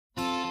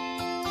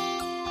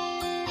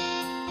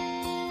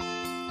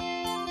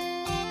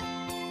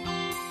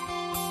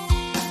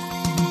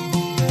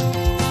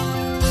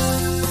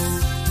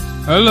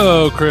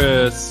Hello,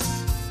 Chris.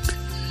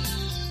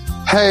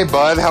 Hey,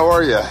 bud. How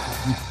are you?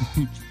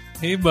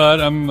 Hey,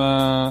 bud.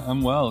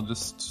 I'm well.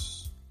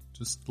 Just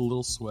a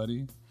little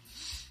sweaty.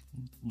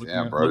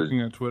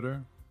 Looking at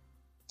Twitter.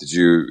 Did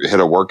you hit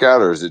a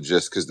workout, or is it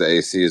just because the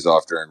AC is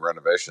off during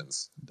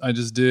renovations? I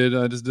just did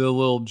a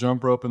little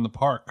jump rope in the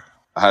park.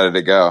 How did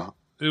it go?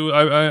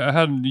 I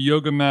had a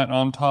yoga mat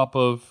on top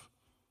of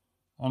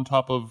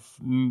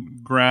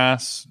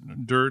grass,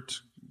 dirt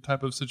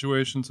type of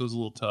situation, so it was a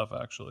little tough,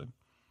 actually.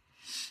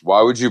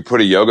 Why would you put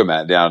a yoga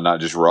mat down,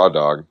 not just raw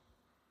dog?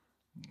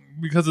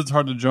 Because it's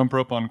hard to jump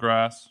rope on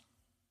grass.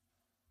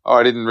 Oh,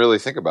 I didn't really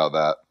think about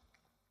that.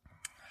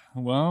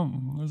 Well,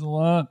 there's a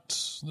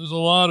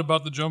lot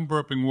about the jump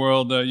roping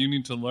world that you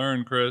need to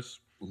learn, Chris.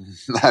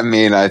 I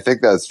mean, I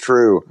think that's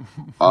true.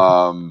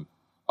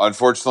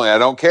 Unfortunately, I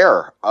don't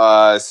care.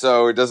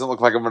 So it doesn't look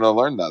like I'm going to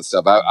learn that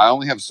stuff. I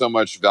only have so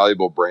much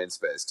valuable brain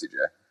space, TJ.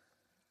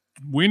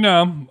 We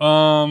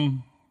know.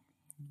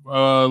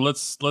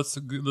 Let's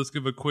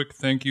give a quick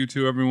thank you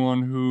to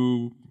everyone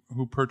who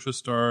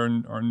purchased our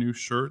new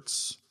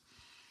shirts.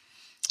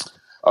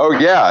 Oh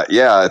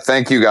yeah.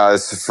 Thank you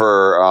guys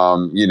for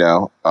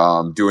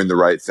doing the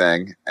right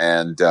thing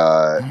and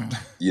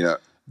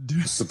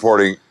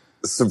supporting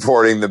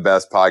the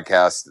best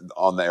podcast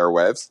on the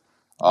airwaves.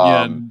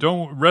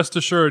 Don't rest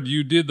assured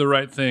you did the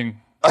right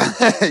thing.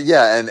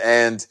 Yeah,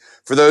 and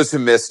for those who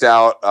missed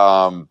out,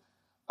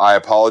 I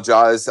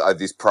apologize.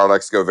 These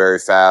products go very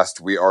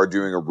fast. We are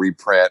doing a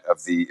reprint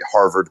of the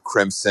Harvard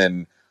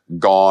Crimson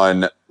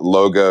Gone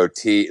logo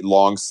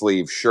long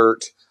sleeve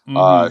shirt.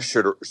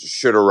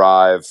 Should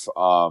arrive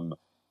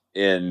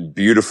in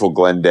beautiful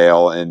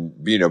Glendale in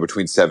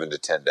between 7 to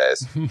 10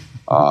 days.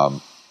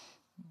 I'm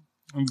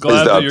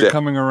glad that you're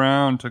coming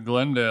around to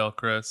Glendale,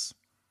 Chris.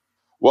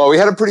 Well, we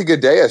had a pretty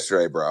good day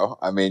yesterday, bro.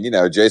 I mean,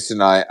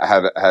 Jason and I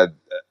had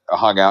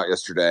hung out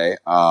yesterday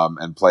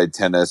and played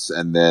tennis,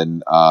 and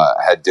then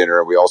had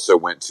dinner. We also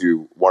went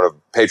to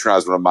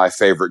patronized one of my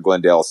favorite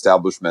Glendale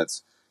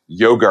establishments,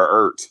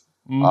 Yoga-urt.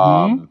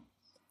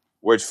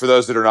 Which, for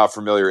those that are not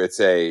familiar, it's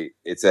a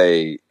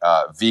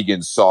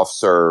vegan soft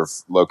serve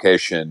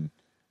location.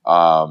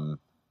 That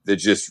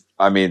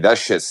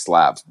shit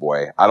slaps,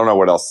 boy. I don't know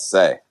what else to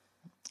say.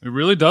 It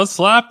really does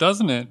slap,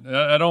 doesn't it?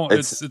 I don't.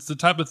 It's the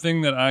type of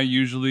thing that I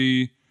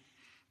usually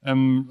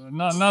am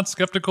not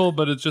skeptical,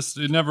 but it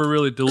never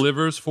really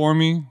delivers for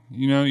me.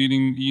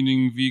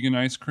 Eating vegan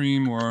ice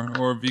cream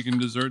or vegan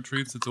dessert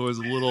treats, it's always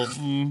a little.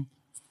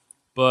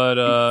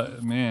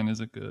 But man, is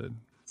it good?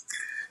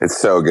 It's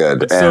so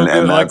good. It's so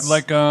good. Like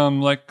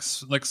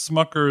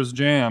Smucker's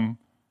jam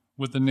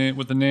with the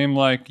name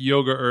like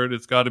Yoga-urt.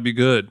 It's got to be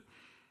good.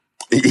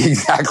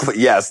 Exactly.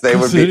 Yes, they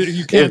would be.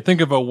 You can't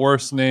think of a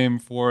worse name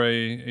for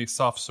a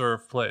soft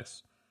serve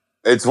place.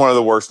 It's one of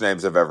the worst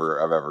names I've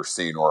ever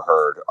seen or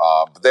heard.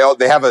 But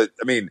they have it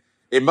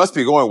must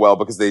be going well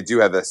because they do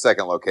have a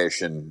second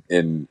location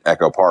in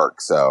Echo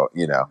Park. So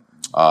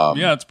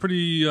it's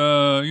pretty.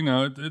 I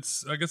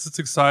guess it's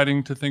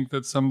exciting to think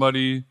that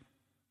somebody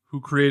who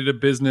created a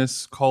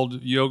business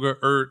called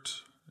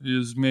Yoga-urt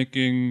is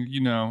making,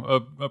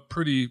 a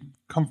pretty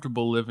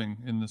comfortable living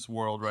in this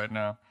world right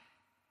now.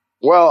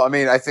 Well, I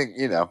mean, I think,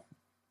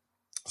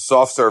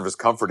 soft serve is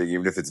comforting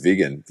even if it's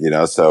vegan,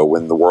 so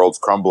when the world's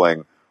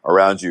crumbling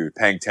around you,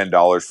 paying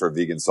 $10 for a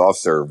vegan soft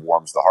serve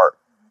warms the heart.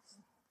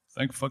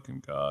 Thank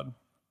fucking God.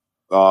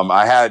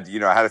 I had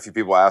a few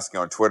people asking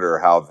on Twitter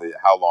how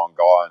Long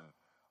Gone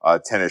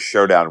tennis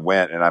showdown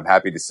went, and I'm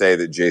happy to say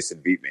that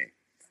Jason beat me.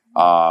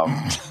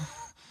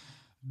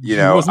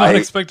 I was not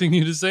expecting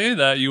you to say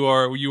that. You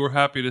were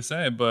happy to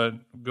say it, but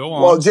go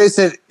on. Well,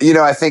 Jason,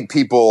 I think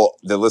people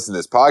that listen to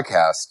this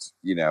podcast,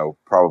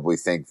 probably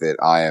think that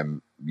I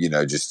am,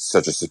 just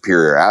such a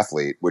superior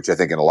athlete, which I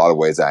think in a lot of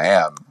ways I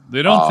am.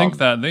 They don't think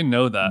that. They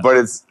know that. But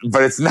it's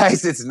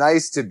nice. It's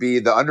nice to be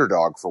the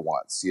underdog for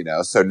once,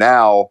 So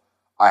now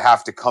I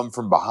have to come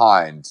from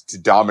behind to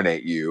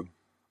dominate you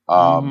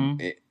on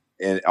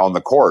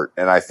the court,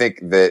 and I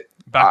think that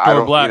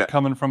backdoor black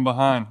coming from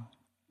behind.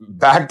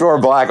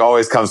 Backdoor black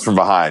always comes from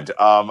behind.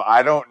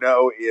 I don't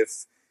know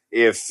if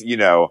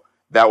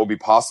that will be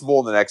possible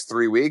in the next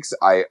 3 weeks.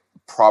 I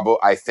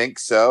think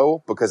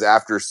so, because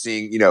after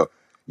seeing, you know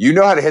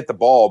how to hit the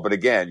ball, but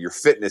again, your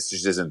fitness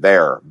just isn't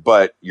there,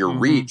 but your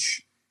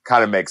reach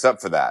kind of makes up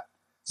for that.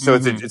 So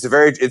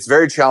it's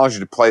very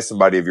challenging to play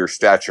somebody of your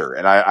stature.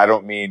 And I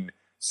don't mean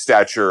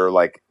stature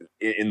like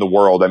in the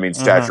world. I mean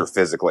stature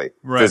physically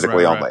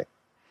only. Right.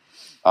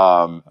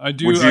 I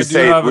do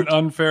have an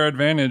unfair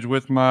advantage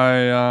with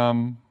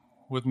my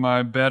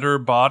better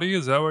body.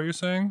 Is that what you're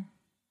saying?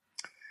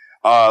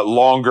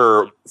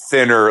 Longer,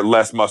 thinner,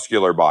 less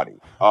muscular body.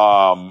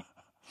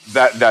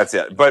 That's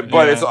it. But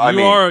it's.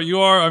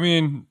 I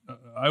mean,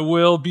 I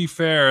will be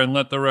fair and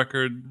let the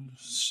record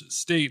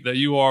state that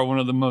you are one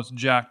of the most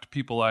jacked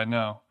people I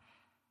know.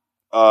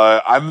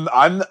 I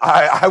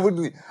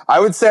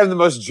would say I'm the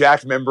most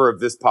jacked member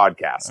of this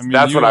podcast. I mean,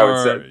 that's what I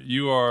would say.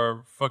 You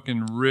are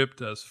fucking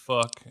ripped as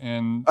fuck,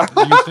 and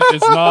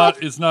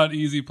it's not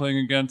easy playing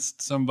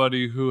against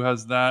somebody who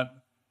has that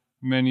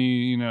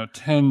many,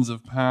 tens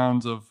of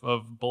pounds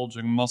of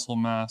bulging muscle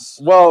mass.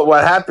 Well,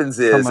 what happens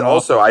is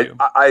also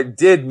I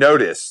did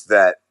notice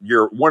that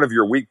one of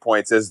your weak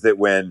points is that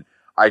when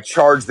I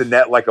charge the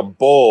net like a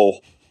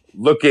bull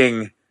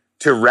looking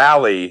to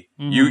rally,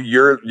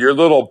 your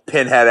little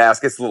pinhead ass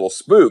gets a little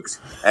spooked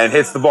and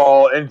hits the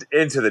ball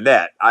into the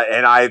net.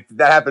 That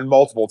happened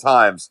multiple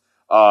times.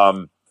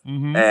 And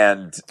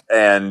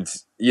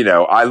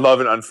I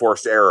love an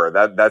unforced error.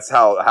 That's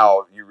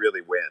how you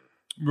really win.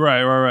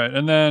 Right.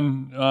 And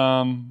then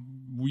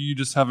you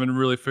just haven't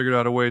really figured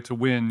out a way to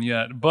win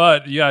yet.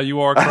 But yeah, you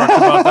are correct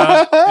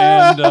about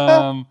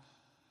that.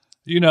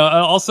 And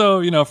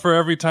also, for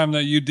every time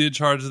that you did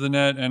charge the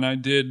net, and I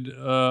did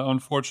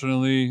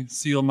unfortunately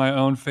seal my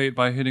own fate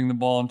by hitting the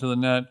ball into the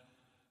net,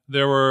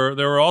 there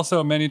were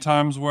also many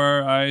times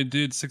where I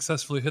did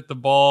successfully hit the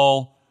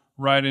ball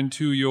right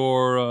into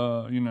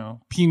your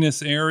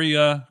penis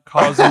area,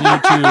 causing you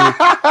to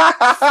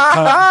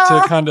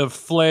kind of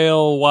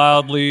flail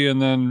wildly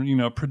and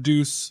then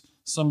produce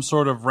some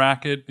sort of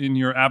racket in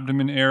your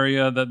abdomen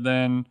area that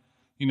then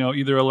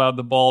either allowed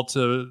the ball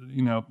to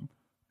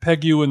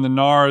peg you in the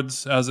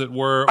nards, as it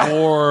were,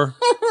 or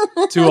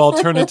to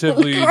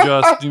alternatively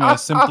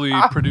just simply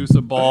produce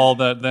a ball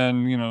that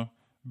then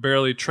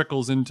barely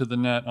trickles into the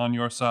net on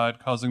your side,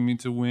 causing me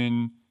to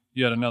win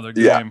yet another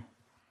game.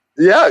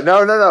 Yeah,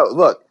 no.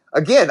 Look,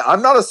 again,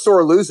 I'm not a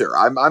sore loser.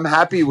 I'm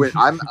happy with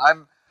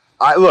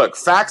look,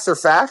 facts are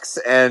facts,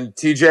 and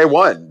TJ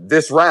won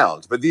this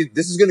round, but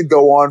this is going to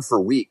go on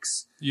for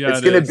weeks. Yeah,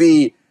 it's going to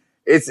be.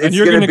 And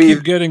you're going to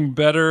keep getting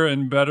better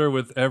and better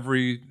with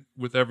every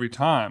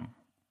time.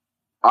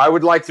 I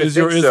would like to think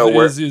so.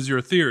 Is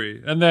your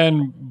theory, and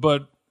then,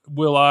 but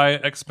will I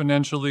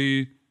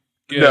exponentially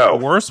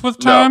get worse with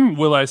time?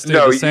 Will I stay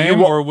the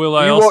same, or will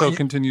I also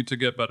continue to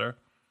get better?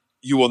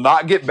 You will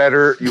not get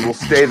better. You will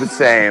stay the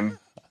same.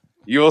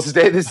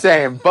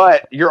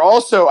 But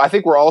I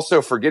think we're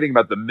also forgetting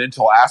about the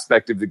mental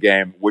aspect of the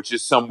game, which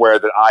is somewhere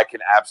that I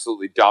can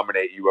absolutely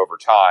dominate you over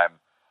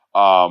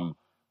time.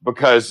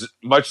 Because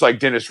much like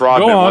Dennis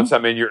Rodman, once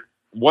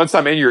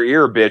I'm in your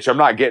ear, bitch, I'm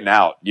not getting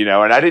out, and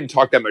I didn't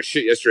talk that much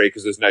shit yesterday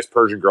because those nice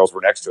Persian girls were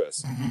next to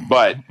us.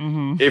 But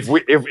if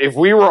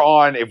we were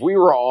on,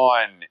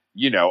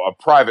 a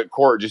private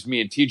court, just me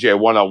and TJ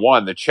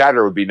 1-on-1, the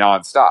chatter would be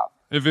nonstop.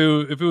 If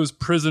it was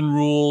prison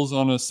rules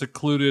on a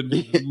secluded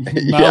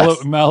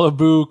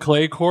Malibu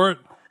clay court,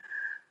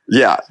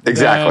 yeah,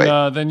 exactly.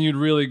 Then you'd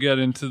really get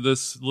into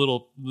this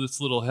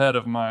little head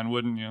of mine,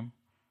 wouldn't you?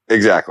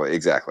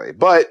 Exactly.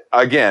 But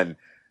again,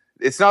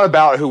 it's not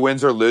about who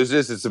wins or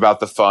loses. It's about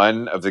the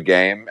fun of the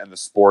game and the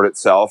sport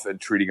itself and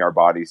treating our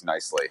bodies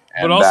nicely.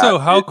 And but also,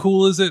 how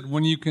cool is it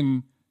when you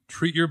can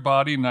treat your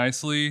body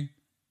nicely,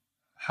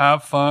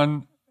 have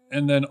fun,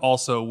 and then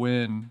also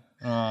win?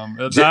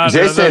 That's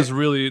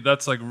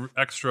like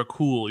extra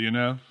cool,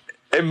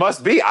 It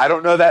must be. I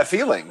don't know that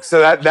feeling.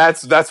 So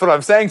that's what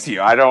I'm saying to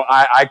you.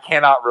 I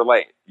cannot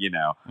relate,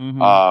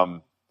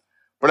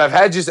 But I've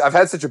had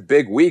such a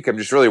big week. I'm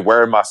just really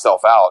wearing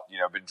myself out,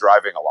 I've been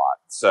driving a lot.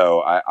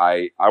 So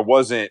I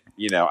wasn't,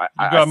 you got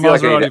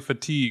Maserati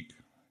fatigue.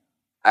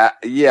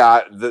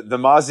 The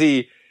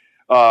Mazzi,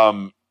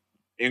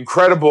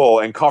 incredible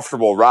and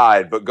comfortable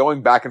ride, but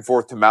going back and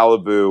forth to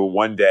Malibu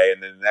one day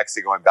and then the next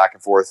day going back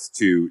and forth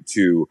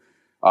to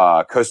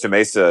Costa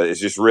Mesa is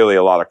just really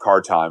a lot of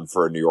car time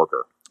for a New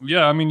Yorker.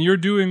 Yeah, I mean, you're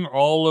doing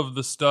all of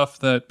the stuff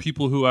that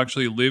people who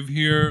actually live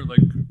here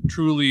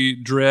truly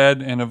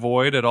dread and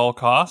avoid at all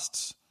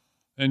costs,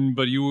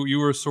 but you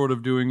were sort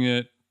of doing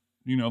it,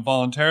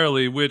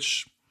 voluntarily,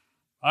 which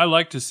I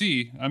like to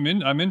see. I'm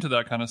into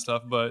that kind of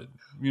stuff, but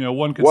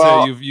one could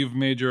say you've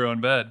made your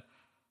own bed.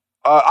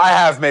 I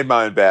have made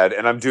my own bed,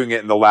 and I'm doing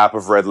it in the lap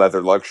of red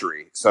leather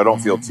luxury, so I don't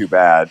feel too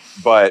bad.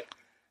 But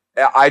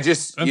I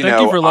just, thank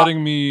you for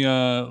letting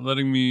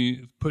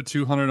me put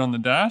 200 on the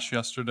dash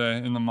yesterday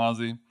in the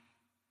Mazzi.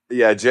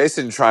 Yeah,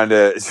 Jason trying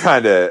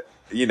to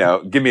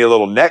give me a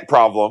little neck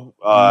problem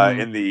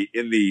in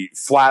the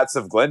flats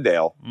of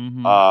Glendale.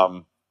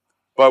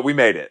 But we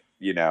made it,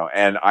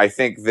 and I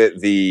think that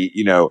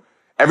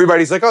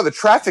everybody's like, oh, the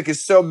traffic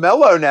is so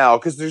mellow now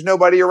because there's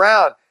nobody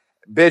around.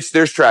 Bitch,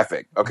 there's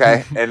traffic,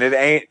 okay? And it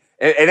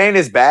ain't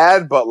as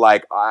bad, but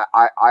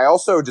I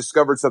also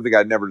discovered something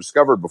I'd never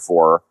discovered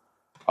before,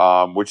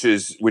 which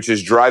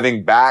is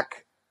driving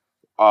back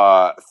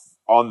on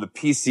the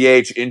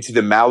PCH into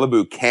the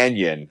Malibu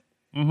Canyon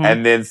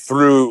and then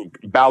through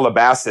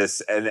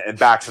Calabasas and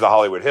back to the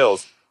Hollywood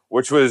Hills,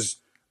 which was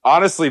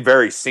honestly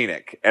very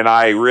scenic. And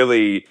I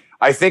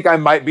think I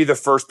might be the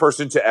first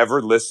person to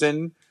ever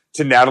listen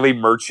to Natalie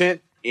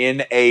Merchant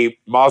in a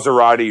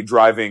Maserati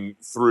driving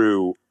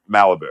through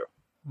Malibu.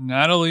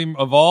 Natalie,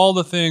 of all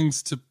the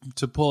things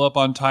to pull up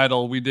on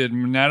Tidal, we did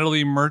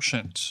Natalie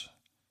Merchant.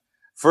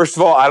 First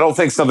of all, I don't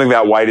think something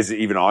that white is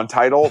even on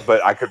Tidal,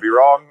 but I could be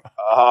wrong.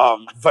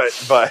 But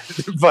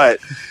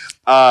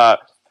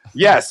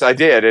Yes, I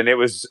did, and it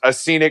was a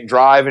scenic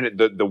drive, and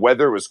the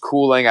weather was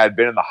cooling. I'd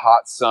been in the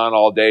hot sun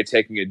all day,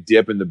 taking a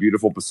dip in the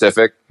beautiful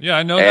Pacific. Yeah,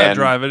 I know that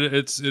drive. It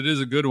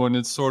is a good one.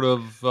 It's sort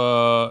of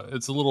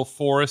it's a little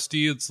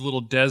foresty. It's a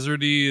little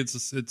deserty.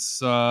 It's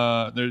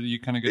there you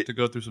kind of get to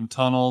go through some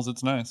tunnels.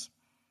 It's nice.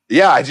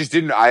 Yeah, I just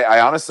didn't.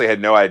 I honestly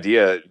had no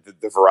idea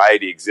the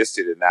variety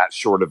existed in that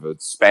short of a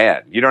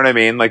span. You know what I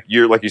mean? Like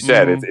you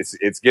said,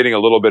 it's getting a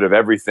little bit of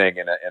everything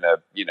in a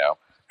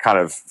kind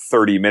of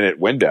 30-minute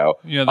window.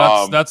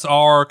 Yeah, that's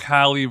our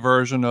Cali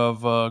version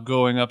of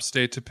going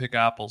upstate to pick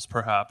apples.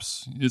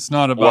 Perhaps it's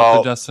not about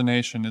the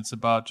destination; it's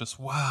about just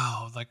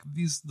like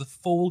the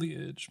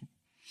foliage.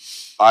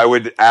 I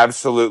would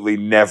absolutely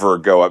never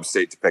go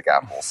upstate to pick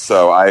apples,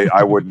 so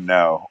I wouldn't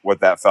know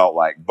what that felt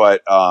like.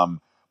 But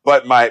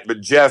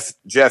Jeff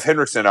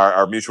Hendrickson,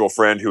 our mutual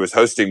friend who was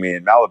hosting me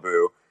in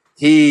Malibu,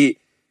 he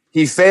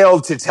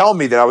failed to tell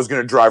me that I was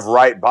going to drive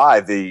right by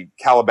the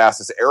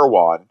Calabasas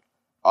Erewhon.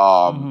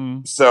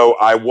 So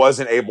I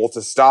wasn't able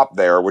to stop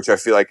there, which I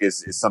feel like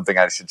is something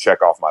I should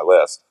check off my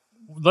list.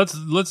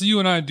 Let's you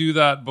and I do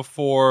that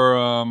before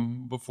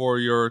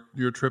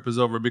your trip is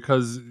over,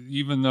 because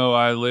even though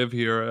I live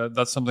here,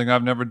 that's something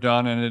I've never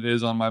done, and it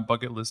is on my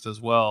bucket list as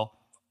well.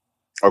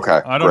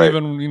 Okay, I don't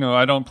even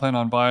I don't plan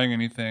on buying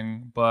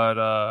anything, but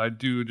I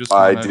do just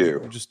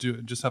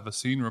have a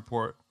scene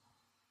report.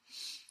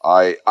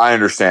 I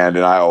understand,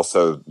 and I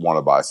also want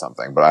to buy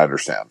something, but I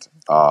understand.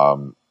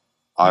 The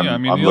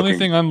only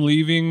thing I'm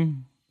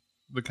leaving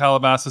the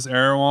Calabasas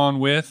Erewhon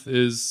with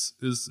is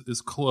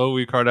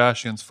Khloe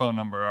Kardashian's phone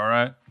number. All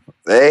right.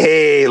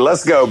 Hey,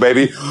 let's go,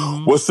 baby.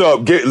 What's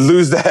up?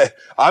 Lose that.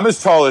 I'm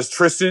as tall as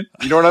Tristan.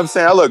 You know what I'm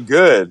saying? I look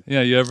good.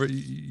 Yeah.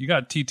 You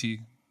got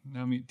TT.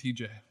 Now meet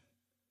TJ.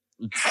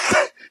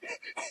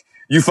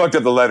 You fucked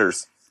up the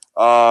letters.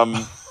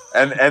 And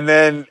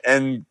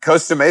then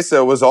Costa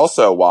Mesa was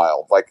also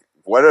wild. Like,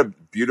 what a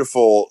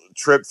beautiful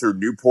trip through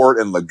Newport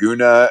and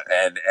Laguna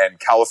and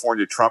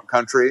California Trump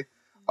country.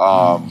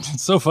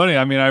 It's so funny.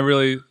 I mean, I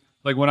really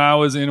like when I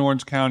was in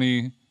Orange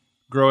County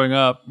growing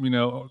up,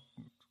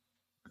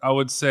 I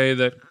would say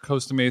that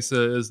Costa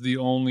Mesa is the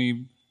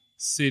only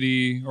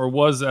city, or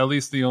was at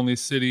least the only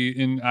city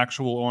in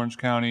actual Orange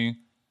County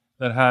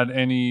that had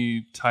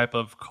any type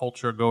of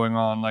culture going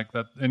on, like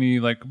that, any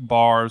like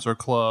bars or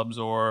clubs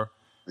or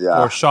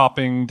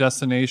shopping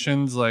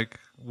destinations, like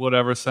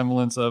whatever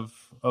semblance of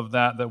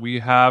that we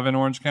have in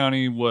Orange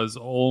County was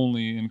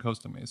only in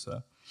Costa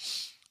Mesa.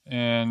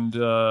 And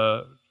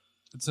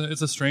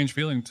it's a strange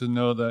feeling to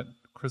know that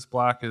Chris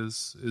Black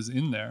is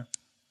in there.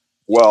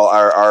 Well,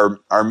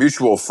 our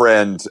mutual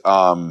friend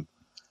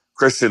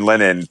Christian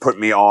Lennon put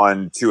me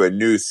on to a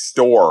new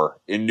store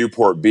in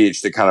Newport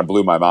Beach that kind of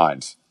blew my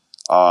mind.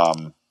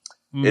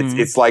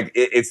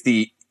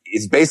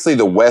 It's basically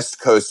the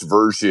West Coast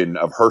version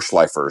of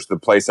Hirschleifer's, the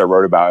place I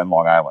wrote about in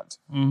Long Island.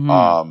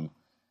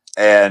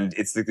 And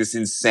it's like this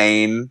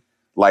insane,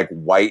 like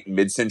white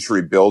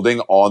mid-century building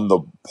on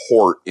the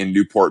port in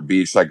Newport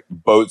Beach. Like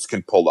boats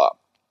can pull up.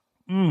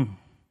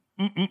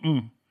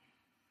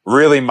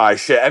 Really my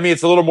shit. I mean,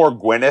 it's a little more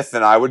Gwyneth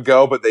than I would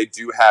go, but they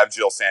do have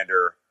Jill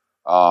Sander,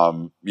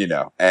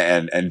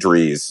 and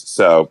Dries.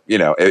 So,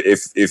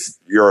 if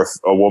you're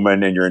a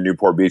woman and you're in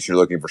Newport Beach and you're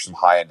looking for some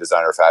high-end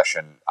designer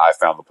fashion, I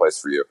found the place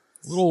for you.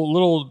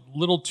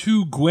 Little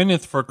too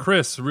Gwyneth for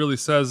Chris really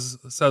says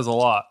a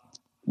lot.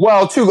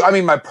 Well,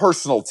 my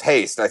personal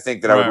taste, I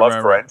think that I would love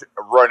to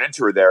run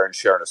into her there and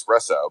share an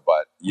espresso.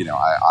 But,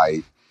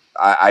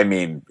 I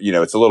mean,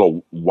 it's a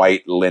little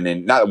white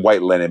linen, not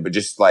white linen, but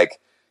just like,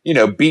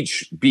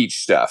 beach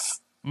stuff.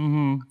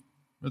 Mm-hmm.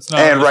 It's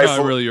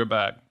not really your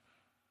bag.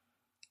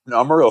 No,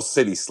 I'm a real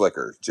city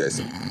slicker,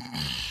 Jason.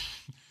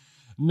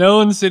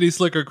 Known city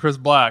slicker, Chris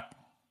Black.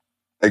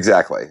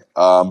 Exactly.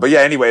 But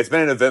yeah, anyway, it's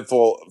been an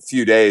eventful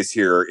few days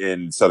here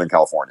in Southern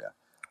California.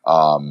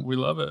 We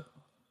love it.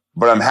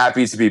 But I'm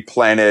happy to be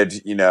planted,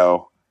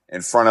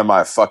 in front of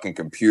my fucking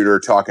computer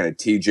talking to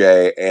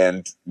TJ,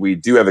 and we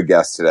do have a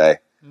guest today.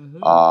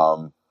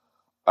 Mm-hmm.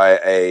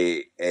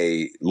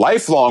 A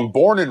lifelong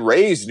born and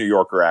raised New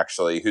Yorker,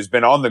 actually, who's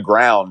been on the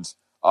ground,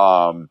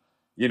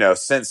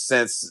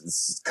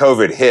 since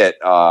COVID hit,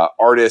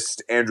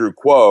 artist Andrew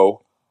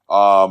Kuo,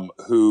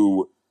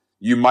 who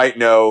you might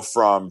know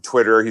from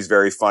Twitter. He's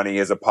very funny. He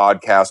has a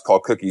podcast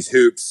called Cookies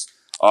Hoops.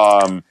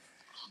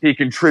 He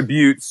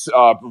contributes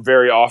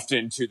very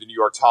often to the New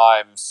York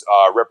Times,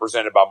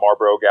 represented by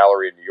Marlborough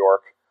Gallery in New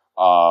York.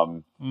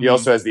 He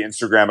also has the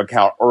Instagram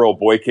account Earl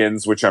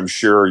Boykins, which I'm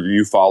sure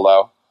you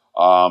follow.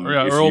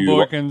 Earl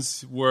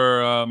Boykins,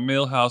 where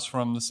Milhouse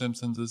from The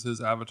Simpsons is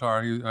his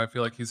avatar. I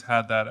feel like he's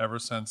had that ever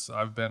since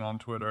I've been on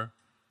Twitter.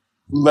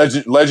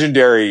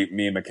 Legendary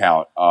meme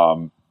account.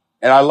 And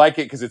I like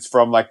it because it's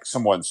from like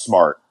someone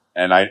smart.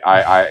 And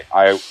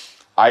I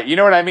you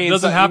know what I mean? It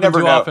doesn't happen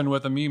too often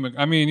with a meme.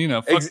 I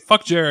mean,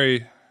 fuck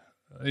Jerry.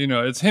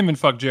 It's him and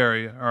fuck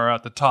Jerry are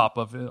at the top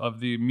of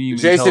the meme.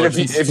 Jason,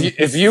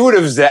 if you would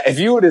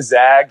have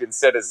zagged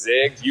instead of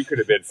zigged, you could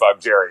have been fuck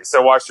Jerry.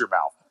 So watch your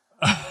mouth.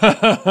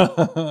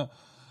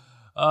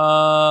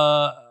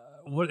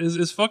 What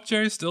is Fuck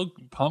Jerry still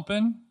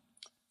pumping?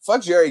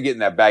 Fuck Jerry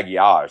getting that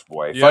baggage,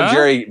 boy.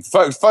 Yeah?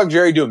 Fuck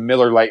Jerry doing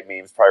Miller Lite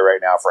memes probably right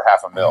now for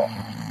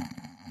 $500,000.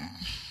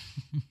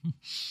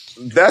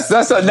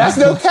 That's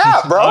no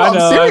cap, bro.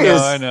 I'm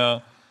serious. I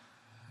know.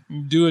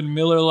 Doing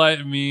Miller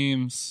Lite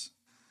memes.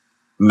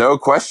 No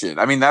question.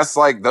 I mean, that's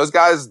like those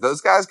guys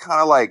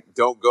kind of like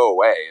don't go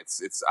away.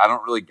 It's I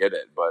don't really get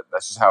it, but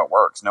that's just how it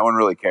works. No one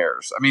really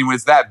cares. I mean, when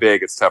it's that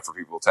big, it's tough for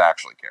people to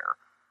actually care.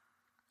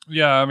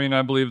 Yeah, I mean,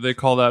 I believe they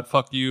call that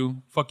fuck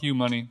you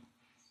money.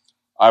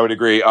 I would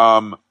agree.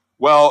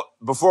 Well,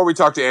 before we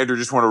talk to Andrew,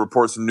 just want to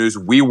report some news.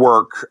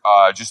 WeWork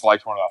just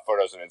liked one of our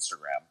photos on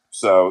Instagram,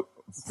 so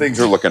things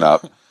are looking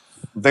up.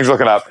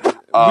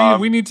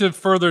 We need to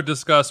further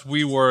discuss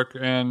WeWork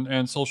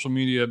and social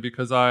media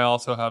because I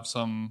also have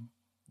some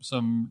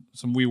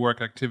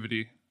WeWork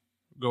activity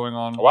going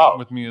on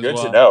with me as well.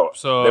 Good to know.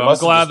 So I'm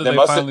glad that they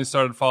finally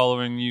started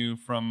following you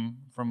from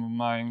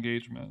my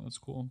engagement. That's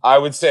cool. I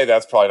would say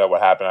that's probably not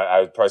what happened. I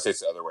would probably say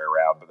it's the other way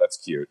around, but that's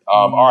cute.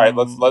 All right,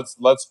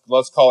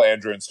 let's call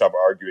Andrew and stop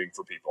arguing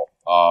for people.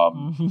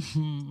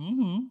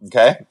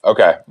 Okay,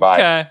 bye.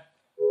 Okay.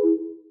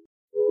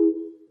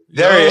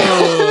 There he is.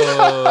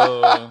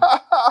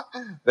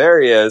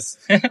 There he is.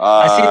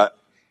 I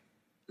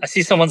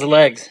see someone's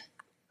legs.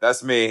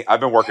 That's me. I've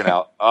been working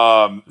out.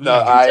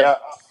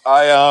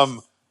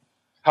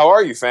 How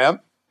are you,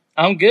 fam?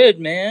 I'm good,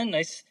 man.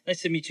 Nice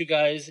to meet you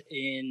guys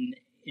in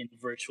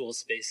virtual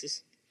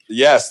spaces.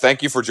 Yes,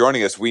 thank you for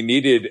joining us. We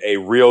needed a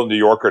real New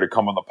Yorker to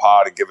come on the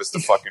pod and give us the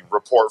fucking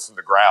report from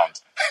the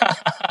ground.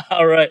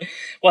 All right.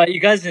 Well, you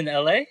guys in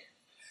LA?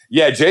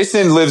 Yeah,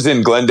 Jason lives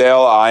in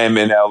Glendale. I am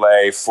in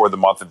LA for the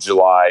month of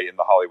July in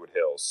the Hollywood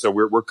Hills. So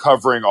we're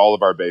covering all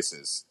of our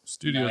bases.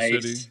 Studio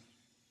City.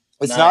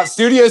 It's not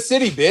Studio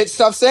City, bitch.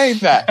 Stop saying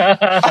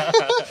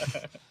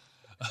that.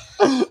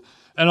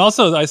 And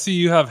also, I see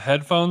you have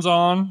headphones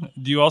on.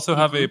 Do you also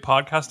have a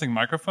podcasting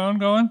microphone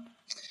going?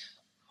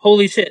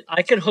 Holy shit.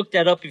 I could hook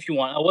that up if you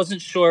want. I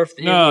wasn't sure if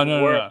it would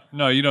work.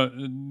 No, you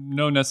don't.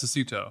 No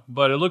necesito.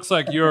 But it looks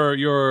like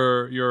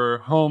your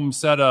home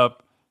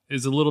setup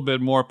is a little bit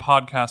more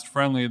podcast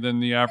friendly than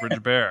the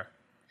average bear.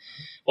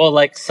 Well,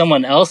 like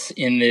someone else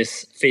in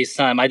this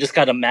FaceTime, I just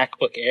got a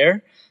MacBook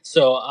Air,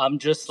 so I'm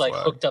just like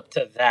hooked up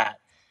to that.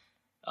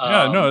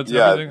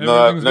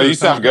 Everything's no, you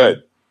sound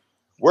good.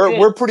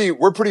 We're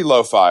pretty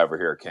lo-fi over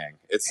here, King.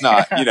 It's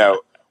not,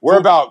 we're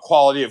about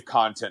quality of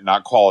content,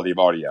 not quality of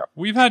audio.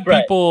 We've had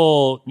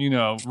people,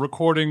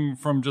 recording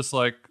from just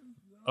like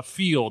a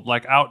field,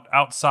 like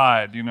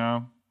outside,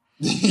 The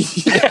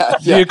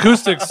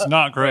acoustics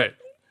not great.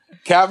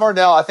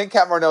 I think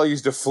Cat Marnell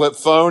used a flip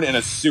phone in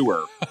a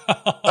sewer.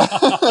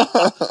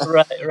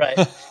 Right.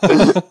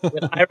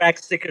 With Iraq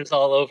stickers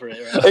all over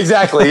it. Right?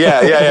 Exactly.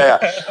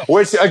 Yeah.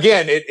 Which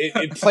again,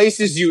 it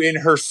places you in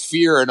her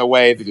sphere in a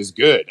way that is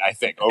good, I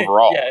think,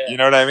 overall. Yeah. You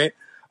know what I mean?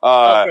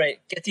 Great.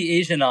 Get the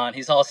Asian on.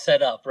 He's all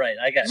set up. Right.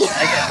 I got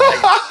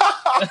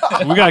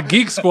it. We got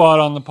Geek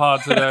Squad on the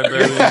pod today,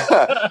 baby.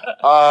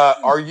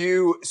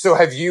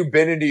 Have you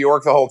been in New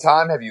York the whole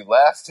time? Have you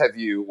left?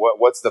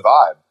 What's the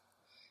vibe?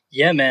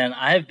 Yeah, man,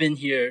 I have been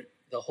here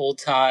the whole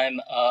time.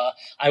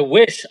 I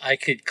wish I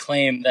could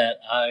claim that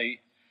I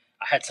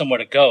had somewhere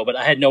to go, but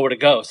I had nowhere to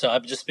go. So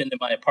I've just been in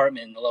my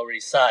apartment in the Lower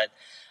East Side.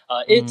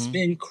 It's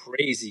been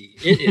crazy.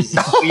 It is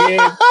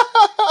weird.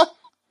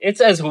 It's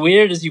as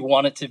weird as you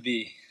want it to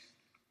be.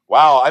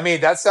 Wow. I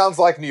mean, that sounds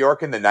like New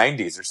York in the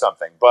 90s or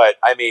something. But,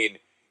 I mean,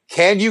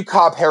 can you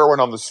cop heroin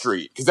on the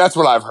street? Because that's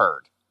what I've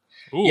heard.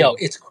 Ooh. Yo,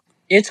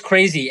 it's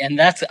crazy, and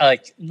that's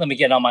let me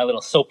get on my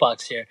little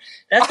soapbox here.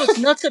 That's what's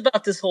nuts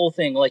about this whole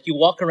thing. Like, you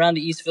walk around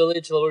the East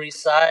Village, Lower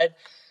East Side,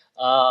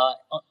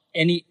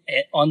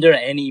 under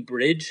any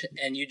bridge,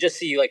 and you just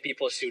see like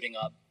people shooting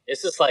up.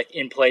 It's just like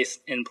in plain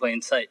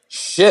sight.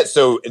 Shit.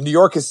 So New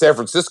York is San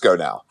Francisco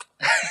now.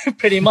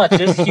 Pretty much,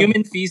 there's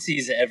human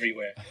feces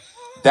everywhere.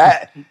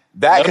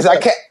 Because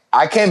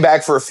I came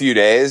back for a few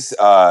days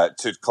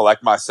to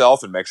collect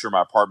myself and make sure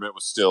my apartment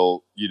was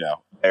still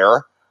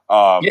there.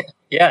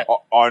 Yeah.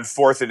 On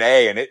 4th and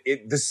A, and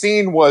the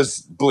scene was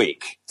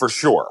bleak for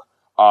sure.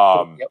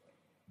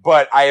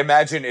 But I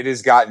imagine it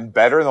has gotten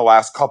better in the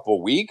last couple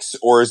of weeks,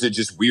 or is it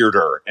just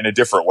weirder in a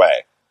different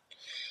way?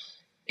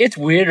 It's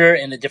weirder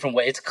in a different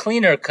way. It's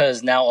cleaner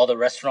because now all the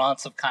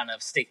restaurants have kind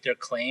of staked their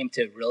claim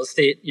to real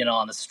estate,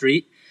 on the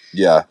street.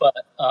 Yeah. But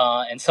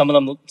and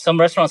some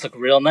restaurants look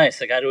real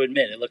nice. I got to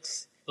admit, it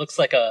looks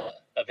like a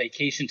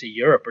vacation to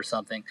Europe or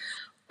something.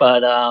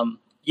 But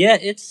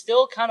it's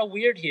still kind of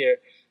weird here.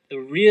 The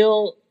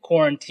real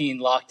quarantine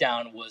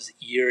lockdown was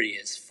eerie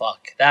as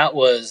fuck. That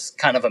was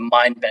kind of a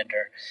mind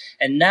bender.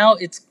 And now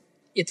it's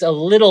a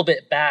little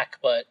bit back,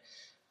 but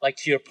like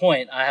to your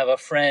point, I have a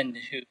friend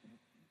who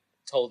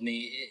told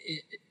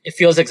me it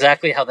feels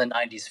exactly how the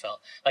 90s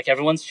felt. Like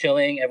everyone's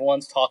chilling,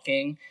 everyone's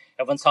talking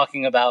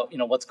about,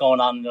 what's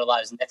going on in their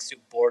lives next to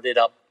boarded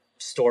up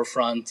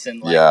storefronts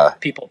and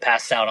people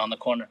passed out on the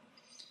corner.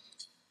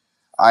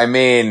 I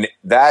mean,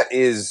 that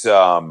is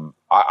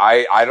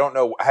I don't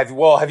know. Have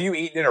you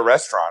eaten in a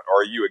restaurant,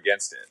 or are you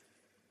against it?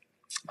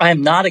 I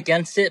am not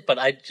against it, but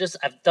I've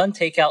done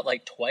takeout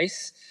like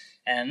twice,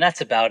 and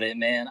that's about it,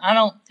 man.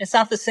 It's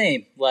not the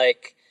same.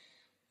 Like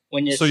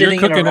when you're sitting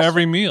cooking in a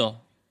every meal.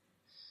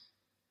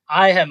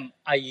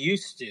 I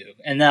used to,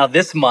 and now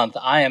this month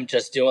I am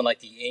just doing like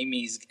the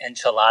Amy's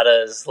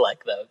enchiladas,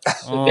 like the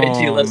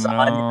veggie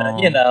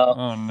lasagna, you know.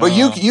 Oh, no. But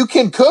you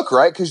can cook,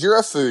 right? Because you're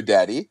a food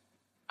daddy.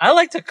 I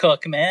like to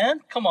cook,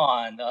 man. Come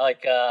on,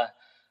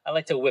 I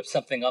like to whip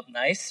something up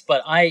nice.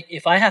 But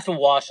if I have to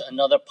wash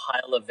another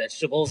pile of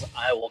vegetables,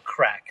 I will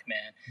crack,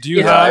 man. Do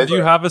you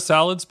have a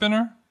salad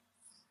spinner?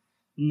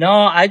 No,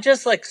 I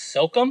just like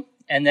soak them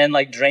and then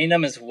like drain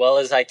them as well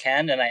as I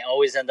can, and I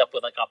always end up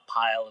with like a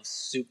pile of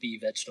soupy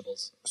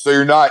vegetables. So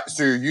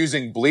you're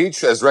using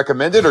bleach as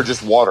recommended, or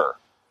just water?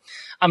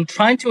 I'm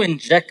trying to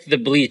inject the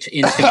bleach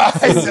into my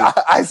food.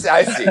 I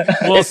see.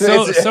 Well,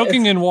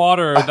 soaking in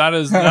water, that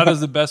is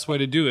the best way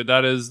to do it.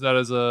 That is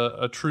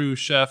a true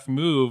chef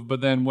move.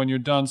 But then when you're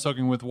done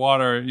soaking with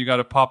water, you got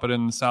to pop it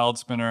in the salad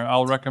spinner.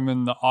 I'll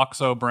recommend the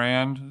OXO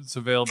brand. It's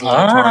available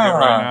at Target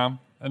right now.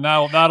 And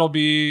that'll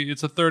be,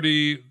 it's a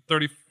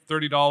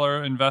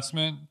 $30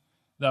 investment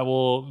that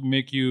will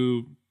make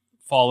you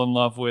fall in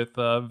love with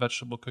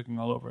vegetable cooking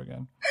all over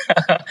again.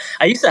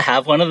 I used to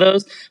have one of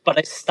those, but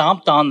I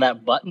stomped on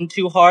that button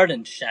too hard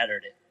and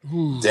shattered it.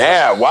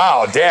 Damn,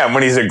 wow, damn.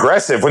 When he's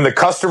aggressive, when the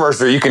customers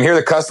you can hear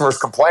the customers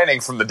complaining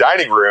from the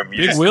dining room.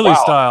 Big Willie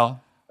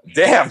style.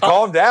 Damn,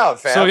 calm down,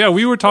 fam. So yeah,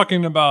 we were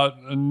talking about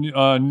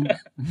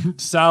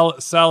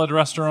salad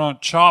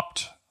restaurant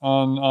Chopped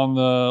on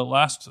the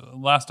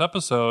last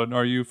episode.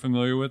 Are you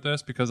familiar with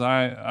this? Because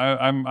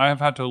I have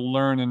had to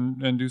learn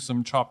and do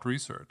some Chopped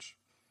research.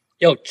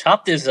 Yo,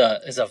 Chopped is a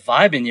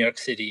vibe in New York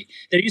City.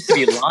 There used to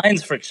be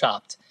lines for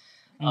Chopped.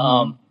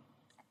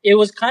 It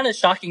was kind of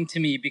shocking to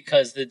me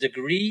because the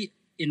degree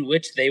in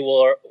which they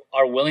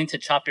are willing to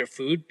chop your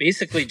food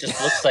basically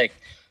just looks like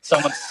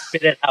someone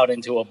spit it out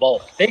into a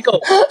bowl. They go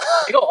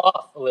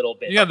off a little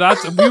bit. Yeah,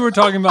 we were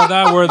talking about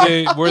that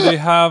where they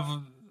have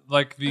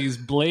like these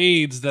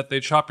blades that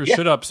they chop your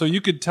shit up. So you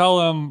could tell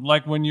them,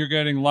 like when you're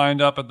getting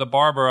lined up at the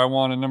barber, I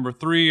want a number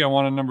 3, I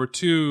want a number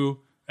 2.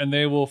 And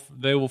they will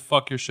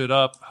fuck your shit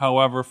up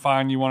however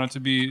fine you want it to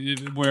be,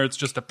 where it's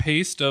just a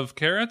paste of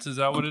carrots. Is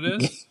that what it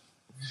is?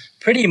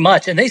 Pretty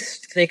much. And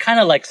they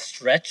kind of like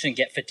stretch and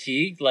get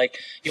fatigued. Like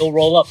you'll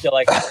roll up, they're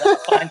like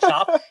fine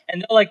chop,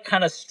 and they'll like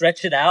kind of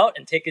stretch it out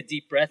and take a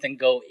deep breath and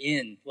go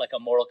in like a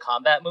Mortal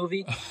Kombat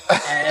movie.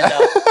 And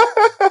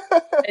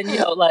and you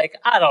know, like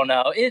I don't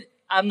know,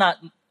 I'm not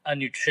a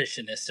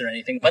nutritionist or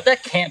anything, but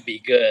that can't be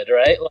good,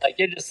 right? Like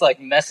you're just like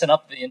messing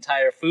up the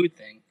entire food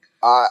thing.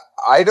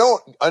 I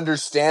don't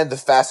understand the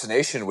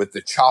fascination with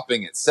the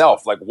chopping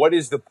itself. Like, what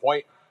is the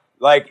point?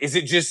 Like, is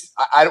it just,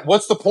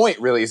 what's the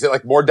point really? Is it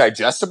like more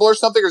digestible or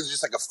something? Or is it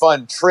just like a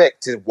fun trick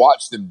to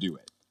watch them do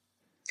it?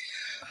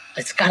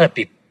 It's gotta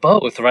be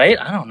both, right?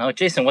 I don't know.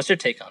 Jason, what's your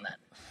take on that?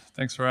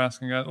 Thanks for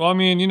asking, guys. Well, I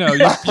mean, you know,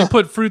 you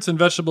put fruits and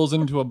vegetables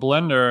into a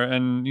blender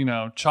and, you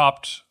know,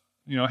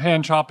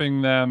 hand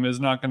chopping them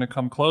is not going to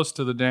come close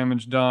to the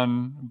damage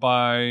done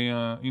by,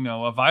 a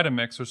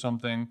Vitamix or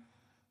something.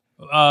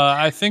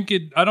 I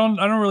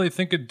don't really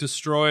think it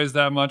destroys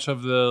that much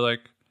of the like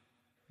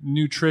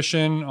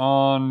nutrition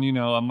on,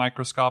 a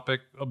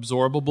microscopic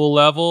absorbable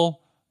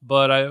level.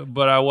 But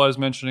I was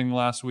mentioning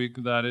last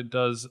week that it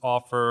does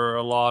offer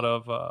a lot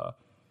of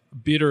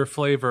bitter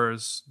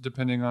flavors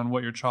depending on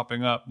what you're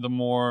chopping up. The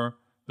more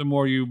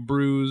you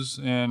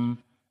bruise and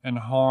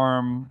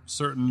harm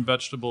certain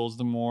vegetables,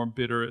 the more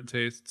bitter it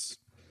tastes,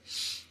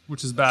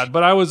 which is bad.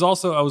 But I was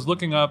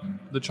looking up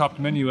the Chopped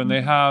menu, and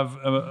they have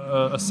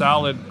a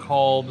salad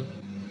called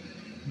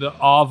the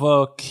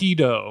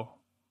Avocado,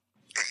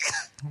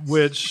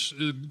 which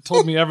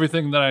told me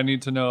everything that I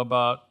need to know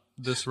about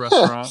this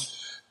restaurant.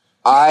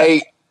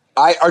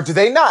 Do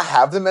they not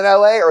have them in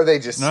LA, or are they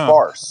just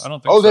sparse? I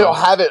don't think so. Oh, they don't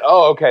have it.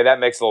 Oh, okay, that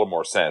makes a little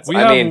more sense. We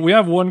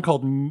have one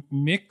called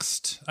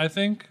Mixed, I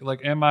think,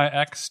 like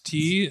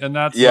MIXT, and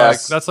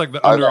that's like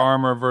the Under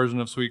Armour version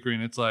of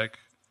Sweetgreen. It's like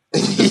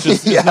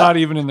it's not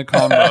even in the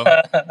combo.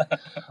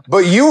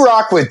 But you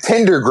rock with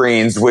Tender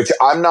Greens, which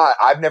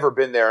I've never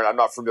been there, and I'm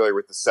not familiar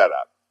with the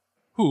setup.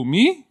 Who,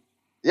 me?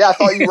 Yeah, I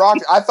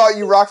thought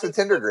you rocked with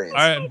Tender Greens. All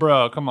right,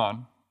 bro, come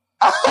on.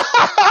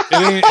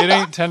 It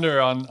ain't tender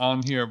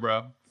on here,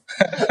 bro.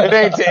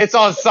 It's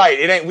on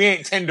site. We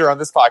ain't Tinder on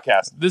this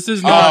podcast. This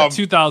is not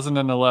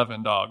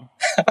 2011, dog.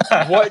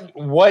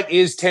 What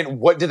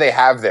do they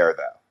have there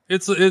though?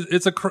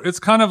 It's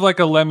kind of like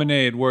a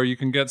lemonade where you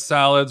can get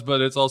salads,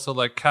 but it's also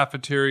like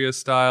cafeteria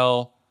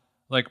style,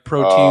 like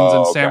proteins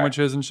and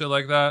sandwiches and shit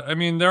like that. I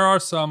mean, there are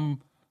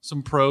some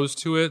pros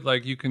to it.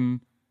 Like you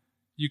can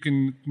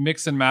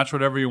mix and match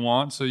whatever you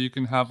want, so you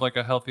can have like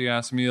a healthy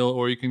ass meal,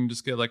 or you can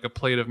just get like a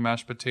plate of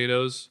mashed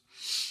potatoes.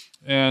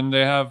 And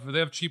they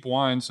have cheap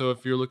wine, so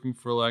if you're looking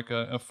for like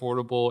a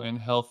affordable and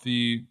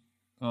healthy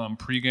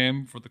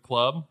pregame for the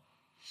club,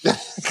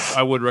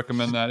 I would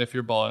recommend that if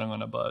you're balling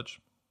on a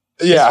budge.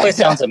 Yeah, this place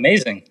sounds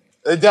amazing.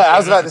 I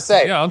was about to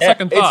say. Yeah, on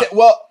second thought.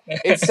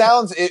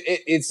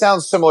 It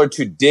sounds similar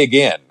to Dig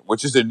In,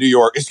 which is a New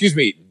York. Excuse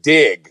me,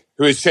 Dig,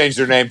 who has changed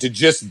their name to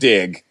just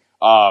Dig,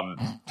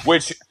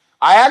 which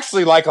I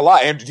actually like a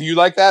lot. Andrew, do you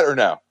like that or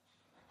no?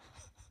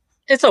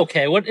 It's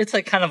okay. It's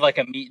like kind of like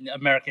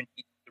American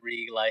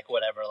eatery, like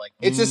whatever. Like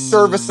it's a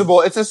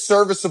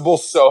serviceable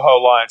Soho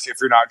lunch if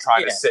you're not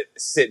trying to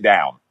sit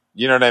down.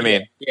 You know what I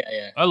mean?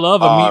 Yeah. I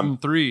love a meat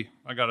and three.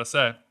 I gotta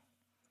say.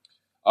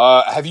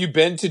 Have you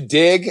been to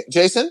Dig,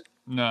 Jason?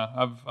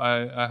 No,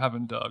 I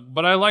haven't dug,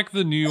 but I like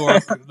the New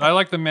York. I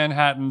like the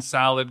Manhattan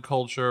salad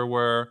culture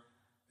where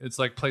it's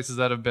like places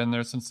that have been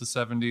there since the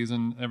 70s,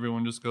 and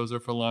everyone just goes there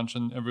for lunch,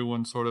 and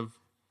everyone sort of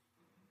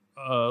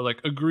like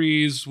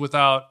agrees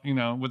without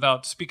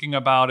speaking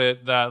about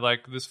it that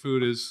like this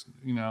food is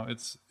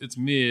it's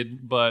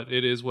mid, but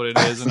it is what it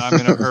is, and I'm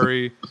in a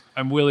hurry.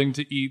 I'm willing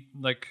to eat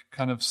like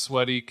kind of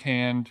sweaty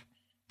canned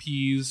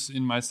peas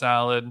in my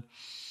salad,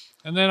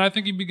 and then I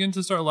think you begin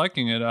to start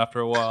liking it after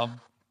a while.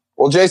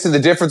 Well, Jason, the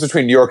difference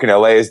between New York and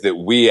LA is that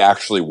we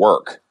actually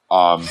work.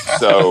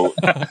 So,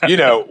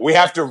 we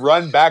have to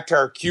run back to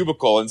our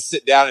cubicle and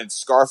sit down and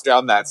scarf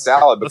down that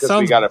salad because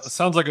we got to.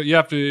 Sounds like you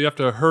have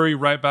to hurry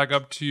right back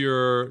up to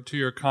your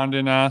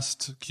Condé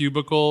Nast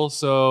cubicle.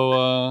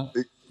 So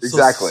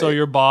exactly. So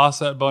your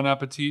boss at Bon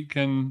Appetit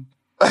can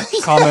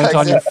comment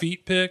on your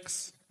feet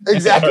pics.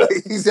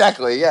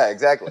 Exactly. Yeah,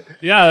 exactly.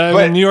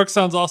 Yeah, New York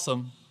sounds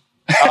awesome.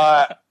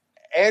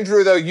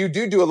 Andrew, though, you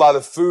do a lot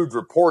of food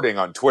reporting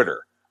on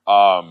Twitter,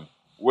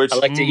 which I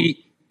like to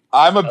eat.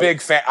 I'm a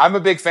big fan. I'm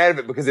a big fan of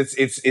it because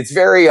it's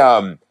very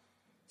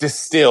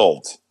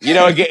distilled.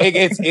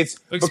 It's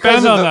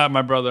expand on that,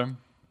 my brother.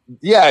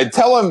 Yeah,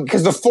 tell him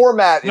because the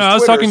format. No, I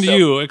was talking to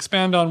you.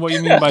 Expand on what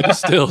you mean by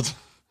distilled.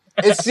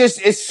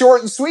 It's short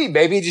and sweet,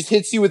 baby. It just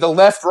hits you with the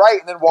left, right,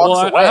 and then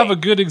walks away. I have a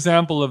good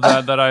example of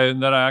that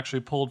I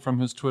actually pulled from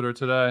his Twitter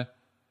today.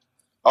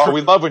 Oh,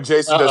 we love when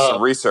Jason does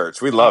some research.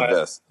 We love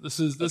this. This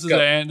is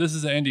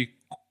an Andy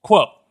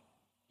quote.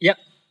 Yep.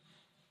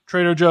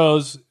 Trader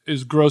Joe's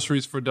is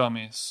groceries for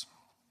dummies.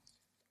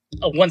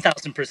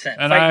 1,000%.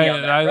 And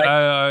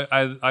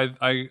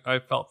I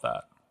felt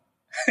that.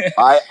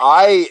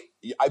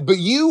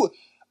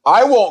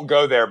 I won't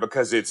go there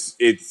because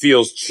it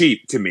feels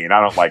cheap to me, and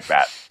I don't like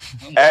that.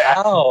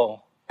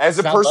 Wow. As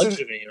a person,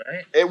 luxury,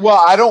 right?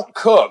 I don't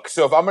cook,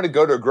 so if I'm going to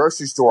go to a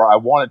grocery store, I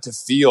want it to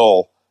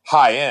feel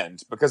high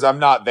end because I'm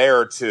not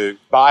there to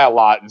buy a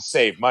lot and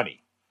save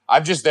money.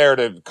 I'm just there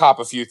to cop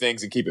a few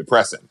things and keep it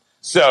pressing.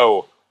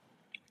 So.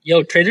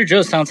 Yo, Trader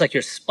Joe's sounds like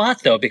your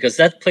spot though, because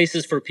that place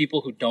is for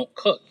people who don't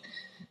cook.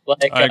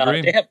 Like, I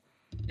agree. They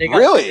got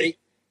really?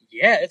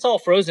 It's all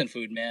frozen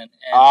food, man.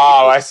 And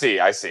I see.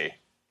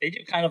 They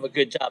do kind of a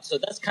good job. So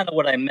that's kind of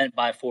what I meant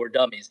by For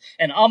Dummies.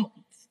 And I'm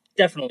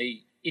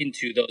definitely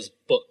into those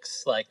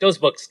books. Like those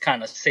books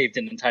kind of saved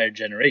an entire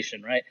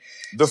generation, right?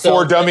 The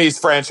For Dummies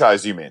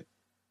franchise, you mean?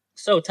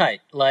 So tight.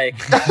 Like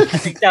I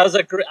think that was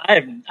I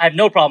have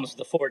no problems with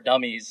the For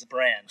Dummies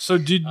brand. So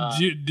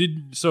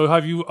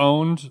have you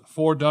owned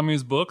For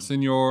Dummies books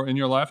in your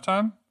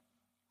lifetime?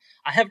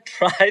 I have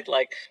tried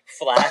like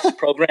Flash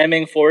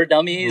programming for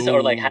dummies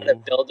or like how to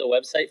build a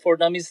website for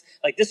dummies.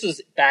 Like this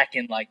was back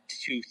in like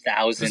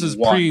 2001. This is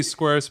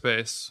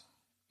pre-Squarespace.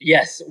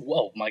 Yes.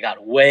 Oh my God.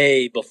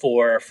 Way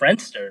before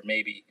Friendster,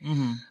 maybe.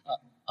 Mm-hmm.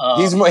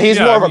 He's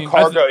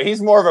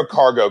more of a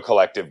cargo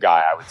collective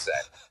guy, I would say.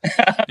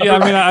 Yeah,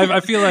 I mean, I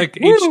feel like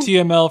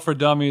HTML for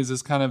Dummies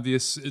is kind of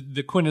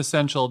the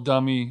quintessential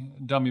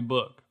dummy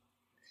book.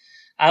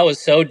 I was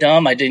so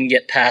dumb, I didn't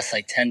get past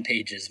like 10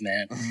 pages,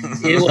 man.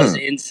 It was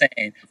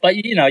insane. But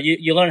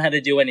you learn how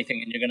to do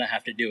anything, and you're gonna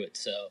have to do it.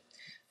 So,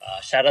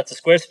 shout out to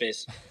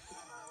Squarespace.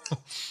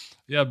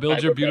 Yeah,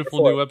 build your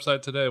beautiful new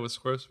website today with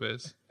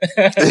Squarespace.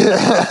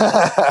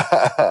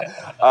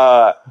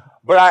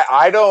 But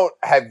I don't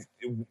have.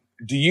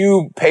 Do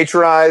you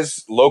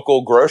patronize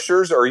local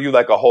grocers, or are you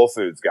like a Whole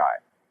Foods guy?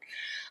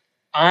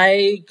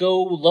 I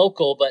go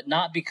local, but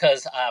not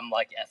because I'm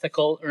like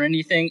ethical or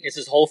anything. It's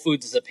just Whole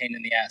Foods is a pain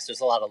in the ass.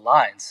 There's a lot of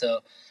lines, so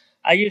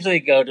I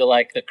usually go to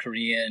like the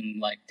Korean,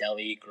 like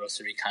deli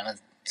grocery kind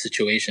of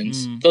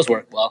situations. Those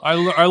work well.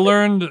 I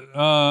learned.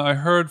 I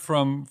heard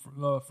from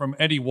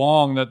Eddie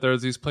Wong that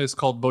there's these places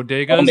called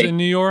bodegas in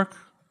New York.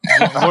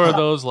 What are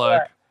those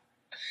like?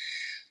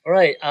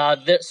 Right.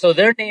 So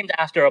they're named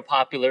after a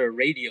popular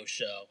radio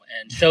show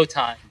and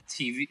Showtime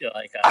TV,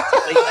 like a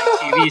late night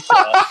TV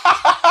show.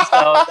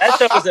 So that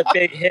show was a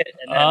big hit.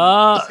 And then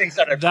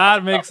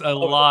that makes a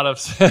lot of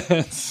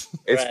sense.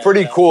 It's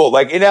pretty cool.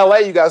 Like in LA,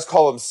 you guys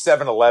call them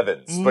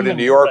 7-Elevens, but in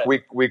New York,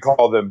 we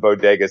call them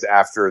bodegas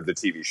after the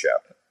TV show.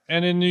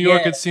 And in New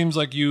York, it seems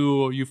like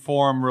you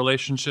form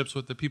relationships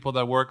with the people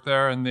that work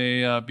there, and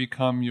they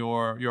become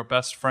your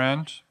best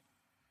friend.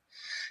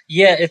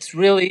 Yeah, it's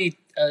really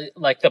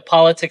like the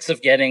politics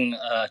of getting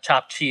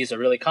chopped cheese are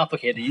really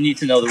complicated. You need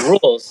to know the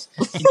rules.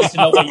 You need to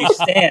know where you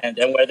stand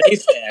and where they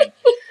stand.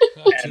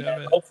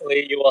 And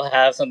hopefully you will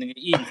have something to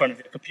eat in front of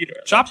your computer.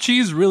 Chopped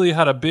cheese really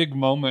had a big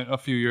moment a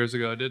few years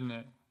ago, didn't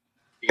it?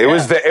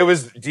 It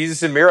was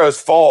Jesus and Miro's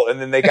fault, and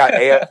then they got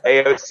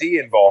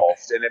AOC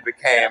involved, and it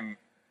became.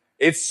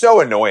 It's so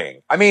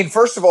annoying. I mean,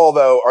 first of all,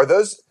 though, are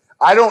those?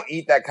 I don't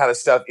eat that kind of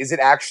stuff. Is it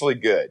actually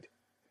good?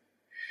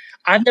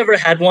 I've never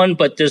had one,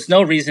 but there's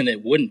no reason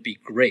it wouldn't be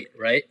great,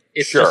 right?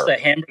 It's just a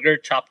hamburger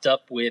chopped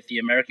up with the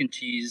American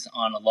cheese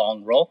on a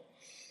long roll.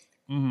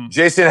 Mm-hmm.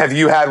 Jason, have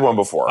you had one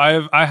before?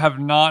 I have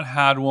not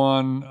had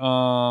one.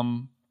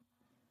 I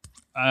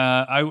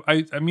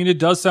mean, it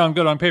does sound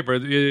good on paper.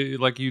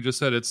 Like you just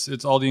said,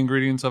 it's all the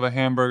ingredients of a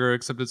hamburger,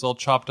 except it's all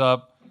chopped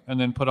up and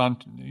then put on,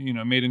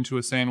 made into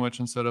a sandwich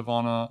instead of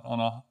on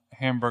a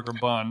hamburger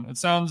bun. It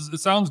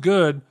sounds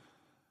good.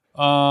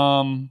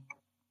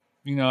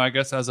 I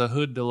guess as a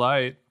hood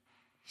delight.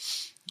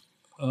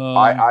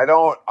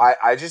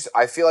 I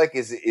feel like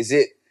is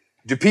it?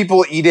 Do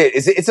people eat it?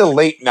 It's a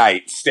late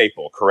night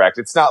staple, correct?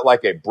 It's not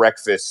like a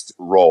breakfast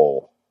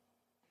roll.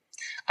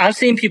 I've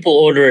seen people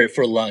order it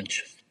for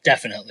lunch,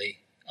 definitely.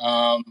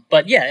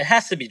 But yeah, it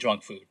has to be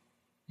drunk food.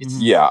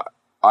 Yeah,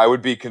 I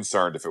would be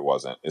concerned if it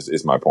wasn't.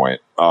 Is my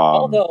point.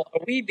 Although,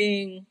 are we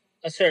being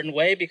a certain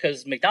way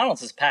because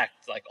McDonald's is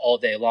packed like all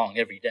day long,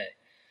 every day?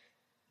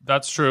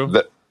 That's true.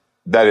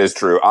 That is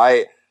true.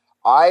 I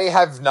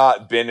have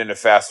not been in a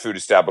fast food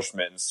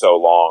establishment in so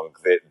long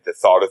that the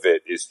thought of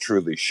it is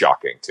truly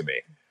shocking to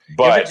me.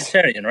 But you're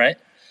vegetarian, right?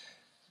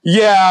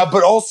 Yeah,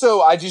 but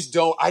also I guess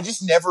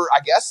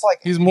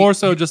he's more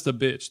so just a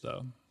bitch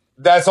though.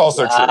 That's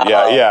also true.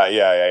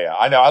 Yeah.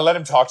 I know. I let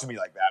him talk to me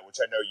like that, which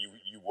I know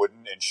you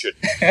wouldn't and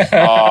shouldn't.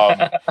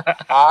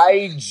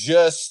 I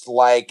just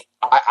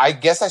I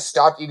guess I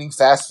stopped eating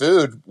fast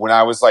food when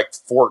I was like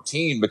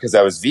 14 because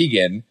I was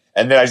vegan.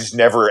 And then I just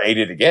never ate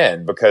it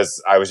again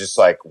because I was just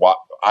like, what?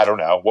 I don't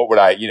know. What would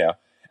I. And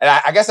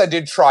I guess I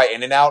did try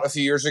In-N-Out a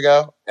few years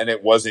ago, and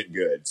it wasn't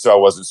good. So I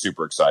wasn't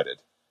super excited.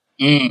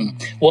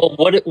 Well,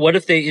 what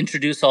if they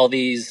introduce all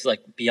these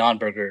like Beyond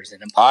Burgers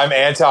and I'm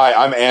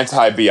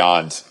anti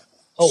Beyond.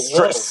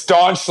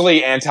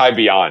 Staunchly anti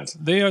Beyond.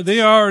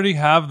 They already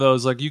have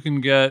those. Like you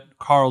can get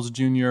Carl's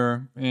Jr.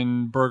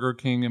 in Burger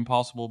King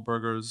Impossible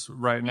Burgers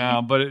right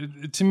now,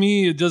 but to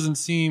me it doesn't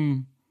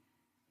seem.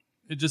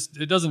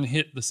 It doesn't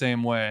hit the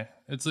same way.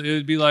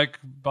 It'd be like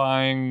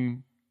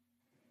buying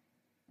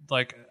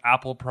like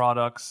Apple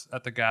products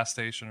at the gas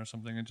station or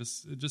something. It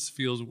just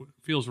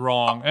feels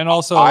wrong. And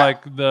also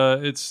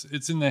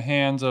it's in the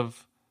hands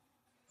of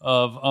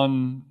they're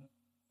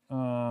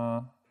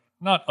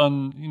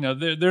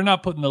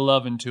not putting the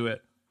love into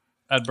it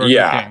at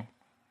Burger King.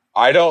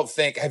 I don't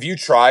think. Have you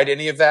tried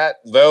any of that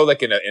though?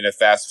 Like in a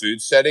fast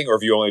food setting, or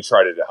have you only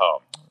tried it at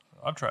home?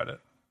 I've tried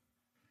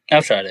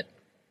it.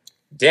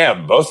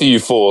 Damn, both of you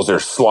fools are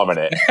slumming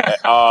it.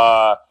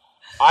 I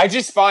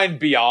just find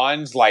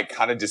Beyond like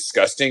kind of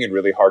disgusting and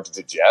really hard to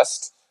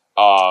digest.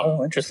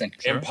 Interesting.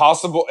 Sure.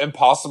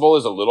 Impossible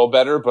is a little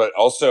better, but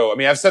also, I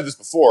mean, I've said this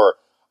before.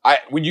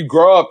 When you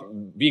grow up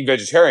being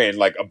vegetarian,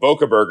 like a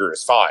Boca Burger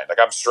is fine. Like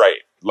I'm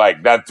straight.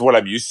 Like that's what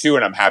I'm used to,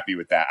 and I'm happy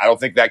with that. I don't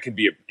think that can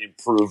be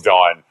improved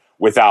on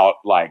without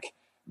like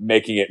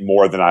making it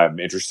more than I'm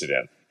interested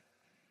in.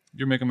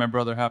 You're making my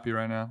brother happy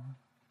right now.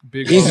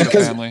 Big Boca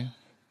family.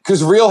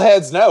 Because real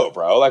heads know,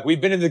 bro. Like, we've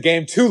been in the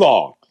game too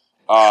long.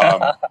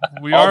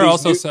 We are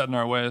also set in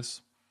our ways.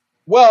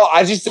 Well,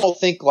 I just don't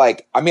think,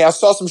 I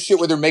saw some shit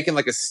where they're making,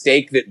 a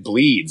steak that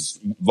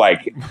bleeds, but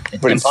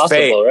it's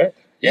fake. Right?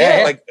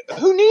 Yeah, like,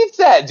 who needs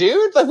that,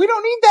 dude? Like, we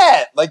don't need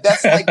that. Like,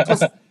 that's,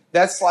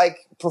 that's,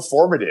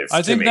 performative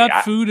I think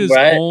that food is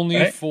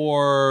only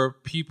for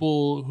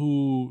people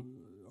who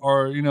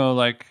are,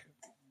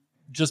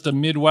 just a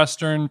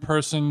Midwestern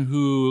person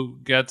who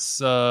gets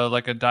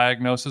a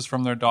diagnosis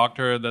from their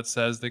doctor that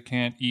says they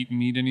can't eat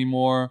meat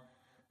anymore,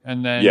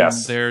 and then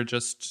they're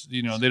just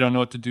they don't know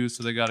what to do,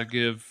 so they got to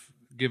give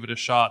it a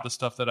shot. The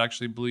stuff that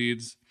actually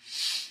bleeds.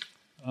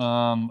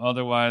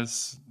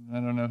 Otherwise, I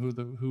don't know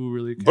who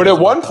really cares. But at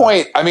one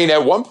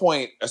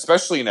point,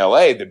 especially in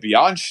LA, the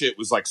Beyond shit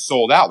was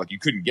sold out. Like you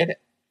couldn't get it.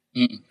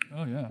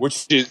 Oh yeah,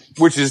 which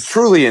is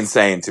truly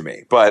insane to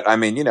me. But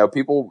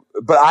people.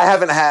 But I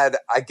haven't had.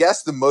 I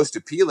guess the most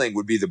appealing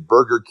would be the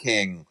Burger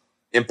King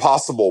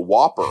Impossible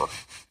Whopper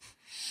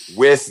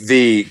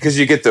because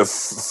you get the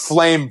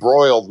flame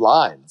broiled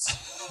lines,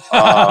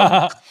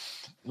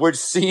 which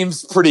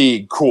seems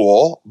pretty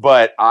cool.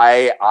 But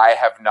I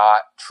have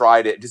not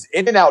tried it.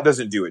 In-N-Out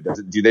doesn't do it, does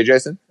it? Do they,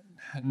 Jason?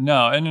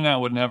 No, In-N-Out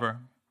would never.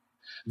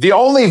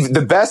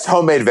 The best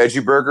homemade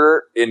veggie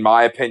burger, in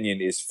my opinion,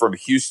 is from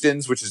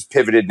Houston's, which is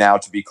pivoted now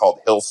to be called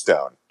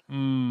Hillstone.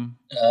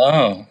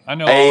 Oh, I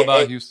know all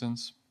about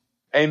Houston's.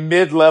 A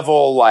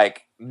mid-level,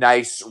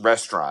 nice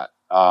restaurant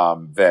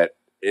that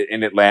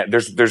in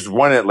Atlanta. There's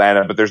one in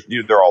Atlanta, but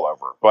they're all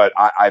over. But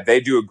they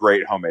do a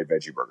great homemade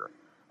veggie burger.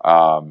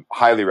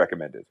 Highly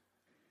recommended.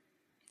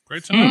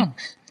 Great to know.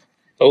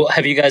 Oh,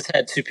 have you guys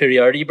had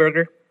Superiority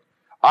Burger?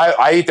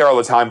 I eat there all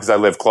the time because I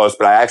live close,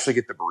 but I actually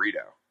get the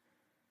burrito.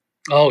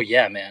 Oh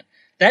yeah, man.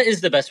 That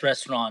is the best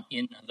restaurant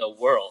in the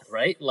world,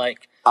 right?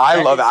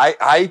 I love it.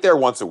 I eat there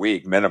once a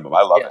week minimum.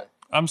 I love it.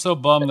 I'm so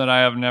bummed that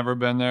I have never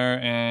been there,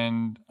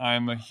 and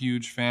I'm a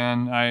huge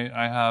fan.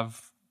 I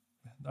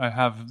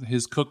have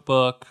his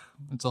cookbook.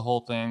 It's a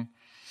whole thing.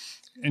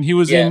 And he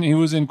was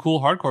in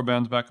cool hardcore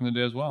bands back in the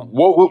day as well.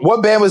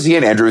 What band was he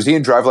in, Andrew? Was he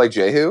in Drive Like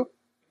Jehu?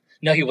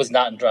 No, he was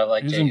not in Drive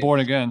Like Jehu. He was in Born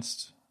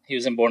Against. He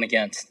was in Born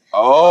Against.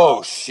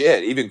 Oh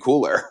shit! Even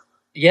cooler.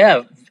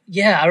 Yeah.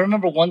 I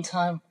remember one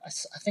time I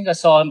think I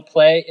saw him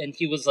play, and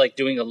he was like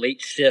doing a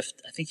late shift.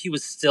 I think he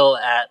was still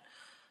at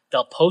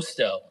Del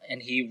Posto,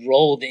 and he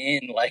rolled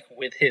in like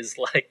with his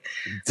like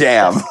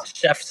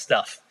chef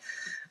stuff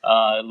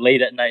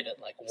late at night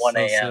at like 1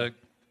 a.m.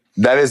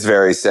 That is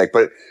very sick.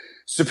 But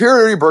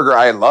Superiority Burger,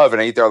 I love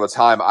and I eat there all the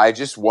time. I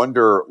just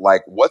wonder,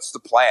 like, what's the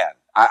plan?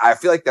 I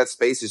feel like that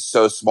space is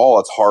so small;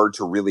 it's hard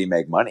to really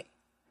make money.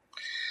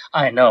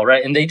 I know,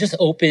 right? And they just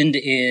opened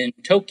in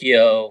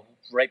Tokyo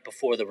right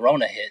before the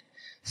Rona hit.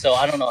 So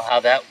I don't know how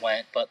that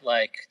went, but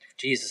like,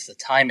 Jesus, the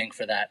timing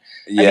for that.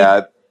 Yeah. I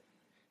mean,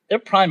 they're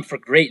primed for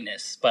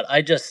greatness, but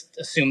I just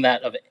assume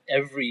that of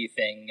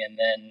everything. And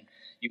then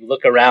you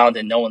look around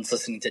and no one's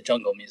listening to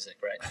jungle music,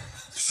 right?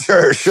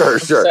 Sure.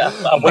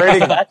 I'm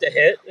waiting for that to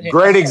hit.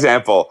 Great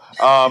example.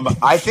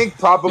 I think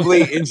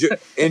probably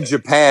in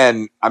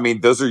Japan, I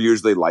mean, those are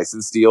usually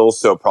licensed deals,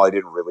 so it probably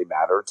didn't really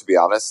matter, to be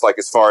honest, like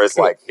as far as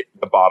like hitting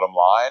the bottom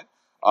line.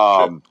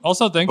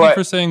 Also, thank you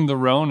for saying the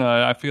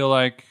Rona. I feel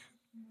like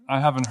I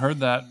haven't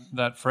heard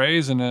that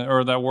phrase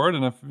or that word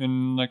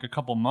in like a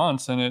couple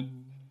months, and it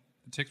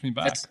takes me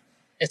back.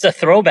 It's a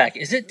throwback.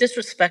 Is it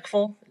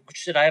disrespectful?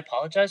 Should I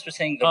apologize for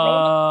saying the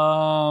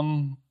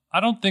Rona? I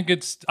don't think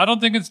it's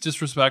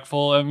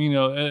disrespectful. I mean,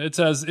 it's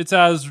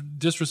as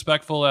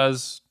disrespectful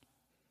as,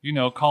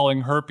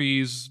 calling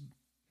herpes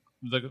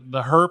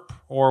the herp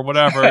or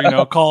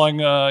whatever.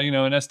 Calling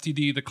an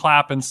STD the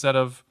clap instead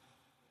of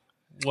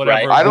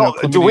whatever. Right. I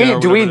don't. Do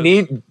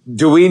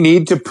we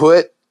need to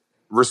put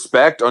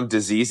respect on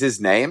diseases'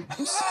 names?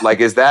 Like,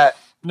 is that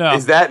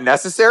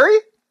necessary?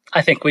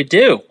 I think we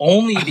do,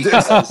 only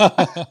because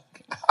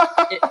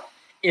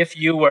if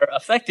you were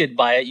affected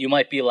by it, you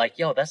might be like,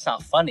 yo, that's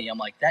not funny. I'm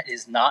like, that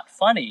is not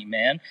funny,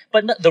 man.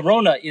 But the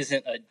Rona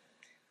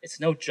it's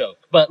no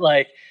joke. But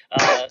like,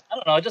 I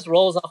don't know, it just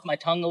rolls off my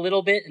tongue a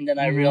little bit. And then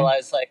I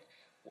realize like,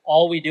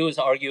 all we do is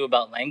argue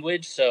about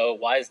language. So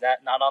why is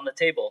that not on the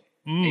table?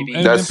 Maybe.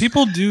 And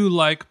people do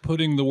like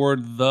putting the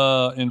word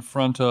 "the" in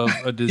front of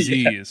a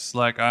disease.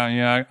 Like,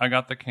 I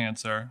got the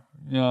cancer.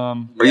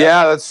 Yeah,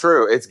 that's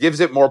true. It gives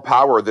it more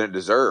power than it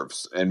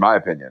deserves, in my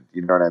opinion.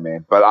 You know what I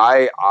mean? But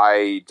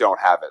I don't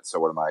have it. So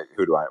what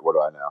do I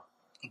know?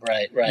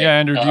 Right. Yeah,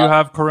 Andrew, do you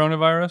have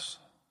coronavirus?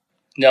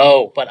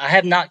 No, but I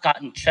have not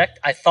gotten checked.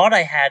 I thought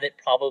I had it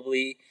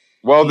probably.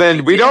 Well,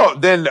 then we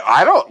don't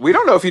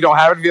know if you don't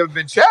have it if you haven't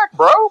been checked,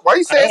 bro. Why are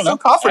you saying it so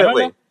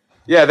confidently?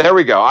 Yeah, there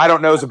we go. I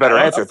don't know is a better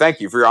answer.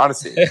 Thank you for your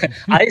honesty.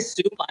 I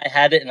assume I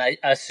had it, and I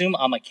assume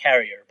I'm a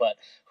carrier, but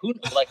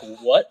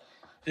what?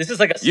 This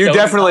is like a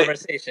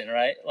conversation,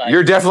 right? Like,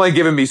 you're definitely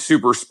giving me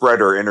super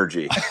spreader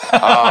energy.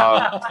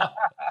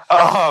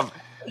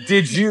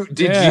 Did you?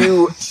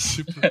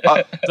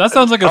 That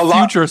sounds like a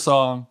Future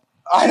song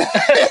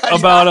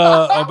about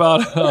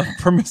a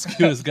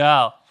promiscuous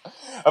gal.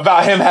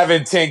 About him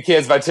having 10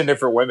 kids by 10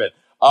 different women.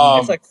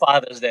 It's like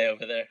Father's Day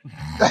over there.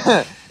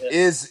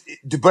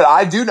 But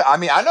I do. I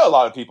mean, I know a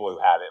lot of people who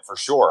have it for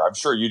sure. I'm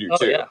sure you do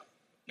too. Yeah.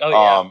 Oh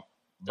yeah.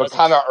 But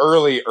kind of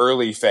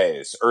early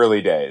phase,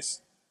 early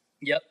days.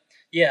 Yep.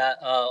 Yeah.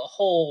 A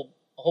whole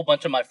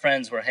bunch of my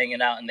friends were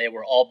hanging out, and they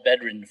were all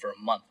bedridden for a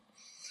month.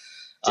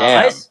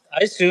 Damn. I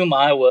assume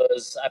I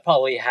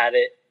probably had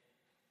it,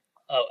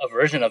 a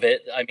version of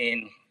it. I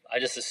mean, I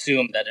just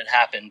assumed that it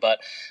happened, but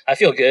I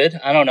feel good.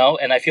 I don't know,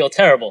 and I feel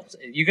terrible.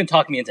 You can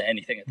talk me into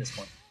anything at this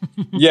point.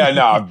 Yeah,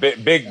 no,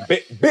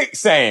 big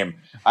same.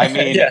 I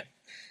mean, yeah.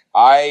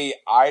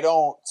 I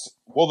don't.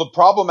 Well, the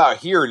problem out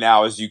here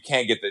now is you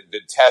can't get the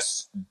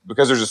tests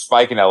because there's a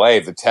spike in LA.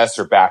 The tests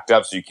are backed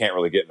up, so you can't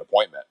really get an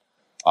appointment.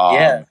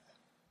 Yeah.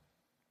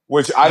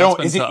 Which I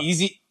don't. Is it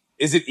easy?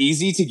 Is it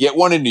easy to get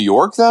one in New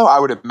York, though? I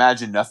would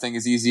imagine nothing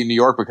is easy in New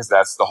York because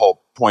that's the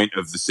whole point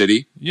of the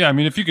city. Yeah, I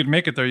mean, if you could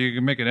make it there, you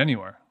can make it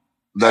anywhere.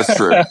 That's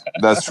true.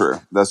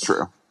 That's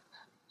true.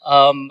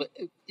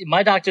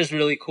 My doctor's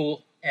really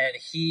cool, and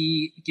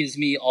he gives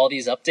me all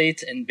these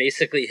updates, and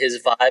basically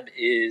his vibe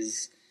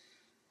is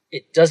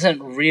it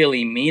doesn't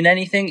really mean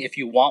anything. If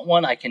you want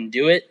one, I can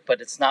do it,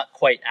 but it's not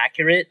quite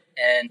accurate.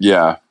 And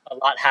yeah, a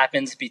lot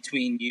happens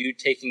between you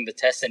taking the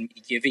test and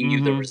me giving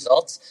you the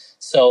results.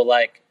 So,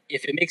 like,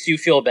 if it makes you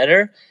feel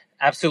better,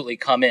 absolutely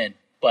come in,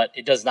 but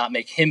it does not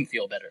make him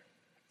feel better.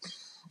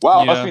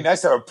 Wow, it must be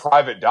nice to have a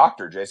private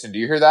doctor, Jason. Do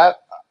you hear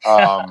that?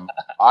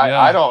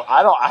 I don't.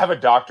 I have a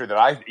doctor that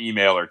I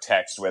email or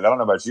text with. I don't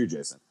know about you,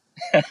 Jason.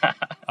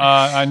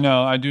 I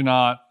know I do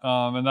not,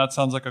 and that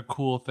sounds like a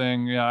cool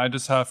thing. Yeah, I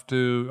just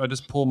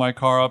pull my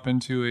car up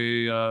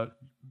into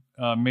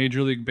a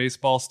Major League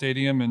Baseball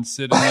stadium and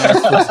sit in there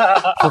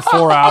for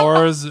 4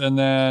 hours, and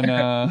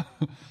then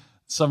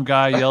some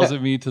guy yells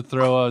at me to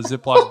throw a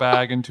Ziploc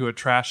bag into a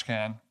trash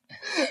can.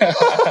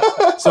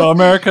 So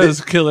America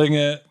is killing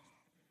it.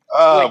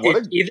 Wait,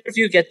 did either of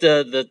you get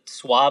the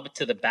swab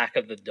to the back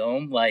of the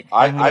dome? Like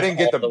I didn't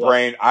get the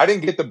brain. I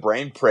didn't get the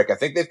brain prick. I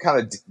think they've kind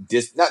of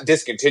not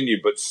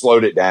discontinued, but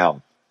slowed it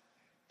down.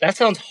 That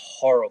sounds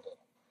horrible.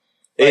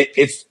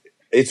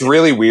 It's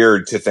really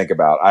weird to think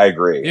about. I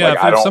agree. Yeah,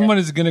 like, if someone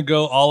is going to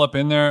go all up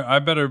in there, I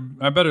better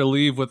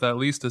leave with at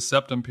least a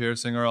septum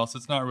piercing, or else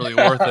it's not really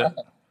worth it.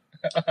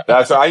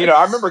 That's right.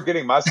 I remember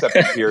getting my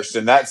septum pierced,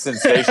 and that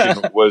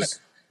sensation was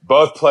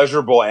both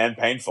pleasurable and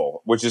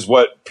painful, which is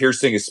what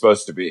piercing is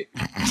supposed to be.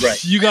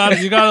 Right. You got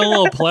a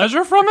little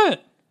pleasure from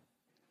it?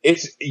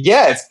 It's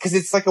because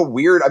it's like a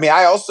weird. I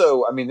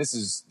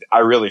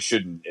really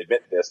shouldn't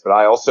admit this, but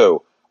I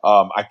also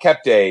I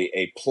kept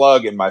a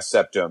plug in my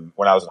septum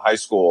when I was in high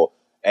school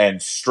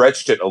and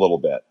stretched it a little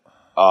bit.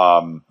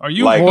 Are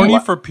you horny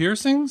for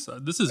piercings?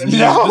 This is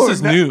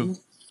new.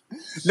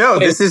 No,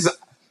 this is.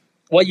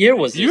 What year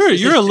was this?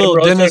 You're a little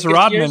Dennis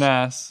Rodman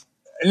ass.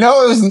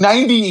 No, it was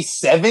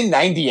 97,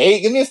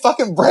 98. Give me a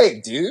fucking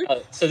break, dude.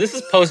 So this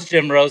is post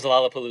Jim Rose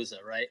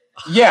Lollapalooza, right?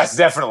 Yes,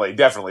 definitely.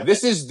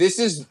 This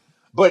is.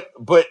 But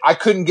I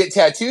couldn't get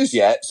tattoos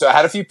yet, so I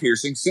had a few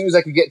piercings. As soon as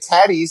I could get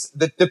tatties,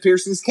 the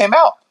piercings came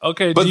out.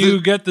 Okay, but do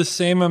you get the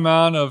same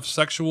amount of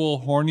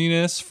sexual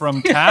horniness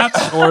from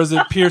tats, or is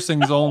it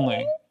piercings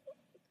only?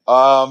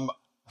 I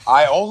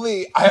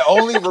only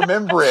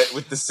remember it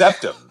with the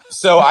septum,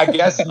 so I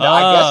guess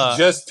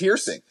just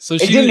piercing. So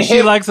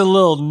she likes a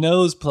little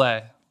nose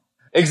play.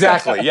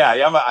 Exactly.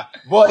 Yeah.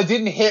 Well, it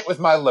didn't hit with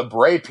my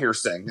labret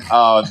piercing,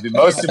 the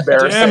most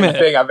embarrassing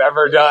thing I've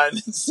ever done.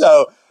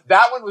 So.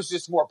 That one was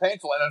just more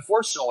painful, and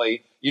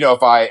unfortunately,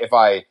 if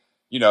I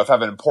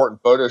have an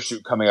important photo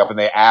shoot coming up and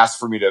they ask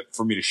for me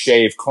to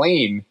shave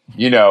clean,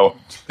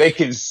 they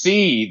can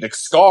see the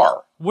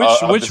scar.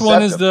 Which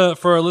one is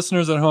for our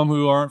listeners at home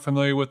who aren't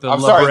familiar with the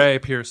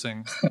labret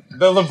piercing?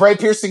 The labret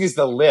piercing is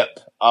the lip,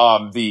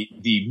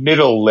 the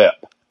middle lip.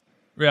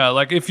 Yeah,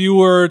 like if you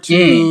were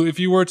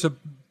to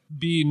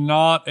be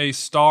not a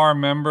star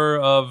member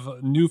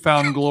of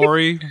Newfound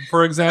Glory,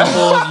 for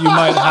example,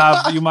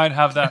 you might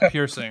have that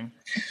piercing.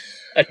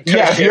 A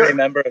tertiary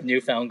member of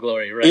Newfound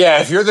Glory, right?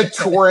 Yeah, if you're the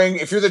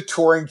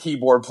touring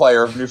keyboard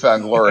player of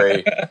Newfound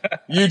Glory,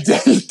 you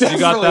definitely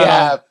got that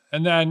have.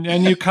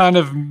 And you kind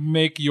of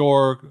make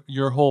your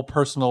whole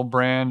personal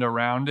brand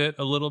around it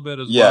a little bit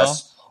as well.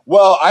 Yes.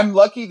 Well, I'm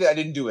lucky that I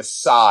didn't do a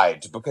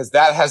side because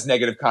that has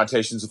negative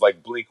connotations of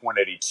like Blink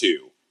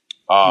 182.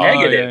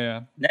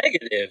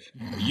 Negative.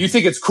 You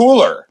think it's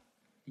cooler?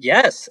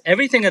 Yes,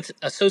 everything that's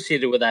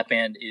associated with that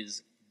band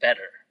is better.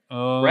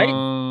 Right?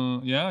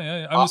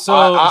 Yeah.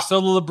 So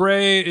the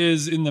labret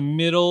is in the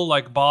middle,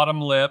 like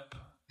bottom lip.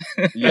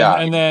 Yeah.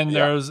 And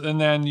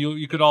then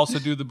you could also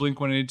do the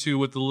Blink 182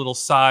 with the little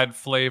side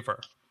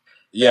flavor.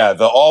 Yeah,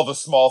 all the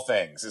small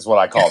things is what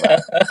I call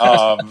that.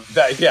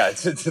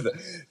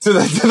 To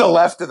the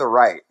left of the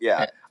right.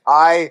 Yeah.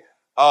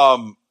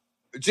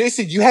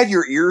 Jason, you had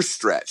your ears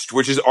stretched,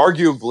 which is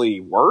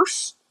arguably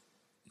worse.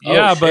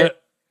 Yeah,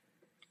 but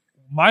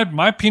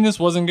my penis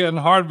wasn't getting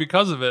hard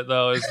because of it,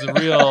 though.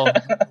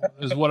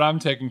 Is what I'm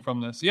taking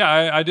from this. Yeah,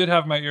 I did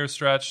have my ears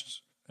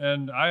stretched,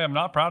 and I am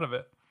not proud of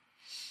it.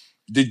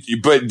 Did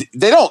you? But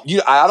they don't.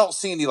 I don't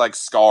see any like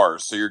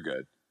scars, so you're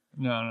good.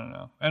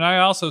 No. And I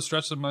also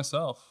stretched it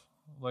myself,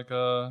 like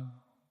a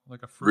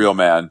fruit. Real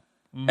man.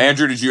 Mm-hmm.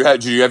 Andrew, did you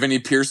have any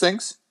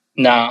piercings?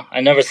 No,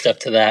 I never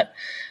stepped to that.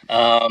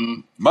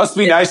 Must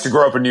be nice to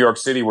grow up in New York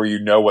City where you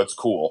know what's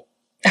cool.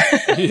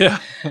 Yeah.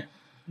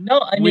 No,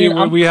 I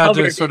mean, we had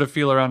to sort of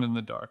feel around in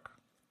the dark.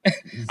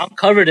 I'm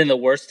covered in the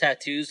worst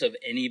tattoos of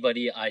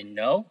anybody I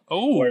know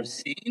or have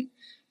seen,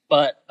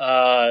 but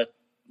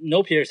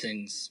no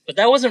piercings. But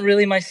that wasn't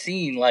really my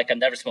scene. Like, I've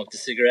never smoked a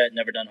cigarette,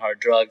 never done hard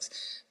drugs,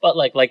 but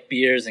like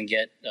beers and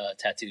get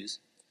tattoos.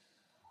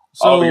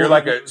 So you're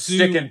like a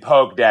stick and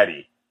poke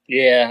daddy.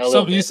 Yeah.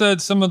 You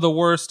said some of the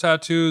worst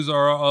tattoos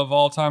of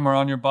all time are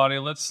on your body.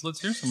 Let's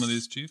hear some of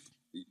these, Chief.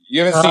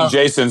 You haven't seen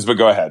Jason's, but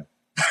go ahead.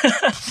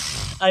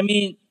 I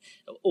mean,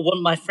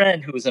 my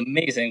friend who was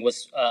amazing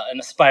was an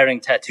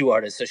aspiring tattoo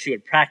artist, so she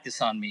would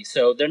practice on me.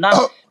 So they're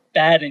not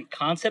bad in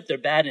concept; they're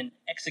bad in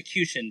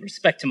execution.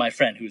 Respect to my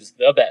friend, who's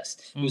the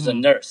best, who's a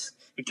nurse,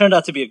 who turned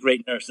out to be a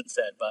great nurse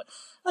instead. But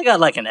I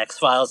got like an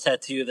X-Files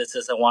tattoo that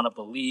says "I want to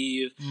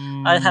believe."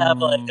 I have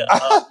like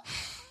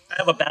I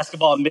have a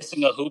basketball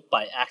missing a hoop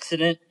by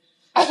accident.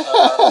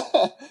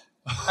 I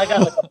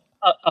got like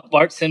a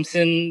Bart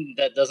Simpson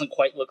that doesn't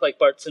quite look like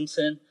Bart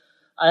Simpson.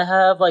 I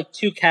have like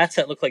 2 cats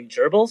that look like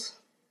gerbils.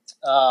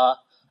 I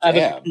have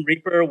a Grim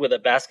Reaper with a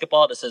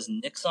basketball that says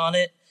Knicks on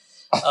it.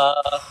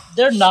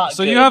 They're not.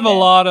 So good, you have man. a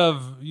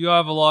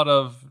lot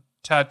of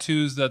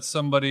tattoos that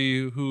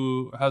somebody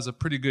who has a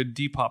pretty good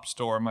Depop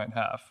store might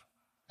have.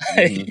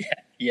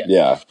 Yeah.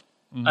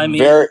 Mm-hmm. I mean,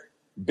 very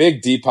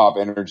big Depop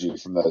energy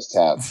from those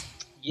tats.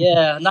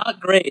 Yeah, not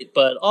great,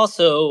 but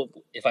also,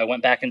 if I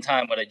went back in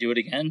time, would I do it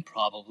again?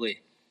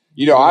 Probably.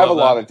 I have a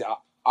lot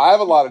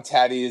of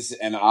tatties,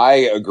 and I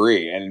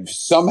agree. And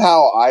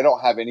somehow I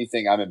don't have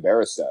anything I'm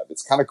embarrassed of.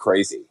 It's kind of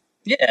crazy.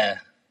 Yeah.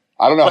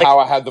 I don't know how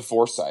I had the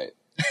foresight.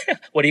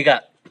 What do you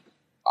got?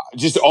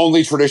 Just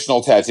only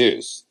traditional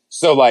tattoos.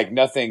 So like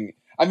nothing.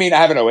 I mean, I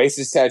have an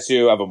Oasis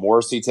tattoo. I have a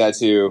Morrissey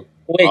tattoo.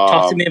 Wait,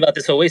 talk to me about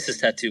this Oasis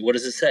tattoo. What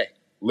does it say?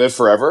 Live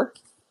forever.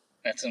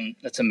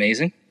 That's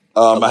amazing.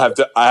 I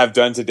have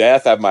done to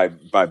death. I have my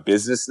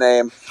business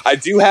name. I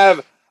do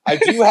have a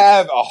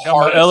heart.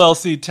 Got my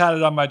LLC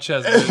tatted on my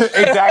chest.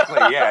 Exactly.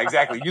 Yeah,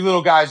 exactly. You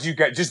little guys,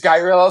 just got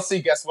your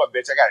LLC. Guess what,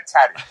 bitch? I got it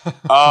tatted.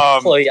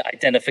 Employee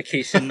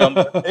identification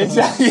number.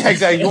 Exactly. Yeah,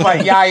 exactly. You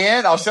want my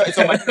EIN? I'll show. It's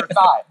on my inner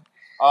thigh.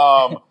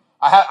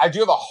 I do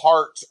have a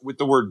heart with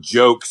the word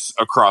jokes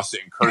across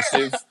it in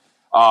cursive.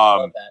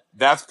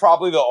 That's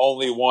probably the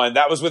only one.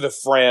 That was with a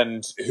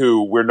friend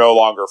who we're no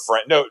longer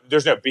friends. No,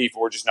 there's no beef.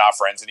 We're just not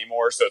friends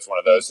anymore. So it's one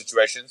of those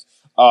situations.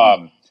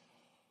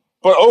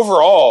 But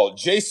overall,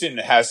 Jason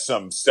has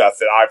some stuff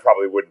that I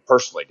probably wouldn't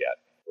personally get.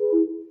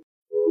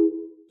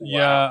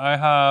 Yeah,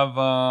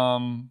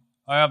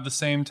 I have the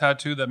same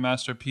tattoo that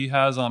Master P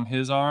has on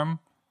his arm,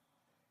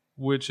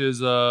 which is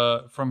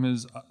from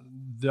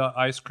the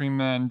Ice Cream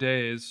Man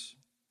days,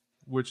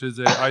 which is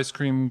a ice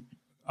cream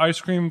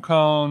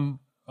cone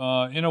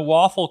in a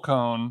waffle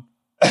cone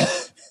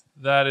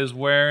that is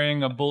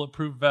wearing a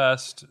bulletproof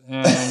vest,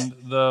 and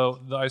the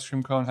ice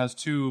cream cone has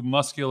two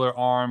muscular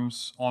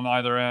arms on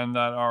either end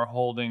that are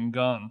holding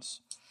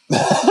guns.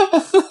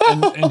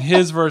 in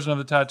his version of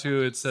the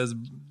tattoo, it says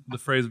the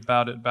phrase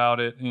 "bout it"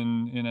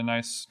 in a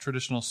nice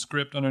traditional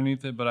script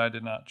underneath it, but I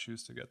did not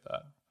choose to get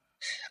that.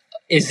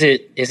 Is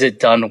it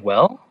done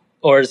well,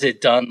 or is it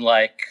done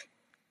like?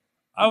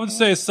 I would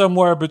say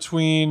somewhere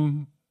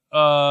between.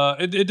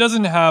 It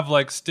doesn't have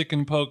like stick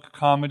and poke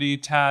comedy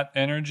tat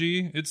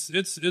energy.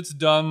 It's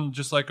done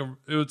just like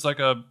it's like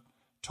a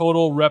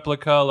total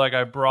replica. Like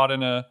I brought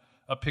in a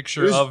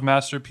picture of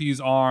Master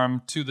P's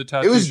arm to the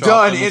tattoo shop. It was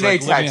done in a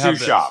tattoo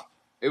shop.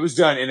 It was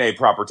done in a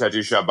proper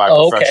tattoo shop by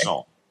a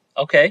professional.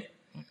 Okay.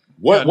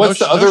 What's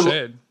the other?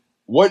 Shade.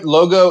 What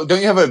logo?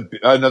 Don't you have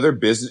another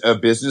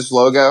business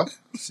logo?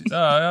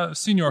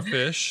 Senior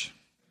Fish.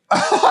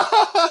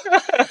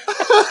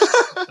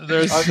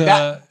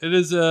 It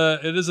is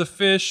a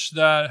fish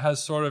that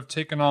has sort of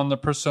taken on the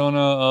persona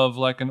of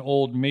like an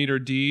old maitre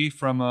d'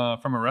 from a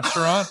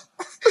restaurant.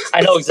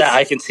 I know exactly.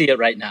 I can see it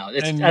right now.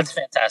 That's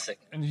fantastic.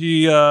 And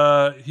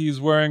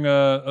he's wearing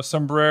a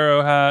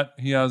sombrero hat.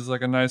 He has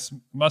like a nice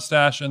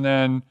mustache, and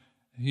then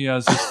he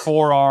has his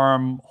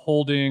forearm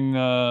holding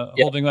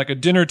like a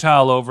dinner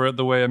towel over it,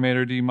 the way a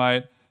maitre d'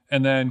 might.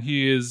 And then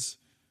he's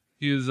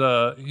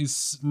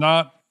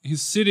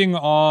sitting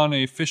on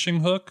a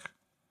fishing hook.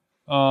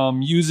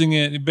 Using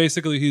it,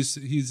 basically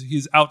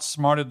he's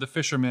outsmarted the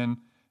fisherman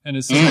and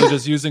is simply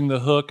just using the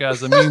hook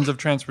as a means of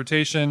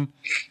transportation,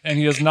 and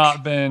he has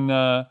not been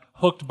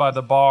hooked by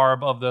the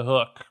barb of the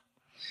hook.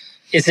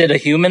 Is it a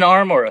human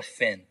arm or a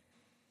fin?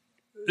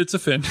 It's a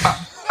fin.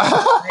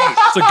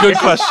 It's a good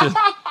question.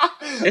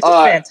 It's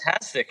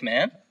fantastic,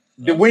 man.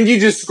 When you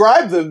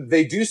describe them,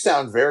 they do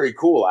sound very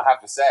cool, I have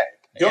to say.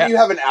 Don't you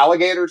have an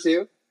alligator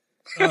too?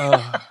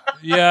 Yeah.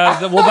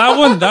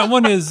 Well, that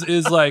one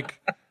is like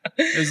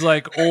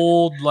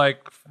old, like,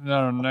 I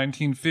don't know,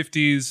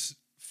 1950s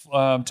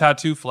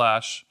tattoo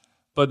flash.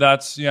 But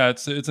that's,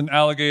 it's an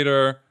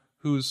alligator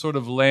who's sort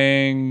of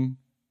laying,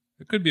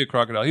 it could be a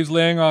crocodile. He's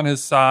laying on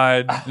his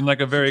side in like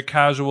a very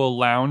casual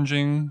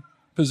lounging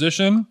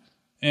position.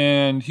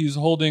 And he's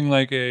holding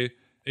like a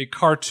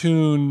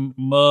cartoon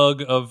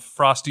mug of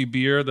frosty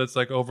beer that's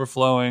like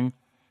overflowing.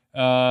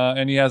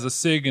 And he has a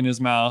cig in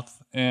his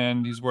mouth,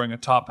 and he's wearing a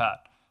top hat.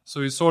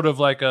 So he's sort of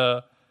like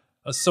a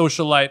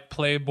socialite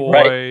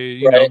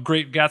playboy,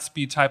 Great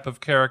Gatsby type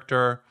of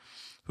character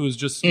who's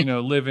just,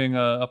 living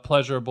a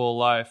pleasurable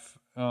life,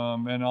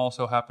 and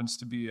also happens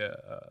to be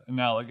an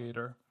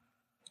alligator.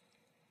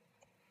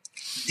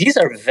 These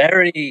are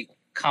very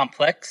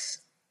complex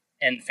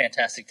and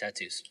fantastic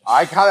tattoos.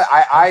 I thought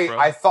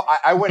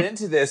I went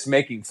into this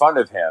making fun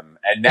of him,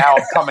 and now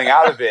I'm coming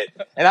out of it,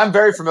 and I'm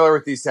very familiar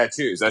with these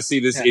tattoos. I see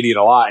this idiot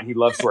a lot, and he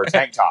loves to wear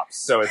tank tops,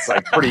 so it's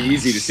like pretty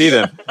easy to see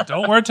them.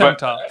 Don't wear tank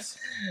tops.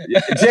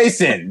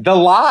 Jason, the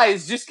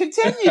lies just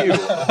continue.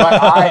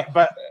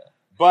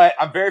 But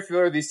I'm very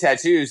familiar with these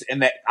tattoos,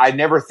 and that I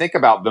never think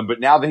about them.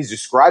 But now that he's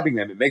describing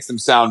them, it makes them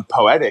sound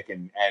poetic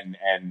and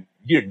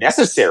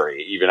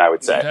necessary, even, I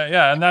would say.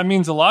 Yeah, and that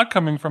means a lot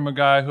coming from a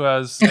guy who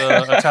has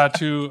a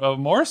tattoo, a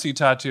Morrissey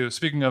tattoo.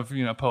 Speaking of,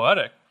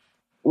 poetic.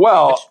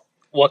 Well,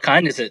 what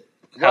kind is it?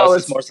 How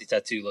does this Morrissey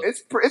tattoo look?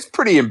 It's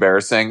pretty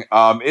embarrassing.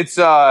 It's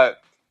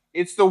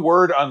the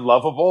word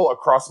unlovable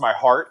across my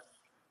heart.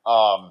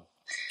 I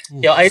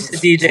used to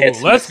DJ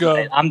at let's go.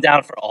 Night. I'm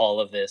down for all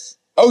of this.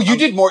 Oh, you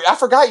did more. I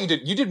forgot you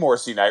did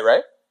Morrissey Night,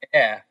 right?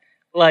 Yeah.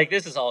 Like,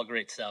 this is all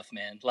great stuff,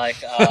 man. Like,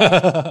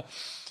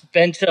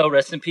 Ben Cho,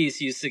 rest in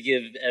peace, used to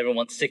give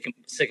everyone sick and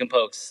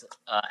pokes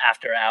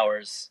after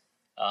hours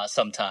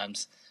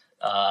sometimes.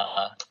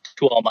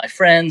 To all my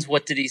friends,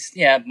 what did he?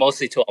 Yeah,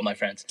 mostly to all my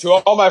friends. To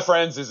all my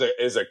friends is a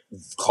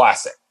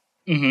classic.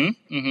 Mm-hmm.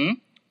 Mm-hmm.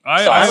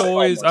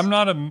 I'm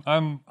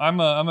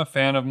a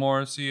fan of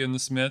Morrissey and the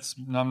Smiths.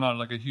 I'm not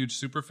like a huge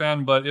super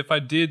fan, but if I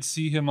did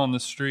see him on the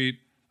street,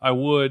 I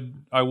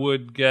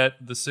would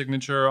get the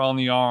signature on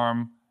the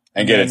arm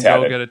and get it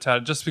tatted. Go get it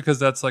tatted, just because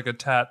that's like a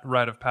tat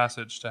rite of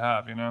passage to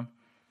have, you know.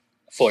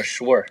 For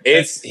sure.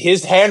 It's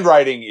his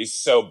handwriting is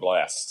so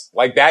blessed.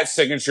 Like that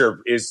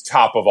signature is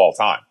top of all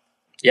time.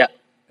 Yeah.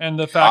 And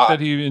the fact that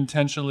he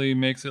intentionally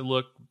makes it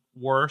look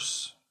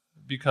worse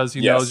because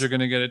he knows you're going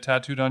to get it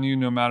tattooed on you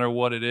no matter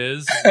what it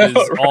is right.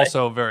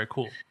 Also very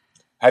cool.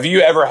 Have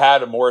you ever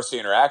had a Morrissey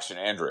interaction,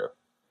 Andrew?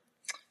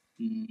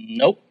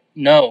 Nope.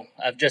 No.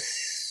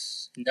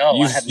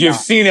 You've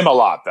seen him a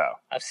lot, though.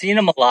 I've seen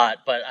him a lot,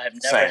 but I've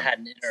never had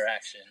an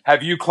interaction.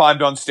 Have you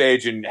climbed on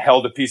stage and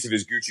held a piece of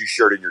his Gucci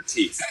shirt in your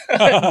teeth?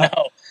 No.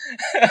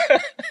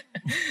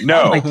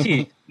 No.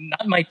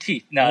 Not my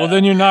teeth. No. Well,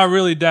 then you're not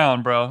really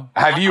down, bro.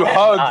 Have you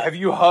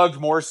hugged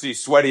Morrissey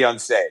sweaty on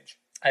stage?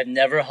 I've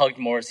never hugged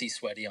Morrissey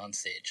sweaty on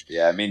stage.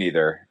 Yeah, me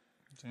neither.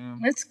 Damn.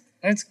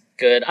 It's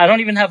good. I don't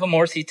even have a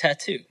Morrissey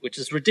tattoo, which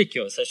is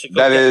ridiculous. I should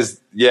go.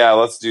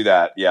 Let's do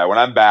that. Yeah, when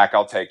I'm back,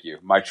 I'll take you.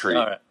 My treat.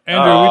 All right.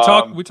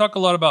 Andrew, we talk a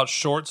lot about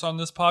shorts on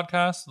this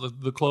podcast,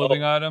 the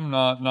clothing item,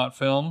 not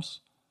films.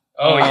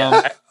 Oh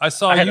yeah, I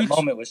had a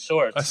moment with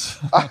shorts.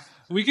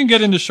 We can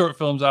get into short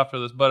films after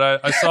this,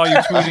 but I saw you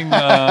tweeting.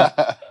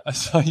 I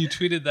saw you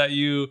tweeted that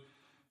you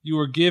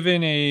were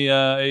given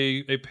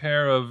a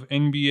pair of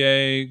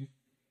NBA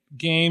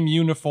game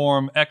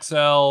uniform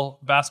XL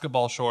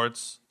basketball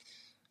shorts.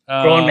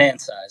 Grown man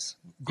size.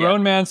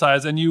 Man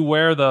size, and you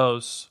wear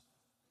those.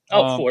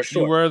 For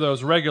sure. You wear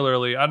those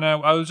regularly. And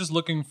I was just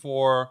looking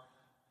for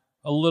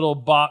a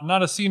little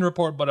not a scene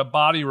report, but a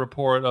body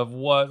report of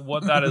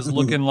what that is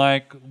looking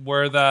like,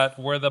 where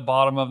the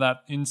bottom of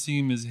that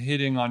inseam is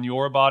hitting on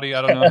your body.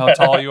 I don't know how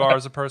tall you are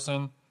as a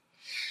person.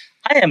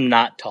 I am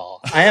not tall.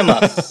 I am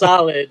a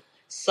solid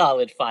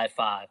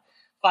 5'5",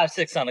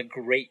 5'6" on a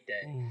great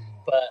day.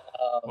 But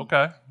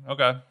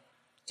okay.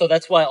 So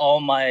that's why all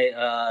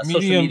my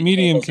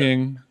medium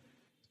king.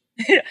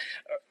 Yeah,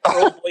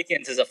 Earl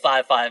Boykins is a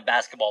 5'5"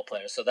 basketball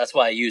player, so that's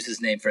why I use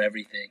his name for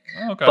everything.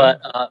 Okay.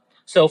 But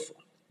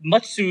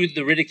much to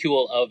the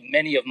ridicule of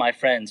many of my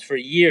friends, for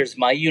years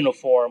my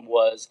uniform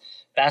was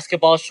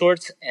basketball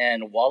shorts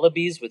and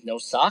wallabies with no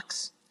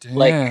socks.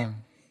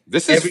 Damn.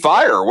 This is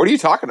fire. What are you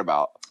talking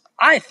about?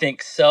 I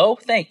think so.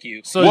 Thank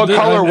you. So what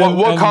color?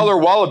 What color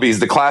wallabies?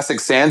 The classic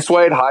sand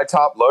suede, high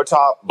top, low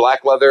top,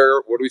 black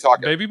leather. What are we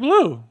talking? Baby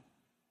blue.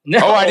 No,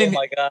 oh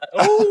my god.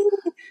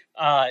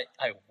 I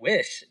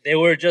wish they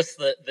were just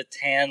the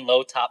tan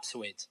low top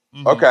suedes.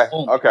 Mm-hmm. Okay.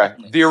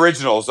 Definitely. The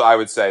originals, I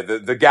would say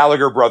the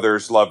Gallagher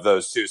brothers love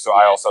those too. So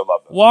I also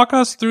love them. Walk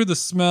us through the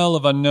smell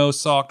of a no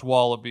socked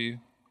wallaby.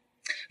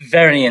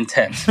 Very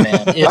intense,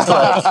 man. It's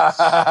like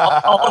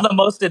all the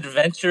most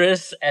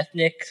adventurous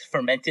ethnic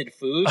fermented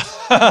foods,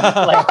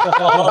 like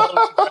all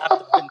wrapped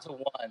up into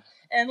one.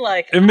 And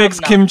like it makes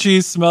kimchi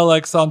smell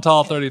like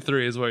Santal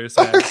 33 is what you're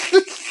saying.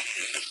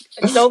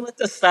 Don't let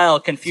the style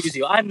confuse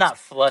you. I'm not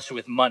flush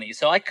with money,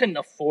 so I couldn't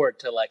afford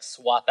to like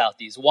swap out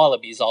these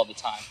wallabies all the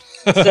time.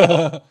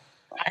 So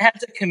I had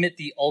to commit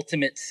the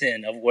ultimate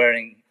sin of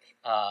wearing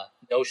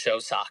no-show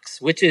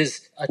socks, which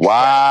is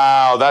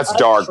wow, that's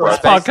dark, bro. This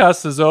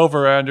podcast is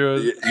over, Andrew.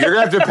 You're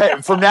gonna have to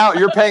pay from now.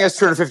 You're paying us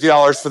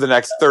 $250 for the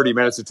next 30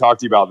 minutes to talk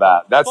to you about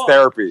that. That's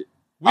therapy.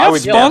 We have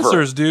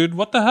sponsors, dude.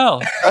 What the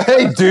hell?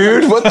 Hey,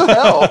 dude, what the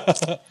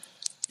hell?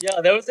 Yeah,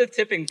 there was a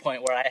tipping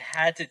point where I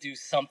had to do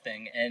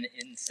something, and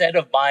instead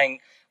of buying,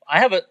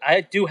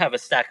 I do have a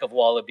stack of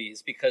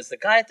wallabies because the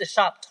guy at the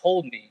shop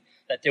told me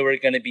that they were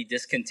going to be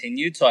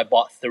discontinued, so I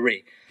bought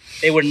 3.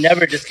 They were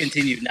never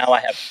discontinued. Now I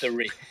have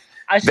 3.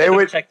 I should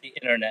have checked the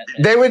internet.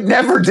 Man. They would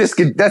never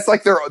discontinue. That's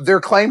like their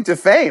claim to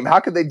fame.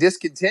 How could they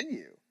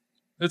discontinue?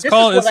 It's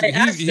called. You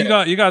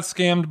got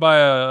scammed by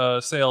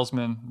a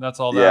salesman. That's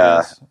all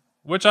that is.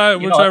 Which I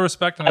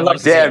respect. And I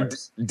love David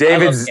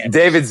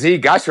Z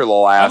got your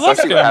little ass.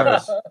 I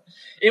love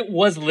It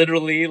was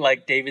literally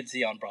like David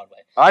Z on Broadway.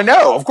 I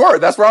know, of course.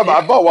 That's where I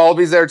bought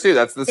wallabies there too.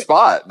 That's the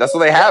spot. That's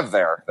what they have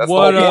there. That's the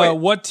whole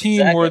point. What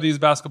team were these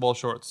basketball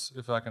shorts,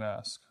 if I can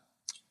ask?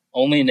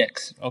 Only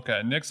Knicks.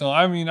 Okay, Knicks.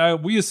 I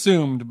mean, we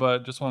assumed,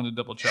 but just wanted to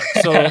double check.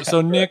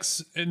 So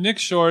Knicks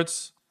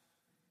shorts,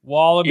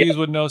 wallabies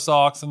with no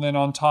socks, and then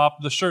on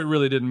top, the shirt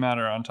really didn't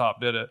matter on top,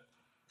 did it?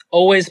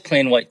 Always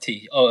plain white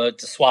tee. To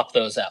swap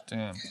those out.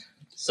 Damn.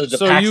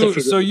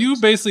 So you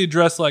basically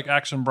dress like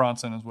Action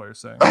Bronson, is what you're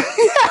saying.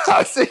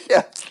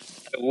 Yeah.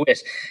 I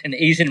wish an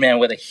Asian man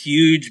with a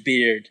huge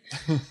beard.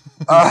 Yo,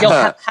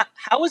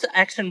 how was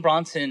Action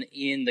Bronson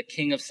in The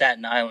King of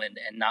Staten Island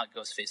and not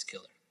Ghostface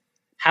Killer?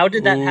 How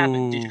did that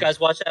happen? Did you guys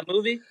watch that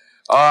movie?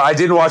 I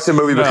didn't watch the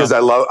movie because I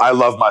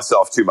love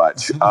myself too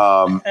much.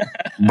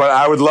 But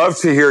I would love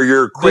to hear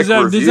your quick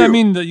review. Does that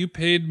mean that you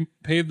paid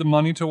the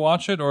money to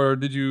watch it, or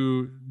did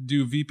you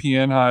do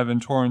VPN Hive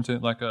and torrent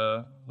it like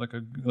a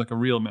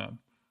real man?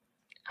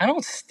 I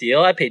don't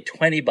steal. I paid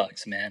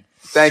 $20, man.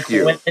 Thank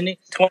you.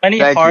 20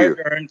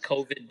 hard-earned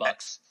COVID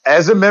bucks.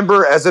 As a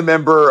member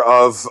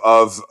of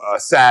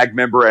SAG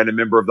member and a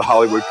member of the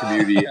Hollywood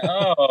community,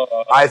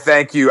 I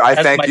thank you. I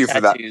thank you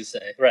for that. Say.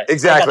 Right.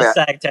 Exactly. I got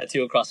a SAG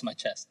tattoo across my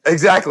chest.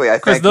 Exactly. I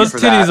thank you for that. Those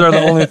titties are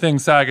the only thing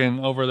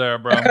sagging over there,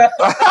 bro.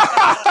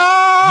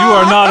 You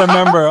are not a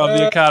member of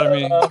the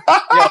Academy.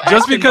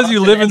 Just because you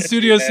live in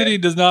Studio City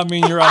does not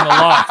mean you're on the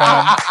lot,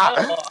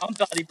 fam. I'm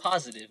body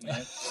positive,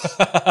 man.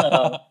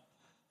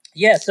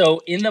 Yeah,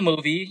 so in the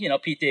movie,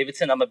 Pete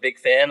Davidson, I'm a big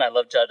fan. I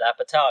love Judd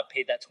Apatow. I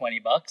paid that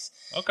 $20.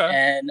 Okay.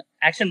 And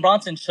Action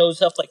Bronson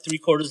shows up like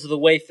 3/4 of the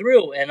way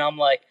through, and I'm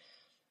like,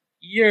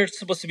 "You're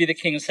supposed to be the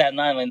king of Staten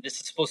Island. This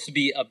is supposed to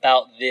be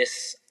about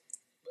this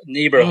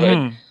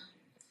neighborhood,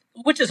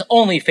 which is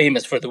only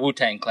famous for the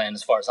Wu-Tang Clan,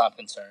 as far as I'm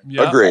concerned."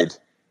 Yeah. Agreed.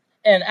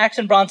 And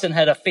Action Bronson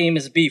had a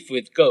famous beef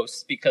with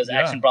Ghost because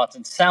Action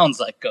Bronson sounds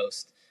like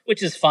Ghost,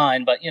 which is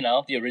fine, but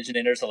the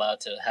originator's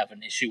allowed to have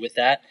an issue with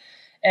that.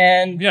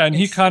 And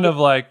he kind of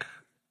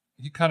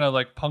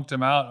punked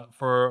him out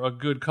for a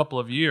good couple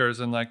of years,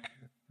 and like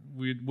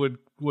we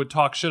would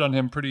talk shit on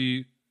him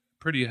pretty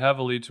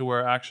heavily to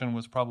where Action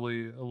was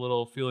probably a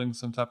little feeling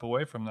some type of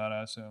way from that,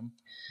 I assume.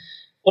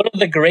 One of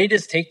the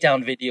greatest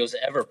takedown videos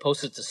ever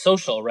posted to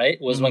social, right,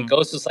 was when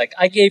Ghost was like,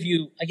 I gave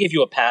you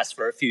a pass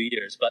for a few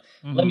years, but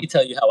let me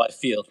tell you how I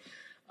feel.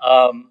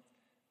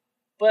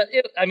 But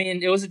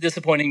it was a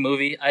disappointing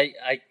movie.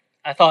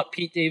 I thought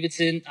Pete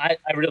Davidson, I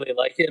really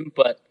like him,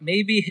 but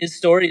maybe his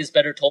story is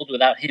better told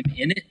without him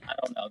in it. I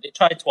don't know. They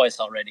tried twice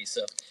already,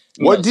 so.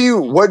 What do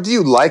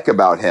you like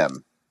about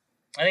him?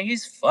 I think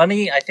he's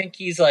funny. I think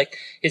he's like,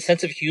 his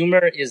sense of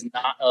humor is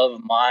not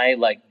of my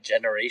like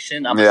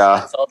generation. I'm a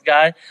Seinfeld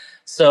guy,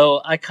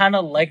 so I kind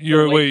of like.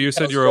 You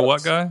said you're a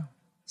what guy?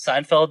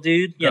 Seinfeld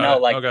dude.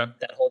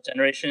 That whole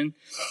generation.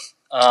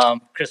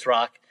 Chris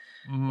Rock.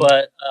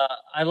 But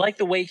I like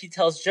the way he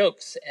tells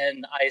jokes,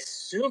 and I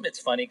assume it's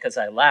funny because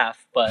I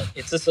laugh, but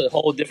it's just a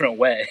whole different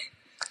way.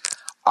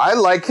 I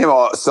like him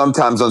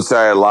sometimes on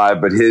Saturday Night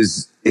Live, but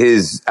his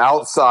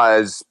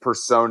outsized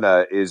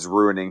persona is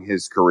ruining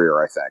his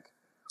career, I think.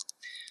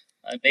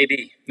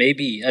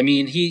 Maybe. I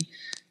mean,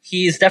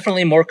 he's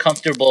definitely more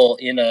comfortable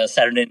in a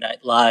Saturday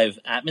Night Live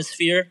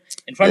atmosphere.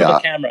 In front of the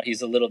camera,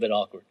 he's a little bit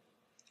awkward.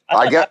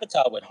 I thought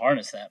Apatow would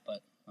harness that, but...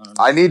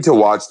 I need to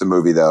watch the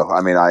movie though. I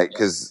mean,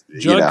 because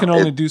Judd can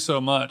only do so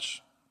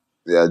much.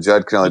 Yeah,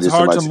 Judd can only do so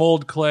much. It's hard to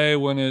mold clay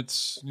when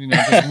it's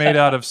just made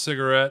out of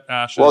cigarette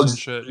ashes and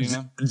shit.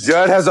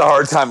 Judd has a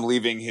hard time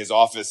leaving his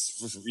office,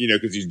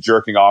 because he's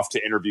jerking off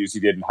to interviews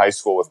he did in high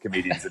school with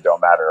comedians that don't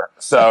matter.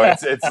 So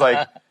it's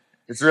like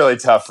it's really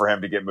tough for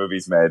him to get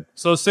movies made.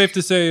 So it's safe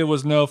to say it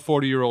was no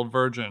 40-year-old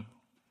virgin.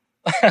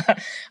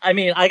 I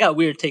mean, I got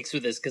weird takes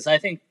with this because I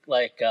think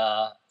like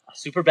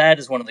Superbad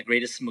is one of the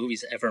greatest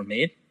movies ever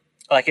made.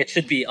 Like, it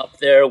should be up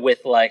there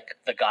with, like,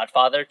 The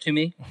Godfather to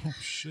me. Oh,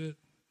 shit.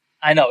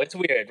 I know, it's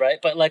weird, right?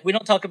 But, like, we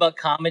don't talk about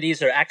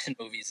comedies or action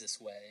movies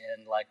this way.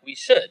 And, like, we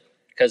should.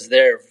 Because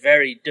they're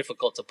very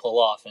difficult to pull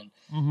off. And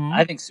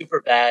I think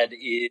Superbad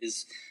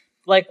is,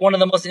 like, one of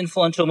the most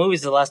influential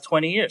movies of the last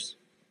 20 years.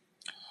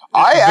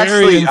 I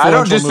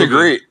don't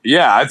disagree. Movie.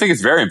 Yeah, I think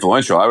it's very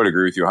influential. I would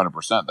agree with you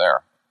 100%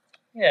 there.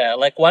 Yeah,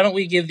 like, why don't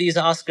we give these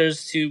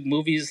Oscars to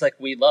movies like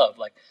we love?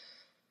 Like,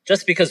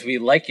 just because we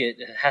like it,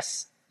 it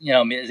has...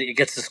 it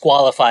gets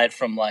disqualified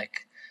from,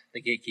 like,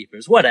 the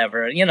gatekeepers,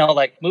 whatever.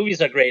 Like,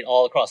 movies are great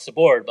all across the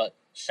board, but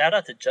shout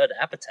out to Judd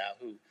Apatow,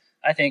 who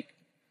I think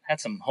had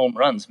some home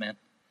runs, man.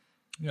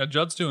 Yeah,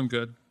 Judd's doing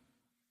good.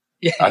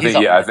 Yeah,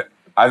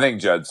 I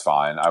think Judd's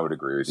fine. I would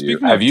agree with you.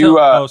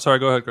 Sorry,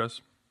 go ahead,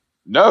 Chris.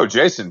 No,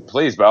 Jason,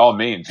 please, by all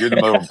means. You're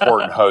the most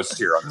important host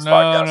here on this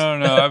podcast.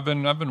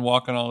 No. I've been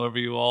walking all over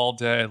you all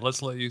day.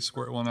 Let's let you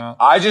squirt one out.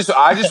 I just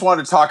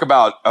want to talk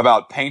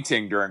about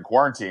painting during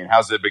quarantine.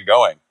 How's it been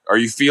going? Are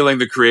you feeling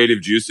the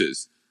creative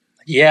juices?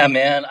 Yeah,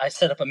 man. I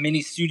set up a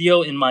mini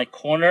studio in my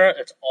corner.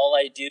 That's all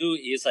I do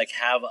is like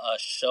have a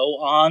show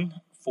on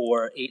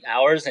for 8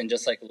 hours and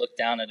just like look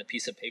down at a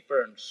piece of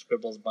paper and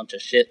scribble a bunch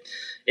of shit.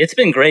 It's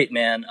been great,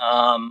 man.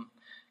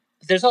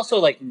 There's also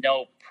like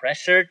no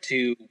pressure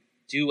to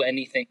do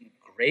anything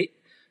great.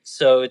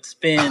 So it's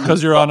been...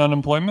 Because you're on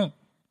unemployment?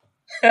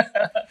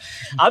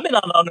 I've been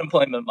on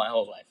unemployment my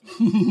whole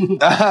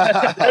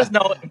life. There's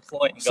no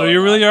employing. So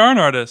you really are an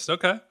artist.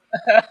 Okay.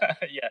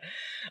 Yeah.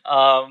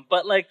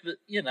 But like,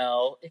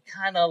 it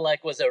kind of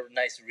like was a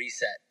nice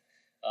reset.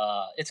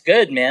 It's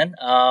good, man.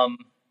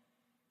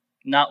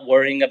 Not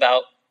worrying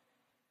about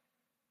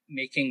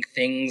making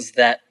things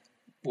that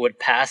would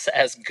pass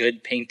as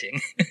good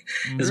painting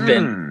has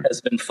been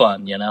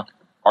fun,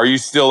 Are you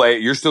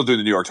you're still doing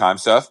the New York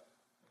Times stuff?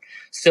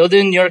 Still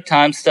doing New York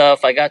Times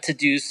stuff. I got to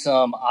do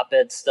some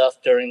op-ed stuff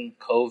during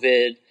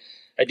COVID.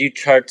 I do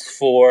charts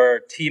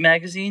for T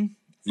Magazine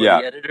for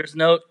the editor's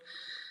note.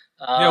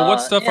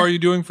 What stuff are you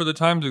doing for the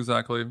Times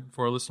exactly,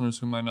 for listeners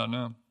who might not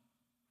know?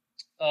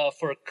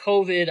 for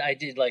COVID, I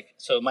did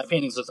my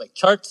paintings look like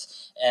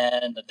charts,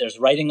 and there's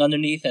writing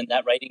underneath, and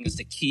that writing is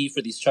the key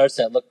for these charts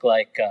that look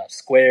like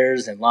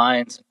squares and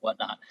lines and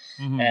whatnot.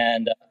 Mm-hmm.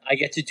 And I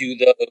get to do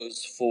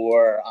those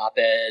for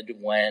op-ed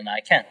when I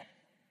can.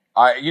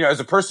 As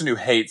a person who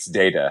hates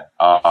data,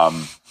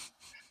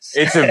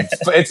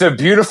 it's a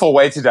beautiful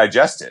way to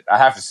digest it, I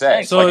have to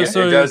say.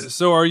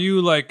 So are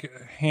you like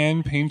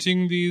hand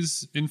painting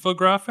these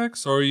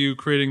infographics, or are you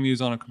creating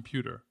these on a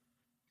computer?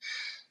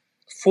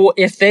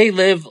 If they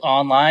live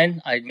online,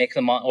 I make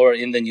them or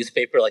in the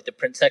newspaper, like the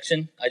print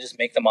section, I just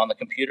make them on the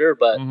computer.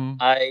 But mm-hmm.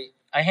 I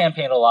hand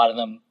paint a lot of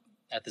them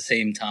at the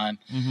same time.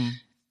 Mm-hmm.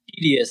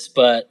 Tedious,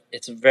 but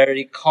it's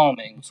very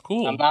calming. It's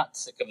cool. I'm not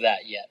sick of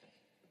that yet.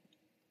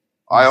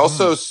 I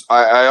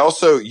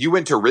also, you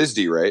went to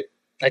RISD, right?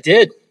 I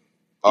did.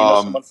 You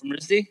know someone from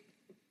RISD?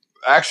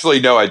 Actually,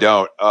 no, I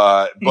don't.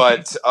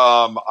 But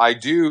I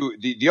do.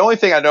 The only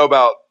thing I know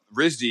about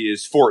RISD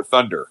is Fort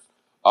Thunder.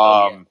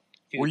 Yeah.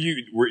 Were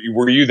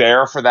you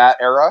there for that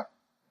era?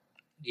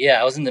 Yeah,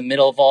 I was in the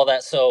middle of all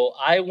that. So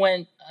I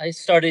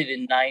started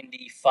in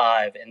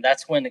 95, and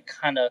that's when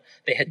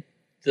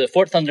the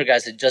Fort Thunder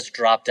guys had just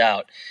dropped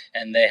out,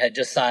 and they had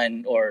just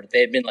signed, or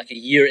they had been like a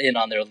year in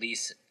on their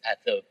lease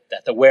at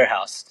the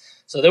warehouse.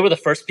 So they were the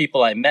first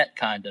people I met,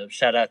 kind of.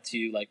 Shout out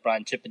to like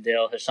Brian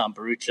Chippendale, Hisham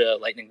Barucha,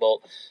 Lightning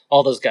Bolt,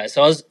 all those guys.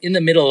 So I was in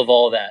the middle of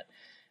all that.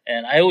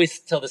 And I always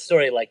tell the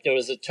story, like there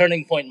was a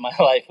turning point in my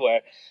life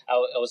where I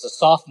was a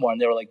sophomore,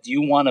 and they were like, do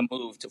you want to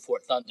move to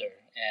Fort Thunder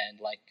and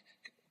like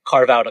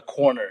carve out a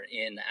corner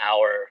in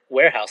our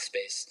warehouse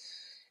space?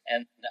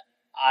 And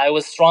I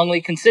was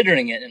strongly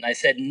considering it, and I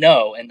said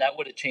no, and that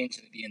would have changed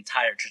the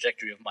entire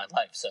trajectory of my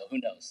life. So who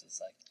knows? It's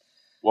like,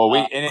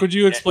 well, could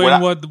you explain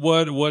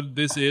what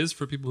this is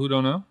for people who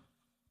don't know?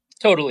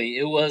 Totally.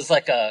 It was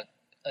like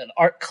an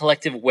art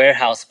collective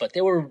warehouse, but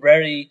they were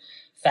very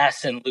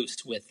fast and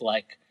loose with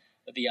like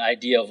the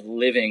idea of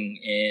living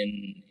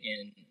in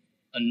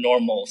a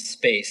normal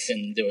space.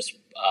 And there was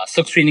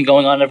silk screening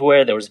going on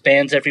everywhere. There was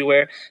bands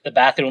everywhere. The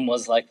bathroom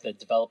was like the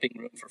developing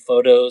room for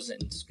photos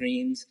and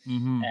screens.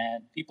 Mm-hmm.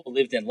 And people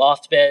lived in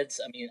loft beds.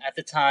 I mean, at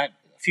the time,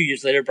 a few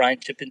years later, Brian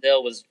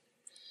Chippendale was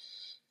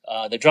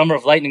the drummer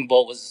of Lightning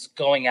Bolt, was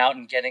going out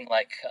and getting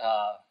like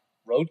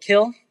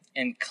roadkill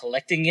and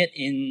collecting it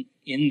in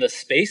the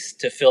space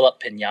to fill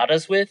up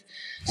piñatas with.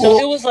 So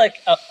it was like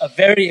a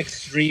very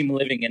extreme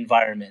living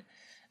environment.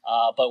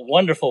 But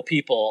wonderful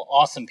people,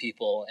 awesome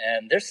people,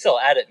 and they're still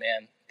at it,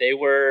 man.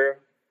 They're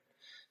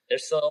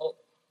still.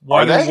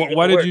 Why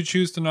did you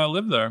choose to not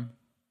live there?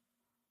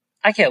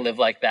 I can't live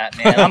like that,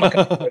 man. I'm a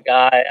computer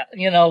guy.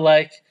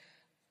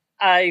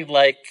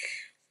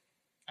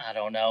 I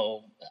don't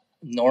know,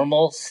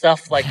 normal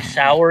stuff like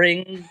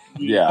showering.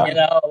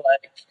 Yeah.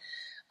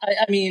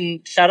 I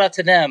mean, shout out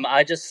to them.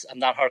 I'm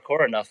not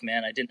hardcore enough,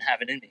 man. I didn't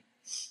have it in me.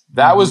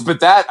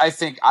 I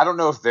think, I don't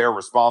know if they're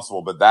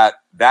responsible, but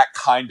that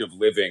kind of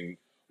living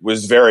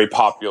was very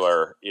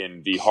popular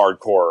in the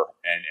hardcore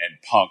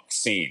and punk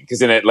scene.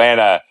 Because in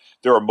Atlanta,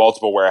 there were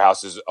multiple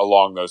warehouses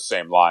along those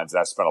same lines that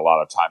I spent a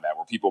lot of time at,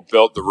 where people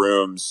built the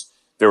rooms.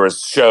 There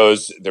was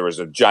shows, there was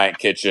a giant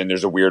kitchen,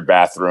 there's a weird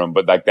bathroom,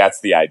 but like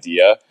that's the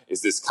idea,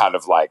 is this kind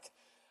of like,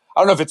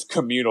 I don't know if it's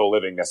communal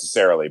living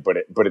necessarily, but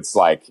it's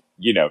like,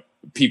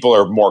 people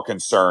are more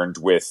concerned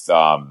with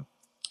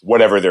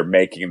whatever they're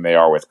making than they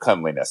are with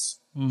cleanliness.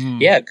 Mm-hmm.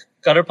 Yeah,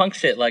 gutter punk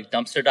shit, like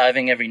dumpster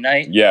diving every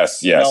night.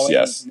 Yes.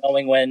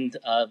 Knowing when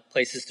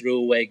places threw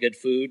away good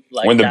food.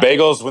 Like when the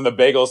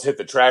bagels hit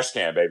the trash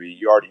can, baby,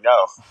 you already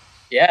know.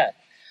 Yeah,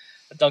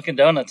 Dunkin'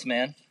 Donuts,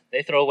 man,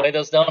 they throw away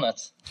those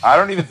donuts. I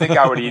don't even think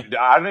I would eat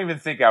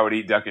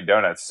Dunkin'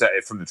 Donuts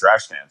from the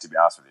trash can. To be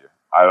honest with you,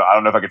 I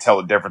don't know if I could tell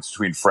the difference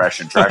between fresh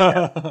and trash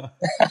can.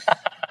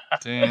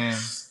 Damn.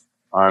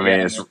 I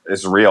mean,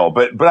 it's real,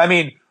 but I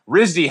mean,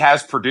 RISD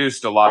has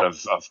produced a lot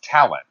of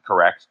talent,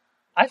 correct?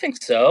 I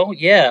think so.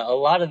 Yeah, a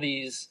lot of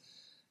the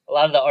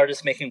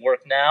artists making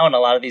work now, and a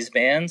lot of these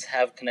bands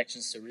have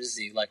connections to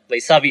RISD. Like Les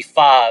Savi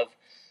Fav,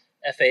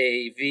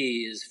 FAV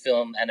is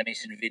film,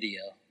 animation, video.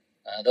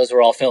 Those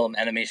were all film,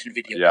 animation,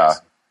 video. Yeah,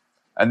 guys.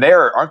 And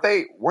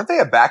weren't they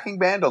a backing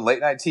band on late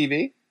night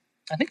TV?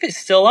 I think they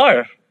still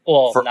are.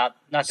 Well,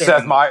 not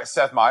Seth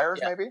Meyers,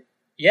 yeah. Maybe.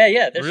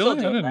 Yeah. They're really?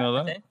 Still doing I didn't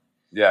know that.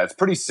 Yeah, it's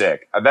pretty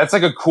sick. That's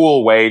like a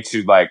cool way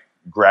to like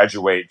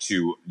graduate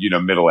to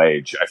middle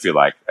age. I feel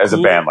like as a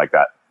band like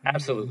that.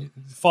 Absolutely.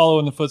 Follow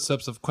in the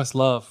footsteps of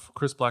Questlove,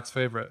 Chris Black's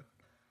favorite.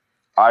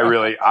 I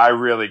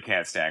really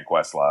can't stand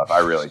Questlove. I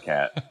really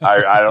can't.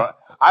 I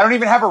don't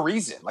even have a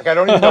reason. Like I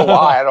don't even know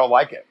why I don't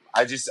like it.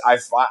 I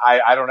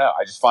don't know.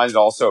 I just find it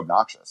all so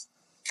obnoxious.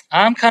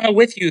 I'm kind of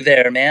with you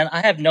there, man. I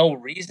have no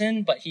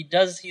reason, but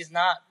he's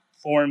not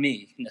for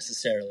me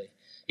necessarily.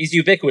 He's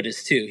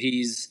ubiquitous too.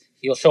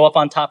 He'll show up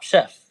on Top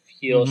Chef.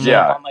 He'll show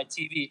up on my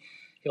TV.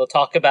 He'll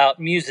talk about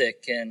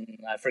music, and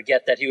I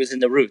forget that he was in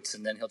the Roots,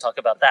 and then he'll talk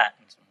about that.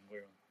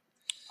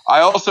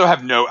 I also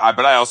have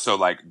but I also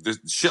like the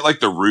shit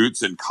like the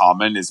Roots and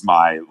Common is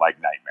my like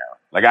nightmare.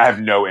 Like I have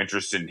no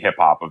interest in hip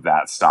hop of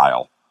that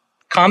style.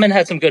 Common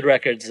had some good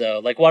records though.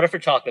 Like Water for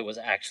Chocolate was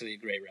actually a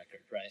great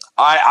record, right?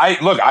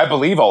 I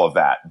believe all of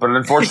that, but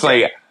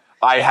unfortunately,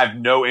 I have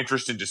no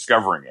interest in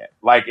discovering it.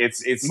 Like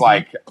it's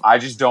like I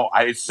just don't.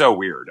 It's so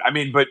weird. I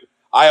mean, but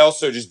I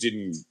also just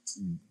didn't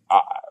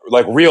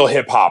like real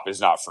hip hop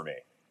is not for me.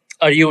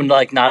 Are you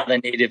like not a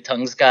Native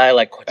Tongues guy,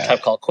 like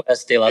Tribe Called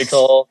Quest, De La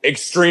Soul?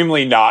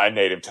 Extremely not a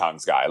Native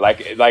Tongues guy.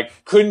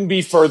 Like couldn't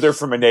be further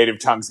from a Native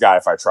Tongues guy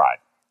if I tried.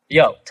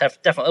 Yo,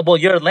 definitely. Well,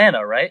 you're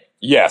Atlanta, right?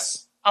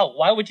 Yes. Oh,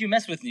 why would you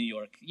mess with New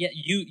York? Yeah,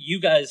 you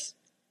guys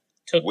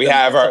took we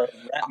have our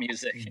rap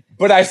music,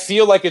 but I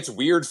feel like it's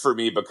weird for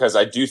me because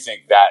I do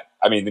think that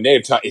I mean the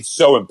Native tongue it's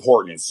so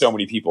important and so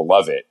many people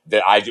love it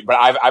that I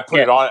put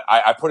it on.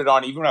 I put it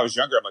on even when I was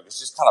younger. I'm like it's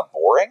just kind of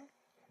boring,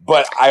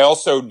 but I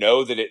also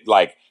know that it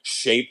like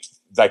shaped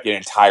like an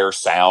entire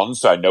sound,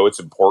 so I know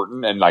it's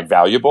important and like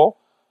valuable.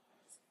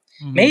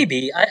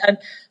 Maybe I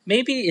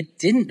maybe it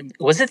didn't.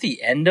 Was it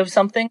the end of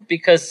something?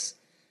 Because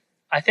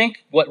I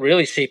think what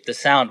really shaped the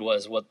sound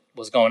was what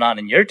was going on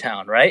in your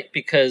town, right?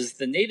 Because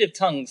the Native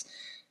Tongues,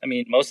 I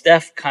mean, Mos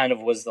Def kind of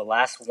was the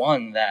last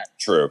one that.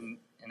 True.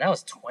 And that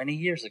was 20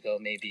 years ago,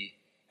 maybe.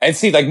 And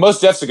see, like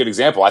Mos Def's a good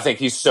example. I think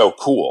he's so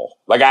cool.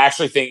 Like I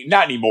actually think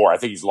not anymore. I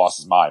think he's lost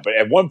his mind. But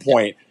at one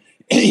point,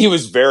 he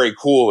was very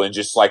cool and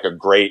just like a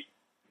great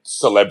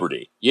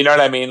celebrity. You know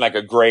what I mean? Like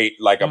a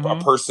great, like a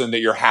person that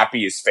you're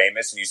happy is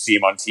famous and you see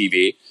him on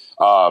TV.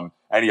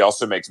 And he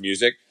also makes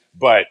music.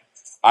 But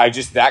I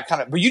just that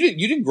kind of. But you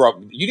didn't grow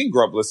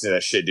up listening to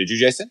that shit, did you,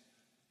 Jason?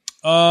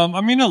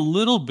 I mean, a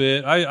little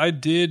bit. I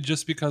did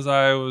just because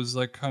I was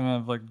like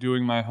kind of like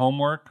doing my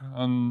homework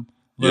and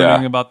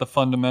learning about the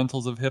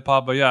fundamentals of hip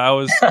hop. But yeah,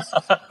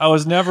 I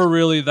was never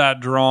really that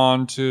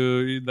drawn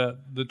to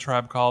the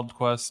Tribe Called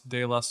Quest,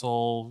 De La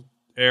Soul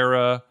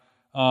era.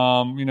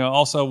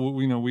 Also,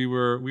 we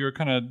were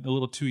kind of a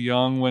little too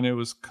young when it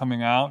was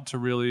coming out to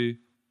really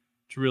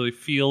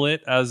feel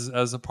it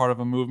as a part of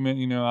a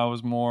movement. I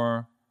was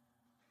more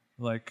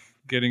like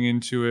getting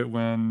into it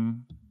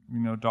when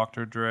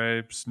Dr.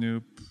 Dre,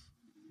 Snoop,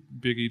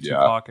 Biggie,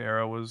 Tupac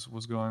era was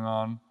going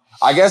on.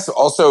 I guess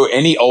also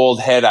any old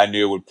head I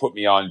knew would put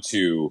me on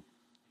to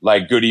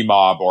like Goody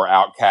Mob or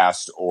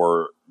Outkast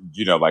or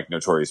like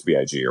Notorious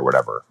B.I.G. or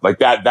whatever like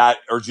that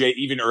or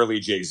even early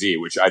Jay-Z,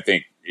 which I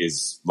think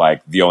is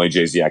like the only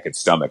Jay-Z I could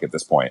stomach at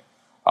this point.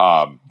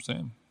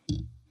 Same.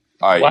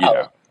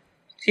 Wow.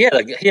 He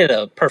had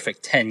a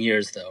perfect 10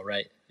 years though,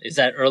 right? Is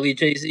that early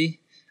Jay-Z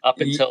up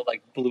until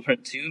like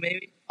Blueprint 2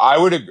 maybe? I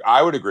would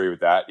agree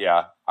with that.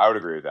 Yeah, I would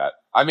agree with that.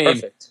 I mean,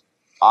 perfect.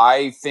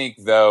 I think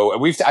though,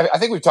 I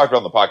think we've talked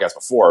about it on the podcast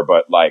before,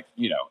 but like,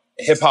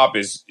 hip hop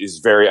is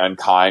very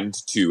unkind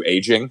to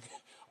aging.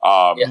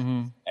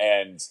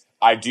 And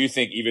I do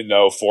think even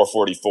though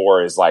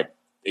 444 is like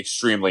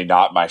extremely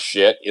not my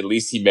shit, at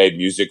least he made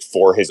music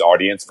for his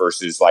audience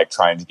versus like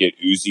trying to get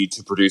Uzi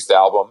to produce the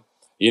album,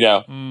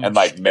 and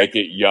like make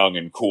it young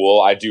and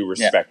cool. I do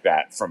respect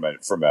that from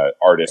a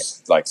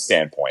artist like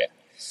standpoint.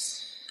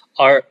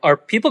 Are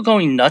people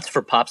going nuts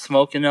for Pop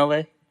Smoke in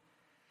LA?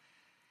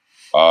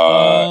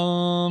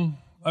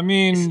 I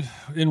mean,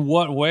 in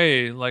what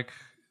way? Like,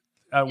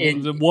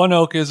 the One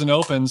Oak isn't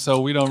open, so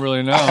we don't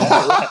really know.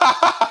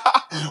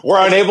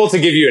 We're unable to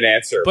give you an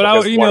answer. But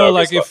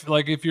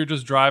if you're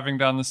just driving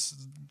down the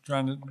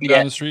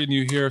street and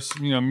you hear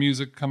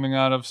music coming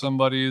out of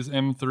somebody's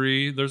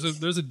M3,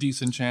 there's a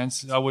decent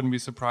chance. I wouldn't be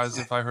surprised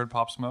if I heard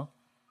Pop Smoke.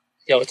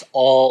 Yo, it's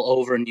all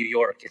over New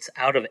York. It's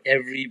out of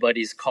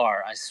everybody's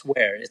car. I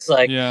swear. It's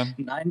like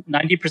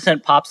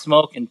 90% Pop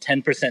Smoke and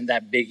 10%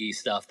 that Biggie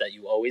stuff that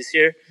you always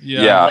hear.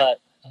 Yeah.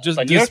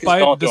 But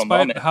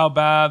despite how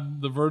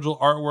bad the Virgil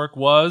artwork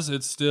was,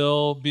 it's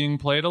still being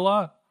played a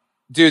lot.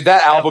 Dude,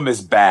 that album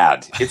is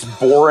bad. It's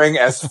boring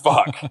as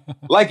fuck.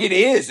 Like it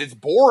is. It's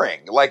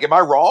boring. Like, am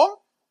I wrong?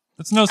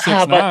 It's no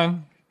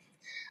 6ix9ine.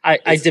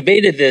 I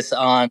debated this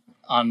on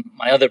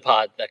my other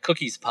pod, the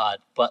Cookies pod,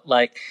 but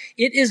like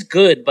it is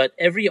good, but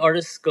every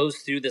artist goes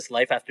through this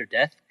life after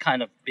death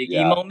kind of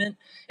Biggie moment.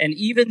 And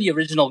even the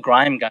original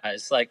grime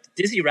guys, like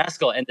Dizzy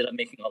Rascal ended up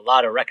making a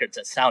lot of records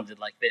that sounded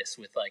like this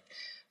with like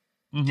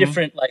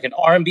different, like an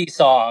R&B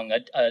song,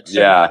 a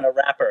certain kind of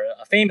rapper,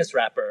 a famous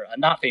rapper, a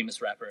not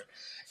famous rapper.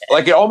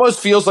 Like it almost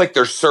feels like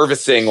they're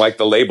servicing like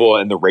the label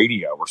and the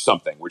radio or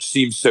something, which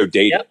seems so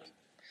dated. Yep.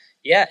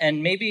 Yeah,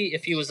 and maybe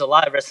if he was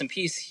alive, rest in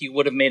peace, he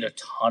would have made a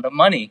ton of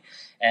money.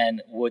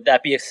 And would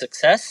that be a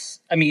success?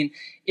 I mean,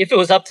 if it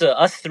was up to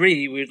us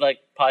three, we'd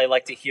probably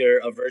like to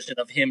hear a version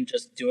of him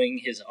just doing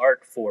his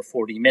art for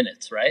 40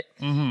 minutes, right?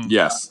 Mm-hmm.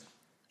 Yes.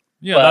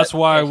 That's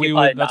why we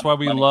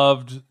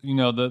loved,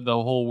 the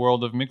whole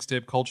world of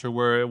mixtape culture,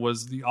 where it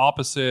was the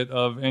opposite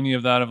of any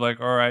of that. Of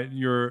like, all right,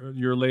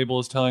 your label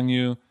is telling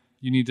you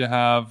need to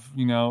have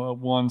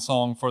one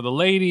song for the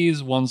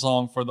ladies, one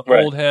song for the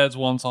old heads,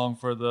 one song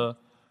for the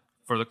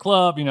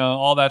club,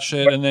 all that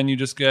shit, and then you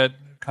just get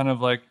kind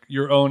of like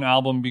your own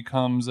album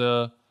becomes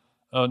an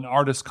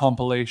artist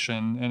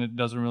compilation, and it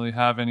doesn't really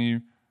have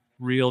any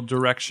real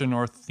direction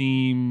or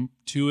theme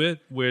to it,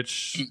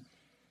 which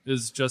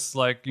is just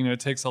like, it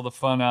takes all the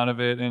fun out of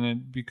it and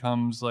it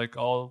becomes like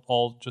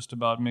all just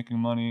about making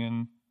money,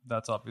 and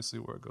that's obviously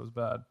where it goes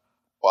bad.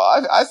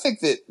 Well, I think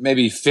that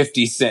maybe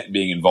 50 Cent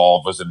being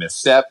involved was a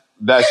misstep.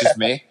 That's just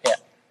me. Yeah.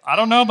 I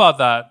don't know about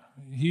that.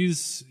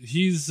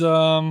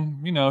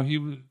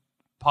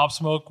 Pop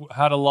Smoke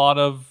had a lot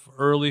of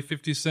early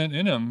 50 Cent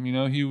in him.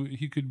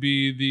 He could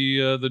be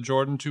the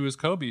Jordan to his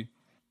Kobe.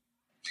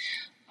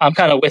 I'm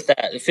kind of with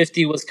that.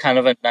 50 was kind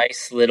of a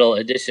nice little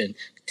addition.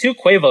 2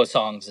 Quavo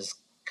songs is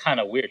kind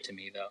of weird to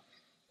me, though.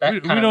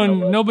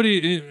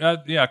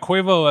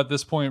 Quavo at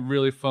this point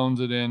really phones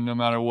it in no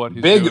matter what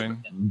he's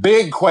doing.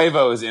 Big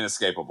Quavo is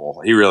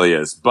inescapable. He really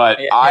is. But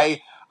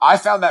I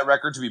found that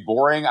record to be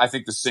boring. I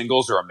think the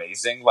singles are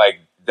amazing. Like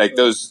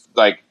those,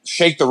 like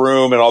Shake the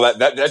Room and all that.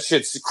 That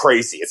shit's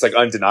crazy. It's like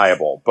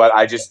undeniable. But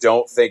I just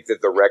don't think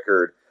that the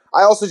record.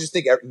 I also just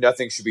think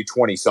nothing should be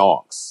 20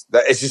 songs.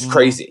 It's just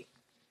crazy.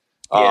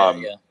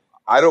 Yeah.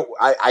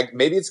 I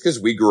maybe it's because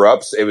we grew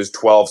up. It was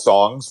 12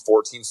 songs,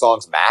 14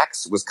 songs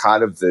max was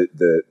kind of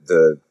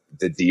the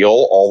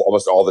deal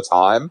almost all the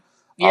time.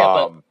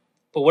 Yeah,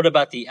 but what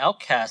about the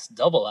Outkast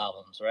double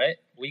albums? Right,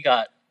 we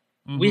had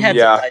to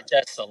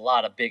digest a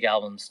lot of big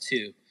albums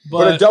too.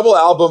 But a double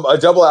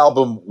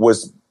album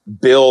was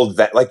billed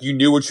that like you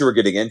knew what you were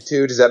getting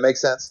into. Does that make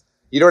sense?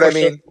 You know what I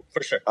mean?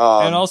 For sure.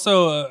 And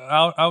also,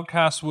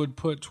 Outkast would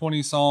put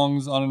 20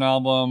 songs on an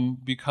album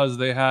because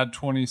they had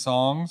 20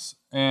 songs,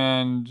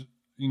 and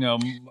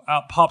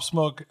Pop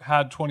Smoke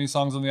had 20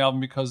 songs on the album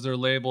because their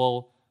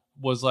label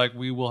was like,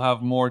 we will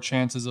have more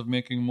chances of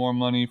making more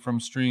money from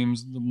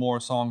streams the more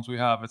songs we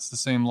have. It's the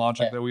same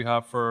logic that we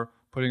have for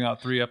putting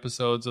out 3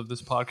 episodes of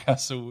this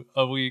podcast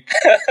a week.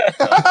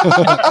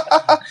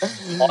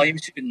 Volume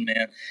shooting,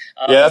 man.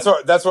 That's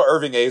what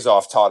Irving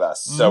Azoff taught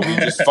us. So we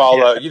just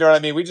follow. You know what I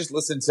mean? We just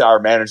listen to our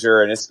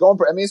manager, and it's going.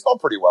 It's going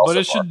pretty well.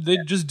 But so they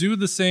just do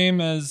the same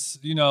as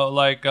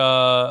like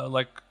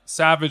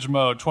Savage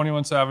Mode,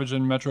 21 Savage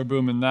and Metro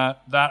Boomin.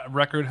 That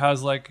record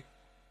has like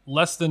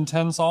less than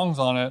 10 songs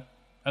on it,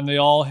 and they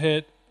all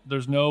hit.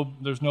 There's no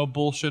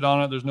bullshit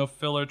on it. There's no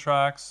filler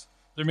tracks.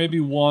 There may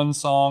be one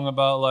song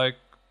about like,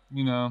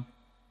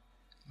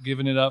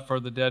 giving it up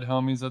for the dead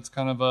homies. That's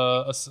kind of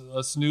a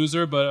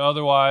snoozer, but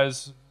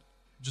otherwise,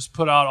 just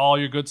put out all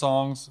your good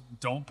songs.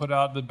 Don't put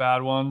out the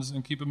bad ones,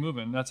 and keep it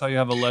moving. That's how you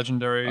have a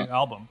legendary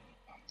album.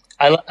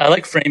 I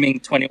like framing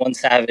 21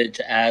 Savage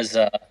as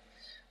a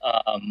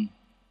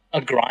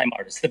grime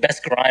artist, the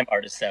best grime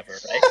artist ever,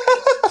 right?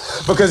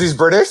 Because he's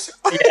British?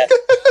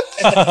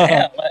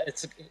 Yeah.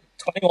 It's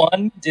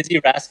 21, Dizzy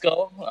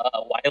Rascal,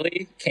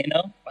 Wiley,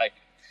 Kano, like.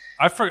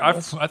 I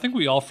think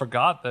we all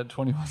forgot that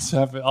 21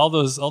 Savage, all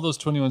those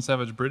 21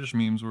 Savage British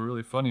memes were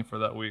really funny for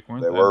that week,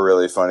 weren't they? They were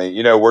really funny.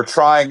 We're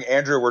trying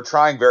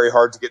very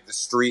hard to get the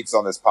streets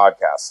on this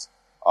podcast.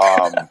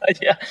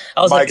 Yeah,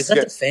 I was like, is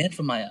that the fan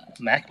from my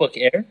MacBook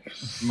Air?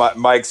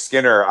 Mike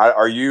Skinner,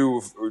 are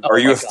you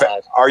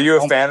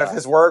a fan of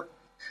his work?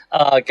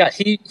 God,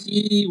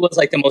 he was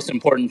like the most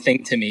important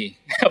thing to me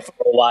for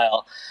a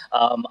while.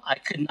 I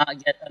could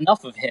not get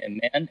enough of him,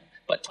 man.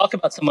 But talk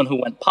about someone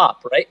who went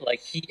pop, right?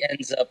 Like he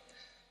ends up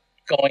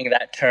going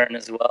that turn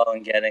as well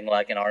and getting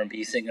like an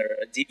R&B singer,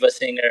 a diva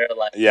singer,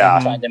 like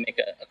trying to make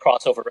a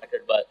crossover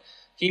record. But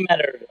he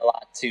mattered a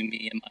lot to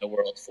me in my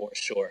world for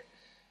sure.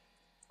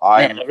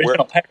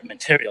 Original Pirate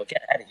material,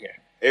 get out of here.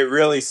 It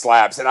really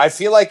slaps. And I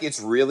feel like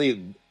it's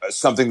really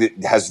something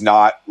that has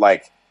not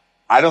like,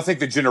 I don't think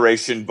the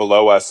generation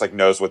below us like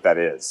knows what that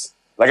is.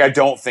 Like, I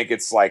don't think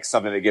it's like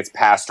something that gets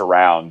passed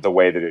around the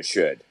way that it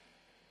should.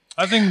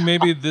 I think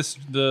maybe this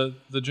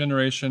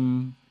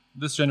generation's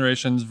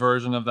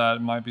version of that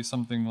might be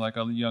something like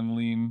a Young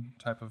Lean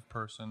type of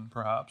person,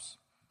 perhaps.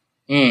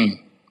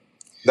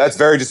 That's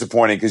very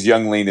disappointing because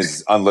Young Lean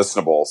is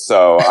unlistenable,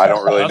 so I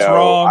don't really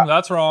know.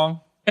 That's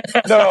wrong.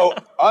 No,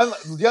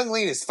 Young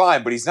Lean is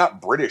fine, but he's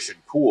not British and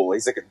cool.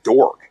 He's like a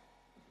dork.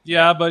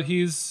 Yeah, but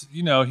he's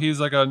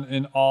like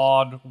an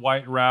odd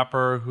white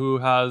rapper who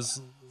has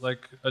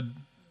like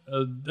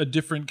a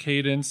different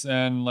cadence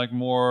and like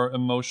more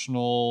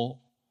emotional.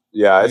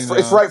 Yeah,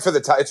 it's right for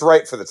the time. It's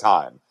right for the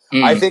time.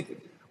 I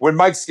think when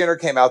Mike Skinner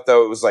came out,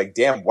 though, it was like,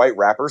 damn, white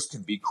rappers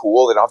can be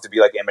cool. They don't have to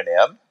be like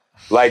Eminem.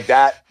 Like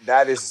that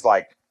is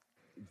like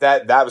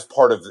that was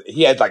part of.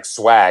 He had like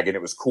swag, and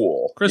it was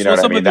cool. Chris,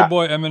 what's up with your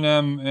boy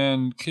Eminem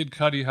and Kid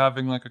Cudi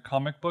having like a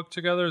comic book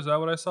together? Is that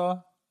what I saw?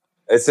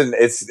 It's going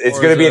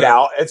to be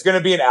it's going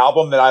to be an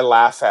album that I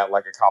laugh at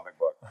like a comic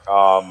book.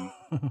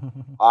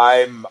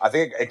 I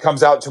think it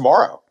comes out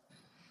tomorrow.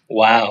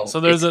 Wow. So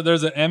there's an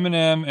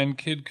Eminem and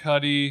Kid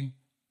Cudi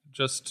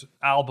just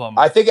album.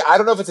 I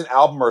don't know if it's an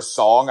album or a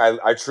song.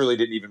 I truly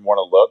didn't even want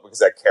to look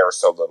because I care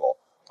so little.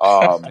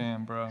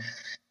 Damn, bro.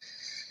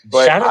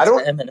 But shout out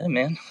to Eminem,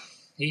 man.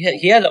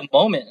 He had a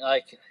moment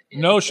like.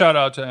 No shout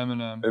out to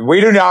Eminem. We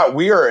do not.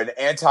 We are an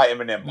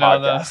anti-Eminem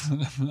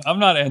podcast. I'm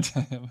not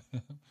anti-Eminem.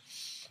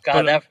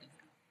 God,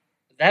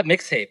 that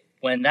mixtape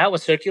when that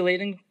was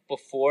circulating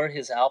before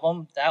his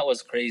album, that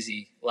was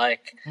crazy.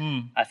 Like,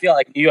 I feel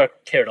like New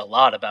York cared a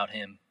lot about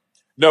him.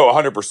 No,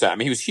 100%. I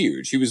mean, he was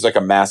huge. He was like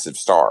a massive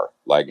star.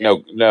 Like,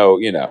 no,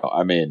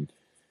 I mean,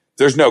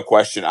 there's no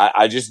question.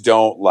 I just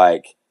don't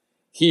like,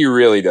 he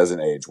really doesn't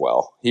age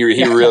well. He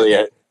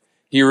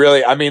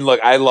really, I mean, look,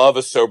 I love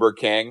a sober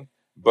king,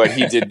 but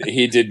he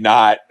did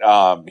not,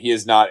 he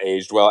has not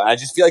aged well. And I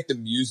just feel like the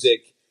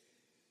music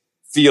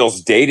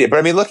feels dated. But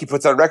I mean, look, he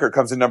puts out a record,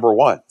 comes in number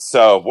 1.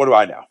 So what do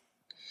I know?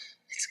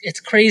 It's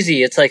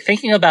crazy. It's like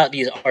thinking about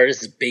these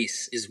artists'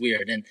 base is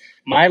weird. And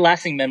my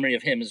lasting memory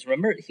of him is,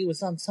 remember, he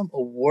was on some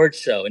award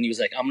show and he was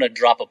like, I'm going to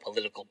drop a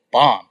political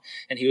bomb.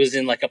 And he was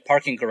in like a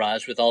parking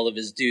garage with all of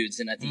his dudes.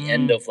 And at the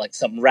end of like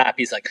some rap,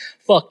 he's like,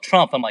 fuck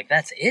Trump. I'm like,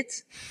 that's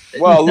it?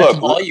 Well, that's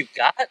look, all you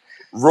got?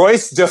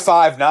 Royce da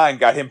 5'9"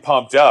 got him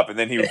pumped up, and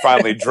then he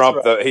finally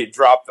dropped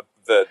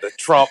the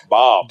Trump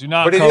bomb. Do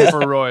not come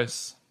for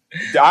Royce.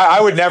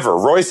 I would never.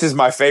 Royce is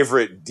my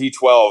favorite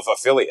D12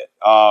 affiliate.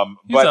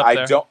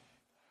 But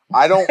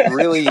I don't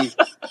really.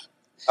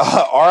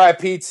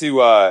 R.I.P. to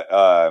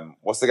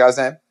what's the guy's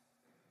name?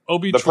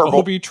 Obi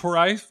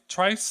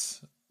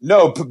Trice.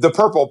 No, the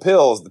Purple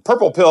Pills. The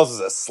Purple Pills is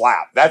a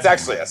slap. That's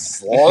actually a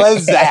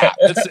slap.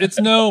 It's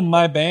no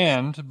my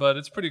band, but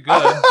it's pretty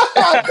good.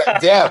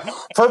 Damn,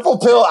 Purple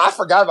Pill. I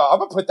forgot about. I'm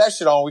gonna put that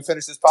shit on when we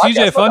finish this podcast.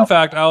 TJ, fun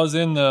fact: I was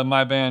in the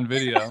my band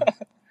video.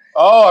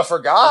 Oh, I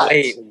forgot.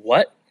 Wait,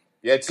 what?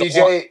 Yeah,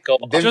 TJ. Go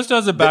on. Just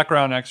as a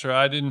background extra,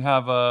 I didn't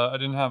have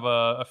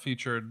a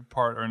featured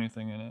part or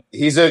anything in it.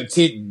 He's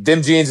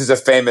Dim Jeans is a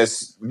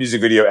famous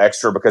music video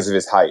extra because of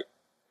his height.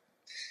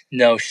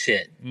 No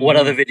shit. What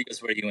other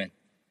videos were you in?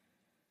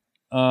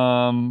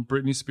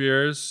 Britney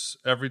Spears,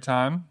 Every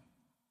Time.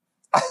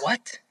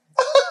 What?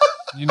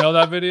 You know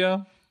that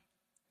video?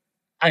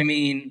 I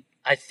mean,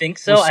 I think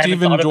so. With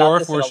Steven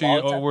Dorff,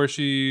 where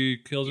she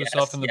kills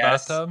herself in the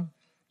bathtub.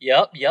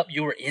 Yep.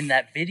 You were in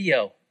that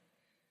video.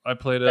 I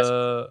played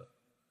a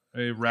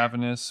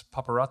ravenous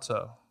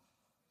paparazzo.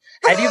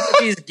 How do you get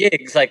these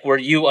gigs? Like, were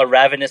you a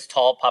ravenous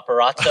tall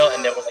paparazzo,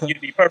 and they were like, "You'd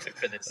be perfect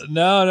for this"?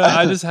 No.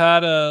 I just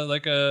had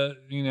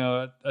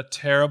a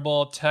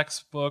terrible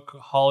textbook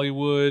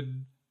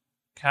Hollywood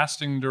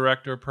casting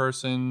director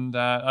person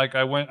that like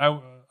I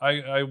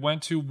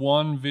went to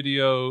one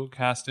video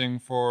casting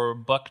for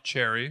Buck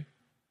Cherry.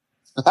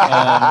 Respect.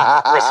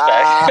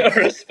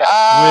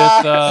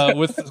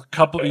 With a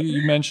couple,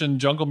 you mentioned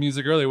jungle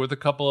music earlier, with a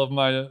couple of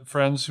my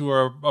friends who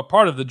are a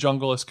part of the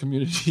Jungleist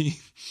community,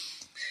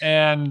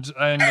 and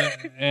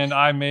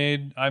I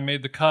made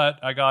the cut.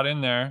 I got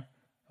in there.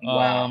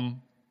 Wow.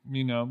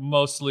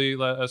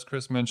 Mostly as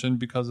Chris mentioned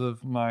because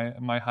of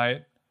my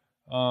height,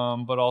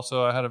 but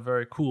also I had a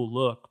very cool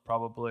look,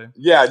 probably.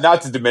 Yeah,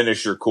 not to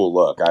diminish your cool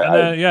look.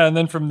 And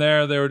then from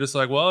there they were just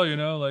like, well,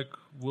 like,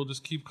 we'll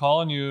just keep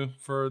calling you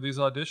for these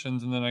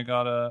auditions. And then I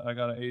got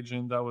an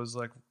agent that was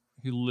like,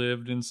 he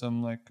lived in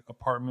some like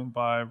apartment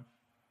by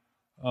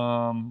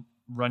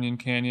Runyon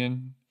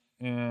Canyon,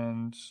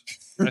 and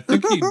I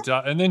think he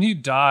died. And then he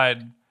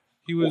died.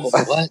 He was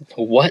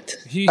what?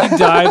 He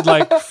died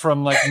like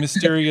from like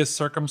mysterious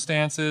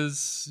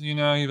circumstances. He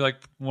like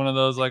one of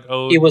those like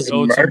owed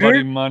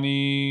somebody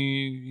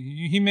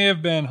money. He may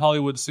have been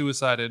Hollywood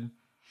suicided.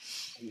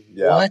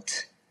 Yeah.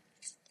 What?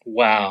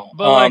 Wow.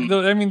 But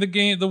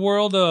the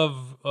world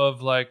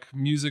of like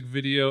music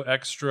video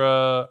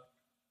extra,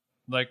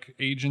 like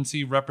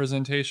agency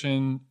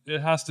representation,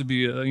 it has to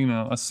be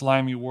a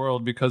slimy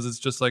world, because it's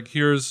just like,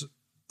 here's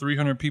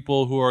 300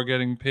 people who are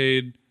getting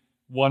paid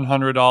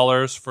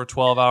 $100 for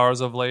 12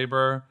 hours of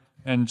labor,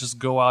 and just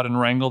go out and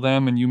wrangle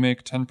them, and you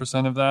make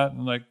 10% of that,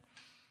 and like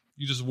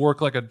you just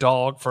work like a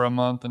dog for a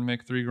month and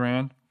make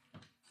 $3,000.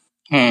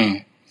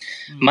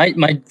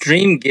 My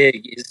dream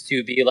gig is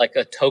to be like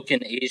a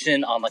token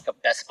Asian on like a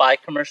Best Buy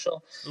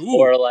commercial. Ooh.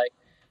 Or like,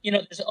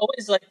 there's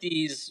always like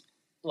these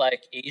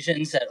like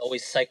Asians that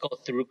always cycle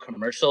through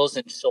commercials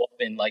and show up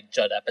in like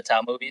Judd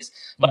Apatow movies.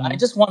 But I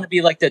just want to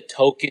be like the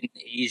token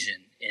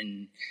Asian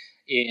in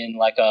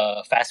like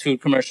a fast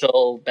food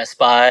commercial, Best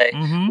Buy,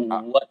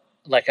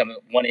 like a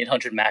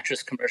 1-800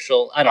 mattress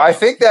commercial. I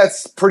think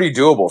that's pretty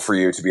doable for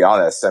you, to be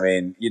honest. I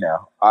mean,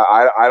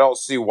 I don't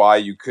see why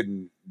you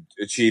couldn't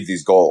achieve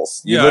these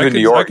goals. You live in New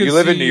York. You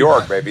live in New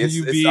York, baby.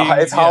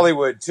 It's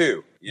Hollywood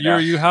too.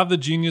 You have the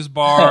Genius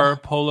Bar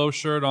polo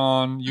shirt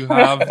on. You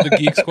have the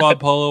Geek Squad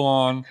polo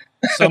on.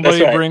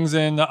 Somebody brings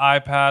in the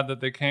iPad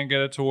that they can't get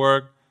it to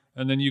work,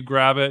 and then you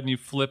grab it and you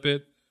flip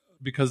it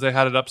because they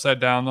had it upside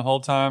down the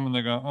whole time, and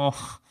they go,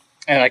 oh.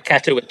 And I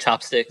catch it with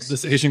chopsticks.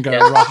 This Asian guy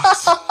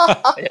rocks.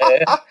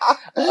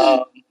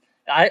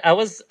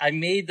 I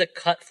made the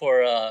cut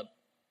for a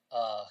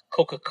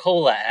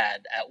Coca-Cola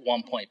ad at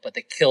one point, but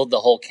they killed the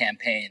whole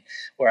campaign,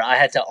 where I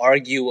had to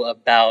argue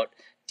about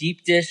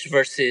deep dish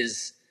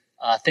versus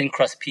thin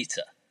crust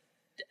pizza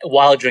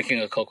while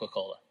drinking a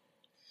Coca-Cola.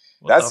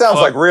 That sounds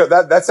like real.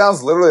 That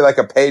sounds literally like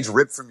a page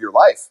ripped from your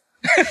life.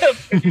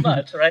 Pretty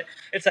much, right?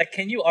 It's like,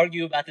 can you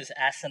argue about this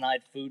asinine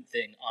food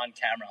thing on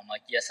camera? I'm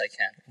like, yes, I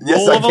can.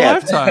 Yes, I can. Of a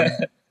lifetime.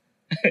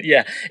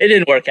 Yeah, it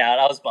didn't work out.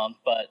 I was bummed,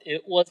 but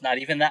it was not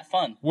even that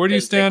fun. Where do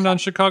you stand on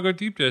Chicago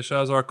Deep Dish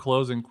as our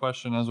closing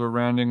question, as we're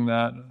rounding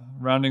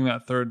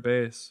that third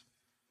base?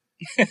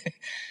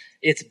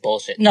 It's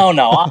bullshit. No,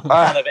 I'm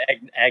kind of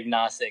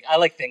agnostic. I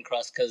like thin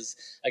crust because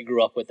I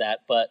grew up with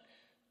that. But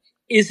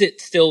is it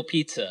still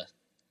pizza?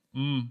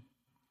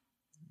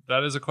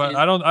 That is a question.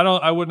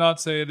 I would not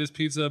say it is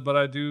pizza, but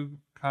I do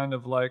kind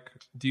of like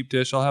deep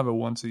dish. I'll have it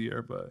once a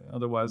year, but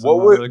otherwise,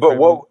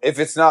 what if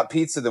it's not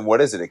pizza? Then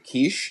what is it? A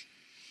quiche?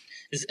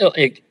 Is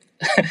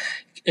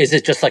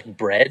it just like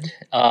bread?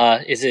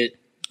 Is it?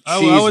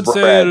 I would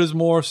say it is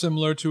more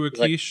similar to a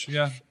quiche.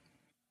 Yeah.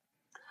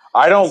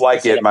 I don't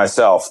like it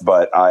myself,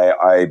 but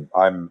I'm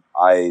not an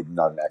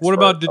expert. What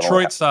about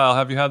Detroit style?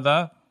 Have you had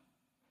that?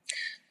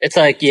 It's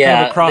like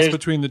kind of a cross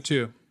between the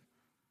two.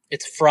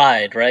 It's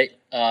fried, right?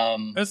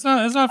 It's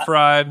not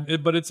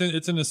fried, but it's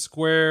in a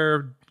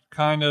square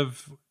kind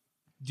of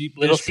deep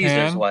Little dish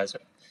Caesars pan. Wiser.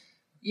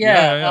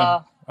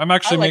 Yeah. I'm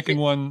actually making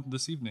one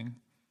this evening.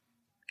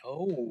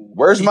 Oh,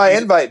 where's my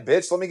invite,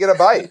 bitch? Let me get a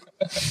bite.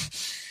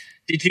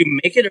 Did you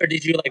make it, or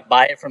did you like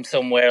buy it from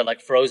somewhere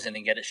like frozen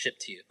and get it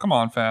shipped to you? Come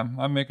on, fam!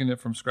 I'm making it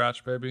from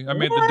scratch, baby. I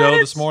made the dough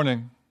this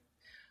morning.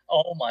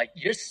 Oh my!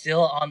 You're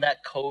still on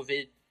that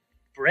COVID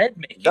bread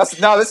making. This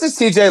is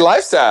TJ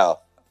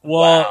lifestyle.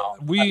 Well,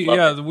 we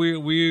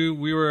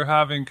were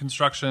having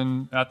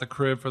construction at the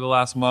crib for the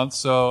last month,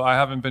 so I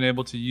haven't been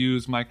able to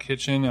use my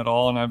kitchen at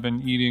all, and I've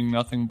been eating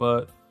nothing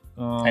but.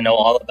 I know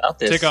all about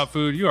this. Takeout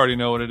food, you already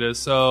know what it is.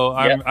 So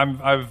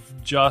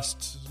I've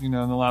just in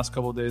the last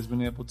couple of days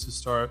been able to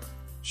start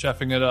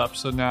chefing it up.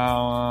 So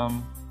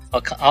now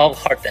I'll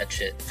heart that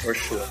shit for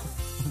sure.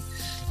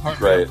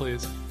 Great,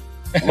 please.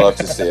 Love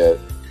to see it,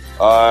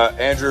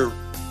 Andrew.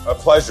 A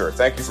pleasure.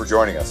 Thank you for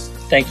joining us.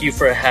 Thank you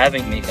for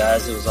having me,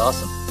 guys. It was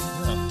awesome.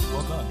 Yeah,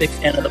 well done. Big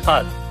fan of the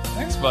pod.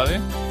 Thanks, buddy.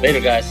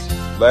 Later, guys.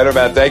 Later,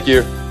 man. Thank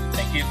you.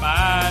 Thank you.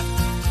 Bye.